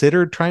they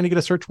considered trying to get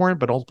a search warrant,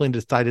 but ultimately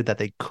decided that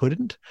they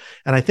couldn't.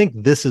 And I think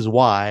this is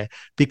why,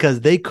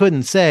 because they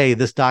couldn't say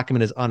this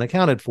document is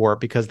unaccounted for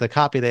because the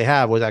copy they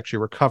have was actually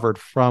recovered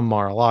from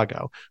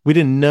Mar-a-Lago. We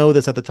didn't know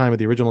this at the time of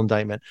the original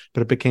indictment,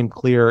 but it became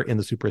clear in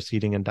the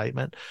superseding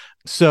indictment.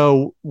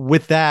 So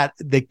with that,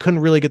 they couldn't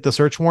really get the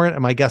search warrant.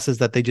 And my guess is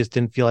that they just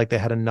didn't feel like they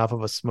had enough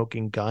of a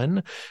smoking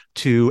gun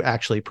to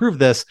actually prove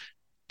this.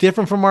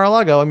 Different from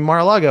Mar-a-Lago. I mean,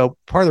 Mar-a-Lago,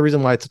 part of the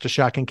reason why it's such a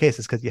shocking case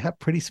is because you have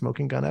pretty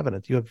smoking gun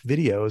evidence. You have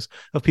videos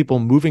of people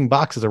moving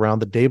boxes around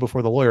the day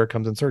before the lawyer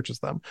comes and searches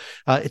them.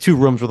 2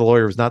 rooms where the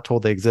lawyer was not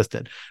told they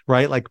existed,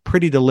 right? Like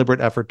pretty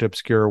deliberate effort to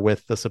obscure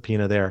with the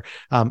subpoena there.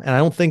 And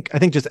I think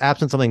just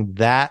absent something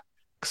that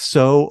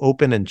so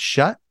open and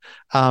shut,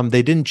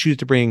 they didn't choose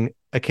to bring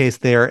a case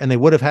there, and they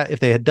would have had, if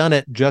they had done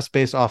it just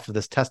based off of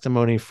this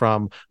testimony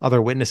from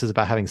other witnesses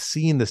about having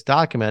seen this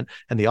document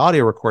and the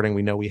audio recording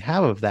we know we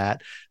have of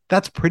that.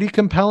 That's pretty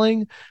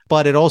compelling,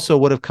 but it also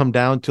would have come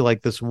down to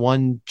like this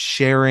one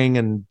sharing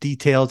and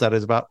details that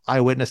is about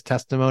eyewitness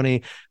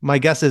testimony. My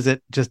guess is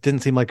it just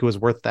didn't seem like it was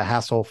worth the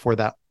hassle for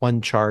that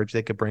one charge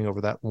they could bring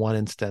over that one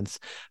instance.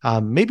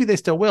 Maybe they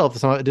still will if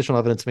some additional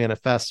evidence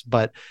manifests,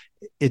 but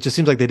it just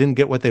seems like they didn't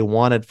get what they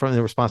wanted from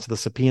the response to the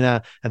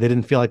subpoena, and they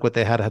didn't feel like what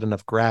they had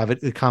enough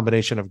gravity, a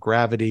combination of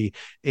gravity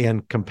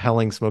and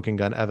compelling smoking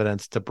gun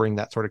evidence to bring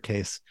that sort of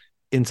case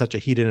in such a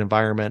heated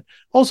environment.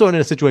 Also in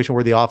a situation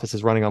where the office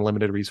is running on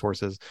limited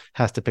resources,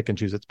 has to pick and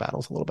choose its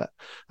battles a little bit.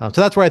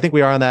 So that's where I think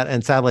we are on that.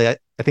 And sadly, I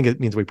think it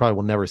means we probably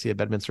will never see a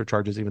Bedminster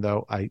charges, even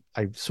though I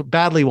so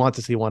badly want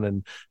to see one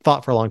and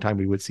thought for a long time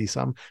we would see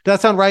some. Does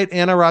that sound right?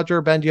 Anna, Roger,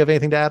 Ben, do you have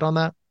anything to add on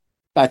that?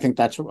 I think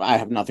I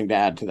have nothing to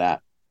add to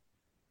that.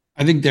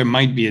 I think there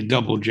might be a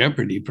double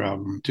jeopardy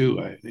problem too.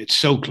 It's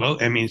so close.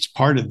 I mean, it's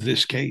part of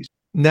this case.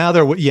 Now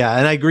there would, yeah,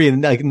 and I agree.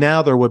 And like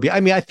now there would be. I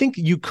mean, I think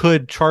you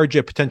could charge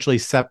it potentially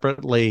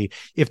separately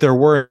if there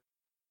were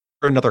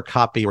another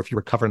copy or if you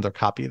recover another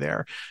copy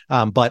there.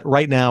 But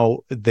right now,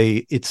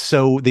 the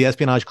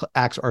espionage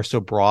acts are so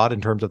broad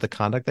in terms of the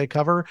conduct they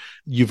cover.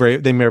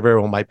 They may very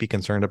well might be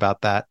concerned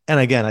about that. And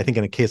again, I think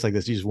in a case like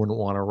this, you just wouldn't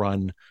want to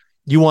run.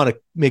 You want to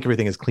make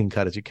everything as clean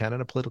cut as you can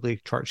in a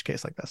politically charged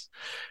case like this.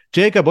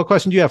 Jacob, what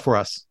question do you have for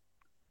us?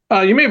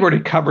 You may have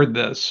already covered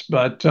this,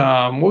 but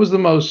what was the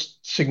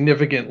most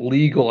significant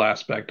legal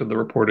aspect of the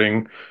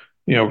reporting,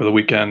 over the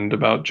weekend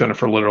about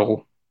Jennifer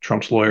Little,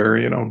 Trump's lawyer,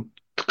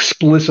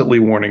 explicitly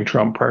warning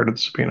Trump prior to the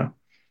subpoena?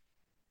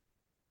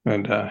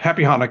 And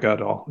happy Hanukkah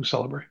to all who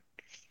celebrate.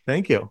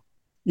 Thank you.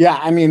 Yeah,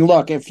 I mean,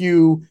 look, if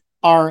you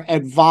are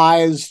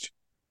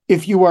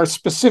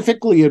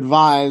specifically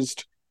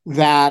advised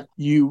that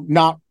you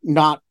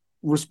not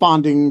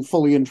responding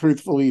fully and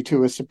truthfully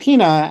to a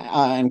subpoena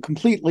and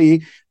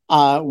completely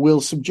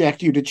will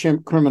subject you to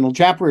criminal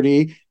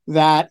jeopardy,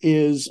 that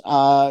is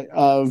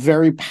a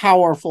very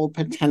powerful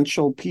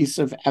potential piece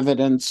of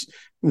evidence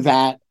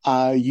that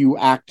you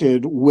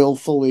acted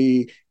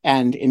willfully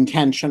and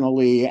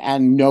intentionally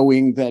and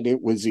knowing that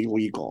it was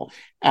illegal.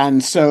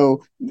 And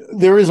so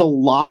there is a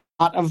lot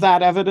of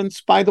that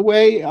evidence, by the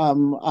way.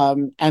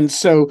 And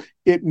so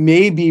it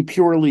may be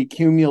purely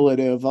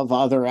cumulative of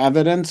other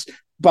evidence,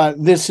 but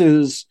this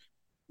is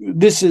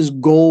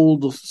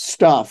gold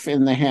stuff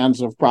in the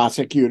hands of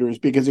prosecutors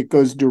because it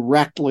goes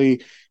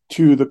directly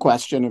to the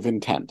question of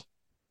intent.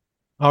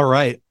 All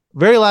right.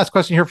 Very last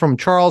question here from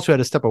Charles, who had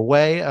to step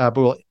away, but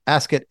we'll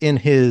ask it in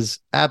his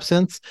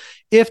absence.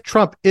 If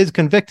Trump is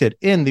convicted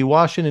in the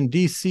Washington,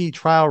 D.C.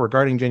 trial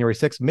regarding January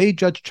 6th, may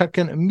Judge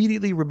Chutkan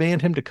immediately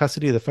remand him to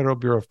custody of the Federal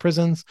Bureau of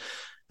Prisons?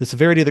 The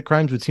severity of the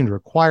crimes would seem to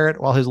require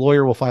it, while his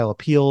lawyer will file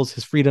appeals.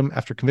 His freedom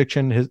after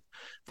conviction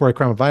for a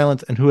crime of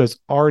violence and who has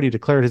already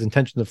declared his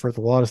intentions of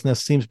further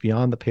lawlessness seems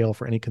beyond the pale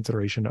for any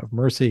consideration of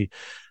mercy.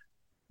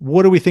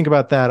 What do we think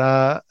about that?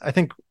 I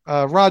think,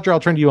 Roger,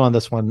 I'll turn to you on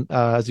this one,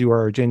 as you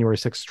are a January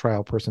 6th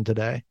trial person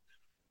today.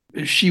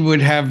 She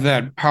would have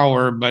that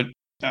power, but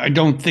I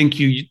don't think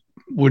you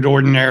would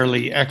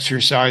ordinarily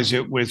exercise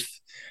it with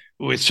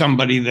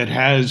somebody that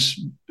has,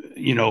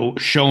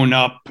 shown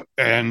up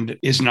and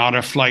is not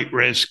a flight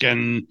risk.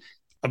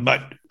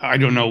 But I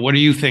don't know. What do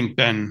you think,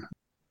 Ben?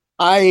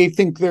 I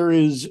think there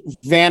is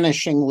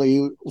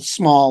vanishingly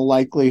small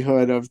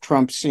likelihood of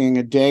Trump seeing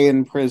a day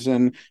in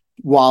prison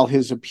while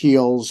his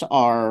appeals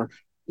are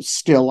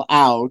still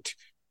out.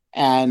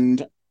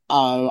 And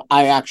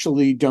I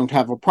actually don't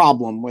have a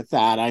problem with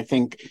that. I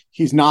think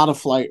he's not a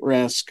flight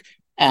risk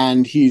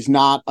and he's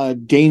not a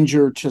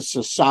danger to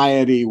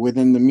society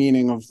within the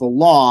meaning of the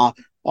law,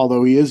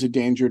 although he is a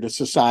danger to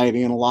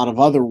society in a lot of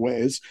other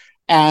ways.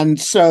 And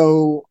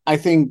so I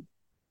think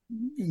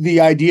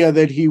the idea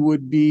that he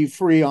would be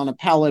free on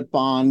appellate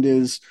bond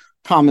is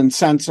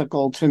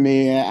commonsensical to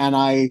me. And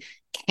I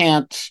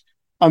can't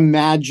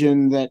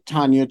imagine that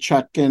Tanya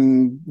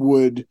Chutkan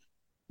would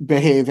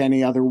behave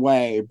any other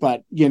way.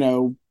 But,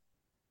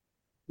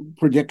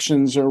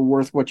 predictions are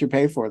worth what you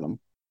pay for them.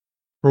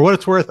 For what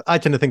it's worth, I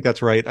tend to think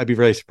that's right. I'd be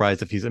very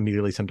surprised if he's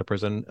immediately sent to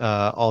prison.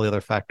 All the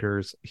other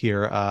factors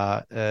here,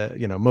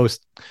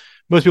 most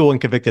people when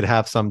convicted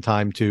have some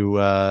time to,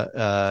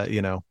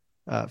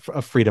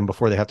 of freedom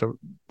before they have to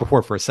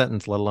report for a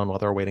sentence, let alone while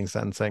they're awaiting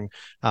sentencing.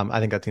 I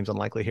think that seems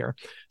unlikely here.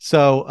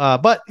 So,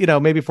 but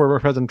maybe for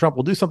President Trump,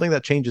 we'll do something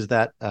that changes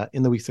that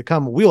in the weeks to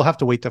come. We will have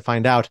to wait to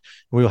find out.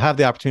 We will have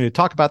the opportunity to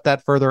talk about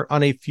that further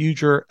on a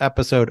future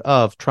episode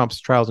of Trump's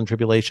Trials and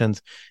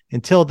Tribulations.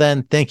 Until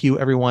then, thank you,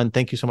 everyone.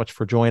 Thank you so much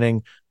for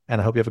joining,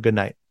 and I hope you have a good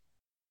night.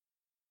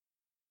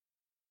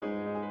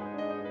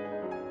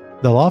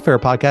 The Lawfare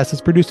podcast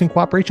is produced in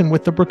cooperation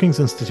with the Brookings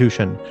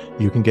Institution.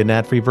 You can get an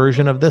ad-free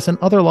version of this and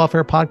other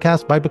Lawfare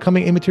podcasts by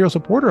becoming a material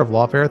supporter of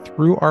Lawfare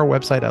through our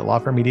website at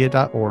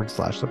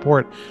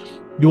lawfaremedia.org/support.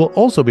 You will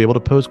also be able to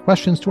pose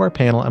questions to our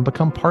panel and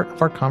become part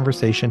of our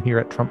conversation here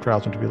at Trump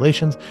Trials and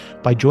Tribulations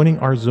by joining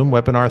our Zoom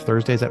webinar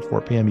Thursdays at 4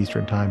 p.m.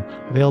 Eastern Time,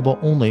 available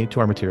only to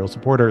our material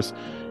supporters.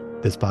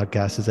 This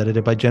podcast is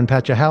edited by Jen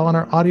Patchahal, and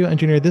our audio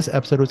engineer this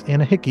episode was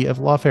Anna Hickey of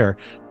Lawfare.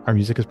 Our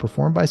music is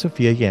performed by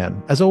Sophia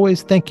Yan. As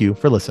always, thank you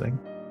for listening.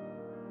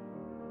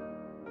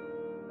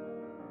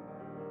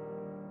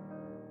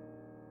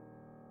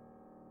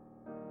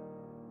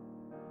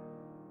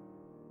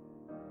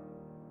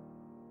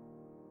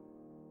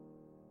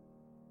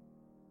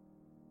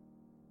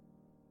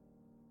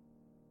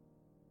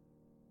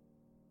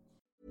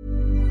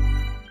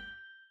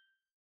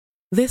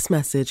 This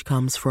message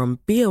comes from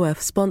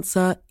BOF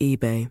sponsor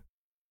eBay.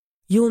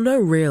 You'll know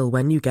real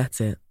when you get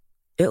it.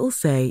 It'll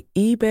say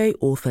eBay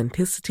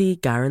Authenticity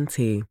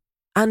Guarantee.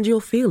 And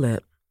you'll feel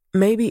it.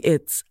 Maybe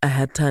it's a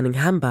head-turning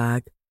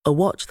handbag, a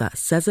watch that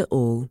says it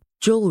all,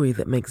 jewelry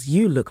that makes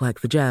you look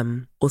like the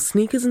gem, or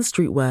sneakers and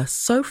streetwear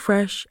so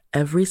fresh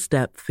every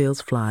step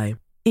feels fly.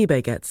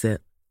 eBay gets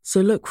it.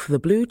 So look for the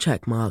blue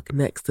check mark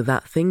next to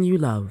that thing you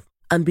love.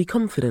 And be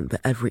confident that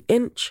every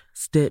inch,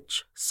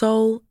 stitch,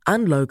 sole,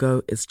 and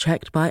logo is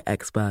checked by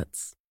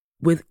experts.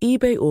 With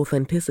eBay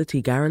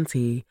Authenticity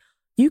Guarantee,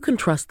 you can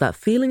trust that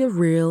feeling of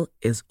real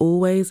is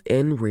always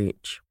in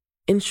reach.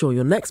 Ensure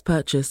your next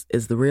purchase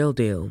is the real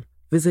deal.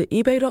 Visit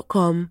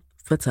ebay.com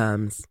for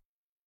terms.